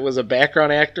that was a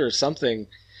background actor or something.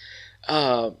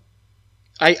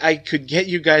 I could get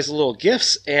you guys little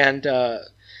gifts, and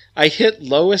I hit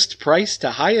lowest price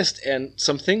to highest, and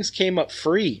some things came up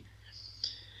free.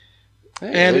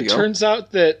 Hey, and it turns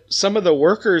out that some of the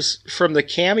workers from the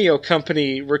Cameo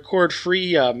company record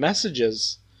free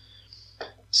messages.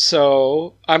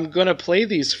 So I'm going to play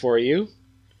these for you.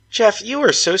 Jeff, you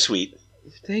are so sweet.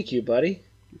 Thank you, buddy.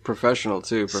 Professional,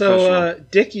 too. So,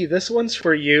 Dickie, this one's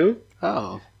for you.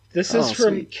 Oh. This is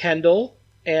from sweet. Kendall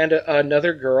and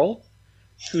another girl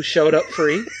who showed up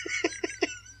free.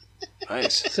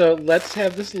 Nice. So let's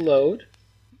have this load.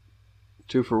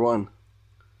 2 for 1.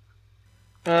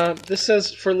 This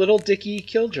says, for little Dickie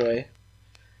Killjoy.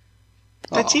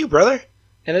 That's you, brother.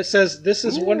 And it says, "This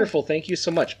is wonderful. Thank you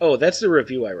so much." Oh, that's the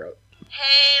review I wrote.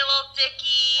 Hey, Lil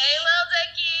Dicky. Hey, Lil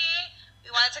Dicky. We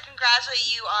wanted to congratulate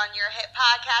you on your hit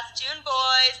podcast, Dune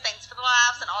Boys. Thanks for the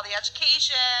laughs and all the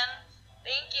education.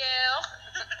 Thank you.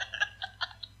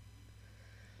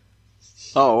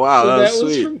 Oh, wow, So that was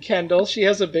was sweet. from Kendall. She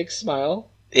has a big smile.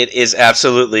 It is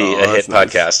absolutely a hit that's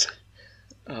nice. podcast.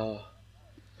 Oh.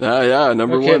 Yeah,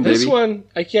 number Okay, one, this baby. one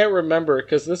I can't remember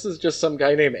because this is just some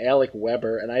guy named Alec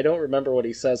Weber, and I don't remember what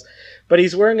he says. But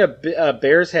he's wearing a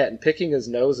Bears hat and picking his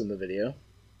nose in the video.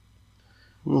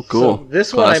 Oh, cool. So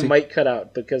this Classy. one I might cut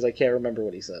out because I can't remember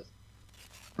what he says.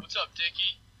 What's up,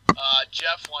 Dickie?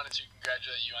 Jeff wanted to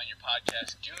congratulate you on your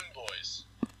podcast, Dune Boys.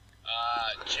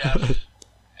 Jeff and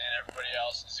everybody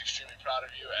else is extremely proud of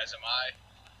you, as am I.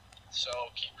 So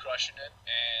keep crushing it,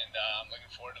 and I'm looking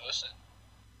forward to listening.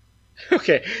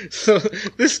 Okay, so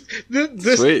this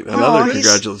Sweet, another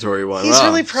congratulatory one. He's Wow,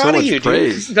 really proud so of much you,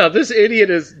 praise. dude. Now this idiot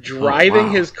is driving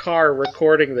wow. his car,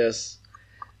 recording this,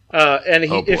 and if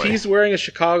boy. he's wearing a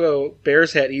Chicago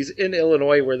Bears hat, he's in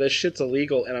Illinois where this shit's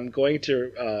illegal, and I am going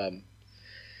to,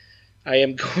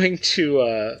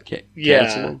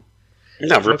 Cancel him?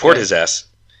 No, report Okay. his ass.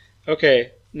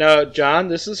 Okay, now John,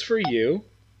 this is for you.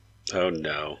 Oh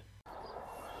no.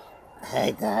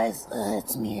 Hey guys,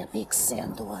 it's me, a Big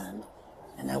Sandworm,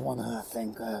 and I wanna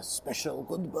thank a special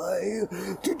goodbye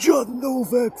to John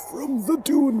Novak from the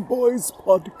Dune Boys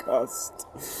podcast.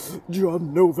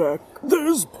 John Novak,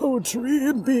 there's poetry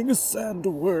in being a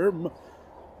sandworm,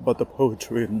 but the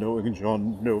poetry in knowing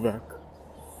John Novak,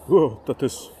 oh, that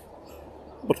is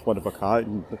but one of a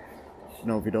kind.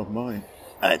 Now, if you don't mind,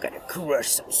 I gotta crush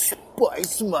some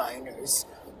spice miners.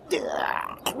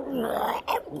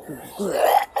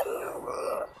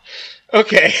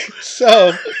 Okay,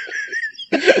 so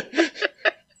The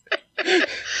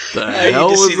I hell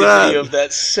need to was see the that? video of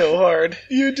that so hard.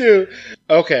 you do.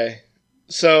 Okay,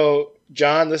 so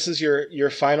John, this is your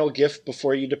final gift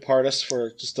before you depart us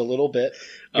for just a little bit.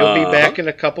 You'll be back in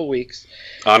a couple weeks.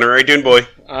 Honorary Dune Boy.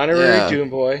 Honorary Yeah. Dune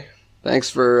Boy. Thanks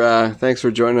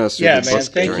for joining us. through Yeah, the man.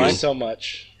 book Thank journey. you so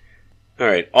much. All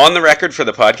right. On the record for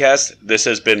the podcast, this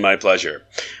has been my pleasure.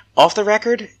 Off the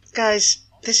record, guys,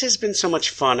 this has been so much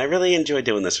fun. I really enjoy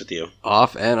doing this with you.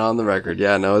 Off and on the record.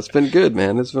 Yeah, no, it's been good,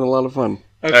 man. It's been a lot of fun.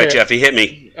 Okay. All right, Jeffy, hit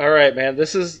me. All right, man.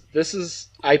 This is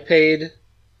I paid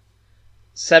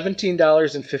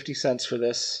 $17.50 for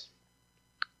this.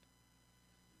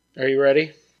 Are you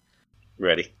ready?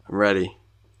 Ready. I'm ready.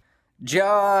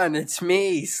 John, it's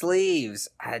me, Sleeves.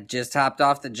 I just hopped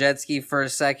off the jet ski for a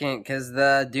second because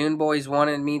the Dune Boys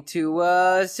wanted me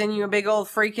to send you a big old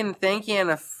freaking thank you and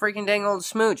a freaking dang old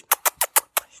smooch.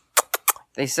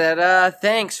 They said,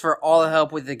 thanks for all the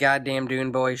help with the goddamn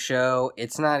Dune Boys show.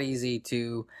 It's not easy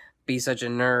to be such a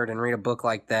nerd and read a book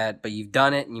like that, but you've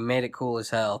done it and you made it cool as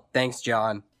hell. Thanks,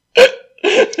 John.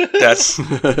 That's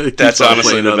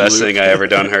honestly the best thing I ever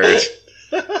done heard.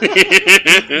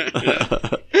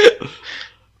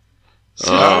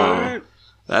 Oh,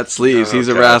 that Sleeves. He's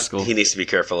a God. rascal. He needs to be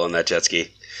careful on that jet ski.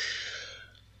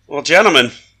 Well,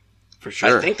 gentlemen, For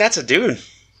sure. I think that's a Dune.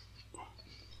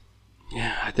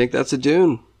 Yeah, I think that's a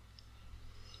Dune.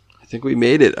 I think we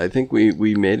made it. I think we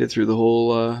made it through the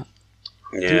whole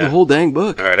through the whole dang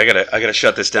book. All right, I gotta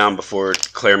shut this down before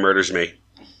Claire murders me.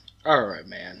 All right,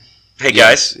 man. Hey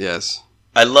guys, Yes.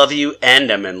 I love you and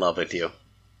I'm in love with you.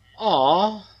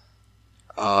 Aw.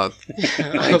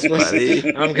 Thanks,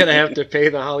 buddy. I'm gonna have to pay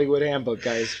the Hollywood Handbook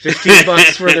guys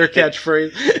 $15 for their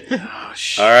catchphrase.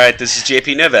 All right, this is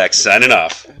JP Novak signing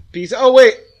off. Peace. Oh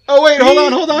wait, hold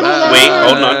on. Wait,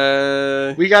 hold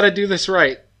on. We got to do this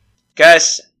right,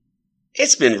 Guys,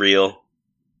 it's been real,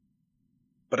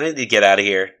 but I need to get out of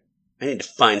here. I need to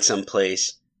find some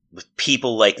place with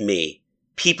people like me,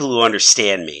 people who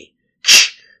understand me.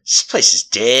 This place is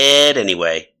dead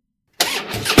anyway.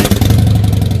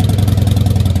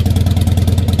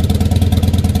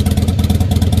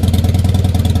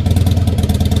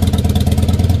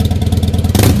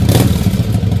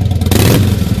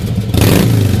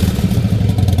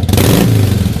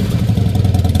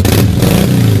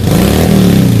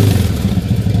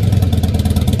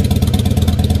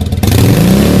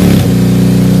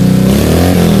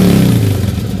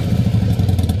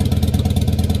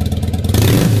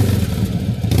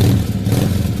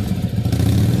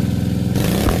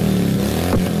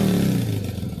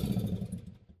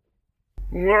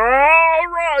 All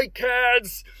right,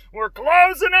 kids. We're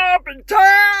closing up in 10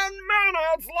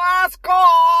 minutes. Last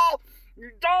call.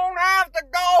 You don't have to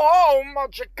go home,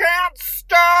 but you can't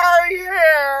stay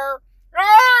here.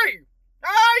 Hey!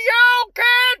 Hey, you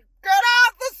kid! Get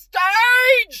off the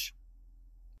stage!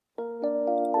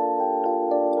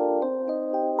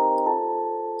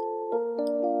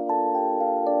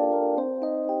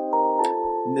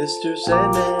 Mr.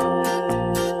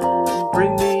 Sandman,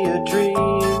 bring me a dream.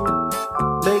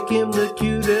 Make him the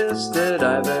cutest that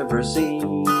I've ever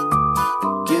seen.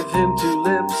 Give him 2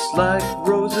 lips like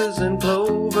roses and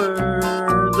clover.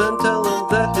 Then tell him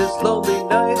that his lonely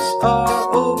nights are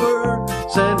over.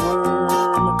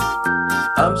 Sandworm,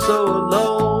 I'm so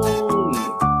alone.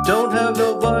 Don't have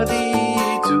nobody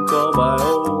to call my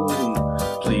own.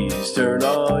 Please turn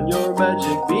on your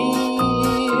magic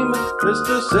beam.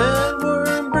 Mr.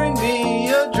 Sandworm, bring me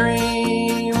a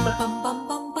dream.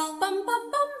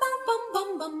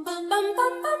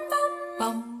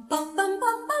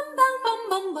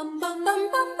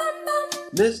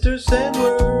 Mr.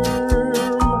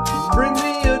 Sandworm, bring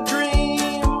me a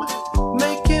dream.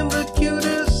 Make him the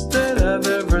cutest that I've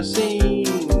ever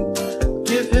seen.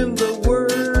 Give him the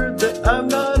word that I'm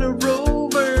not a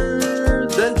rover.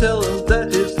 Then tell him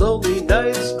that his lonely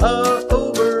nights are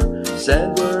over.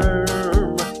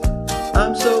 Sandworm,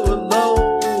 I'm so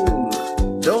alone.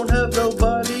 Don't have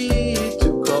nobody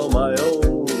to call my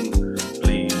own.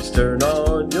 Please turn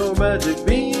on your magic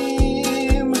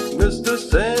beam. Mr.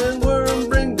 Sandworm,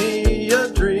 bring me a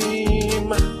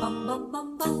dream.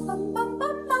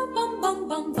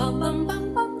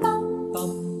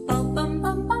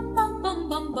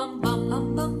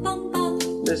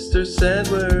 Mr.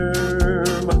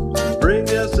 Sandworm, bring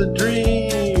us a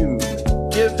dream.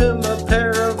 Give him a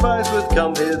pair of eyes with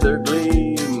come hither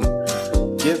gleam.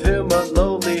 Give him a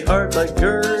lonely heart like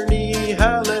Gurney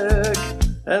Halleck,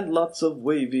 and lots of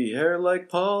wavy hair like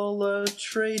Paula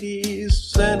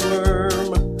Atreides.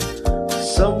 Sandworm,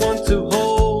 someone to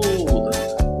hold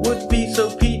would be so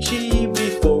peachy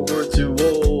before we're too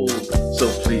old. So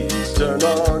please turn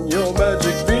on your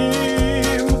magic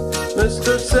beam.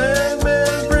 Mr.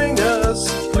 Sandman, bring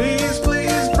us, please,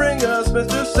 please bring us.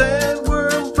 Mr.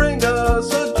 Sandworm, bring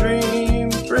us a dream.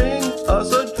 Bring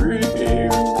us a dream.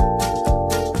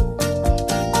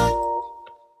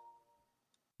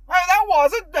 Hey, that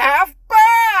wasn't half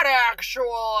bad,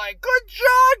 actually. Good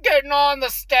job getting on the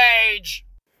stage.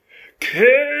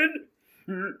 Kid,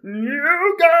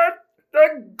 you got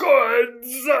the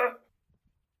goods.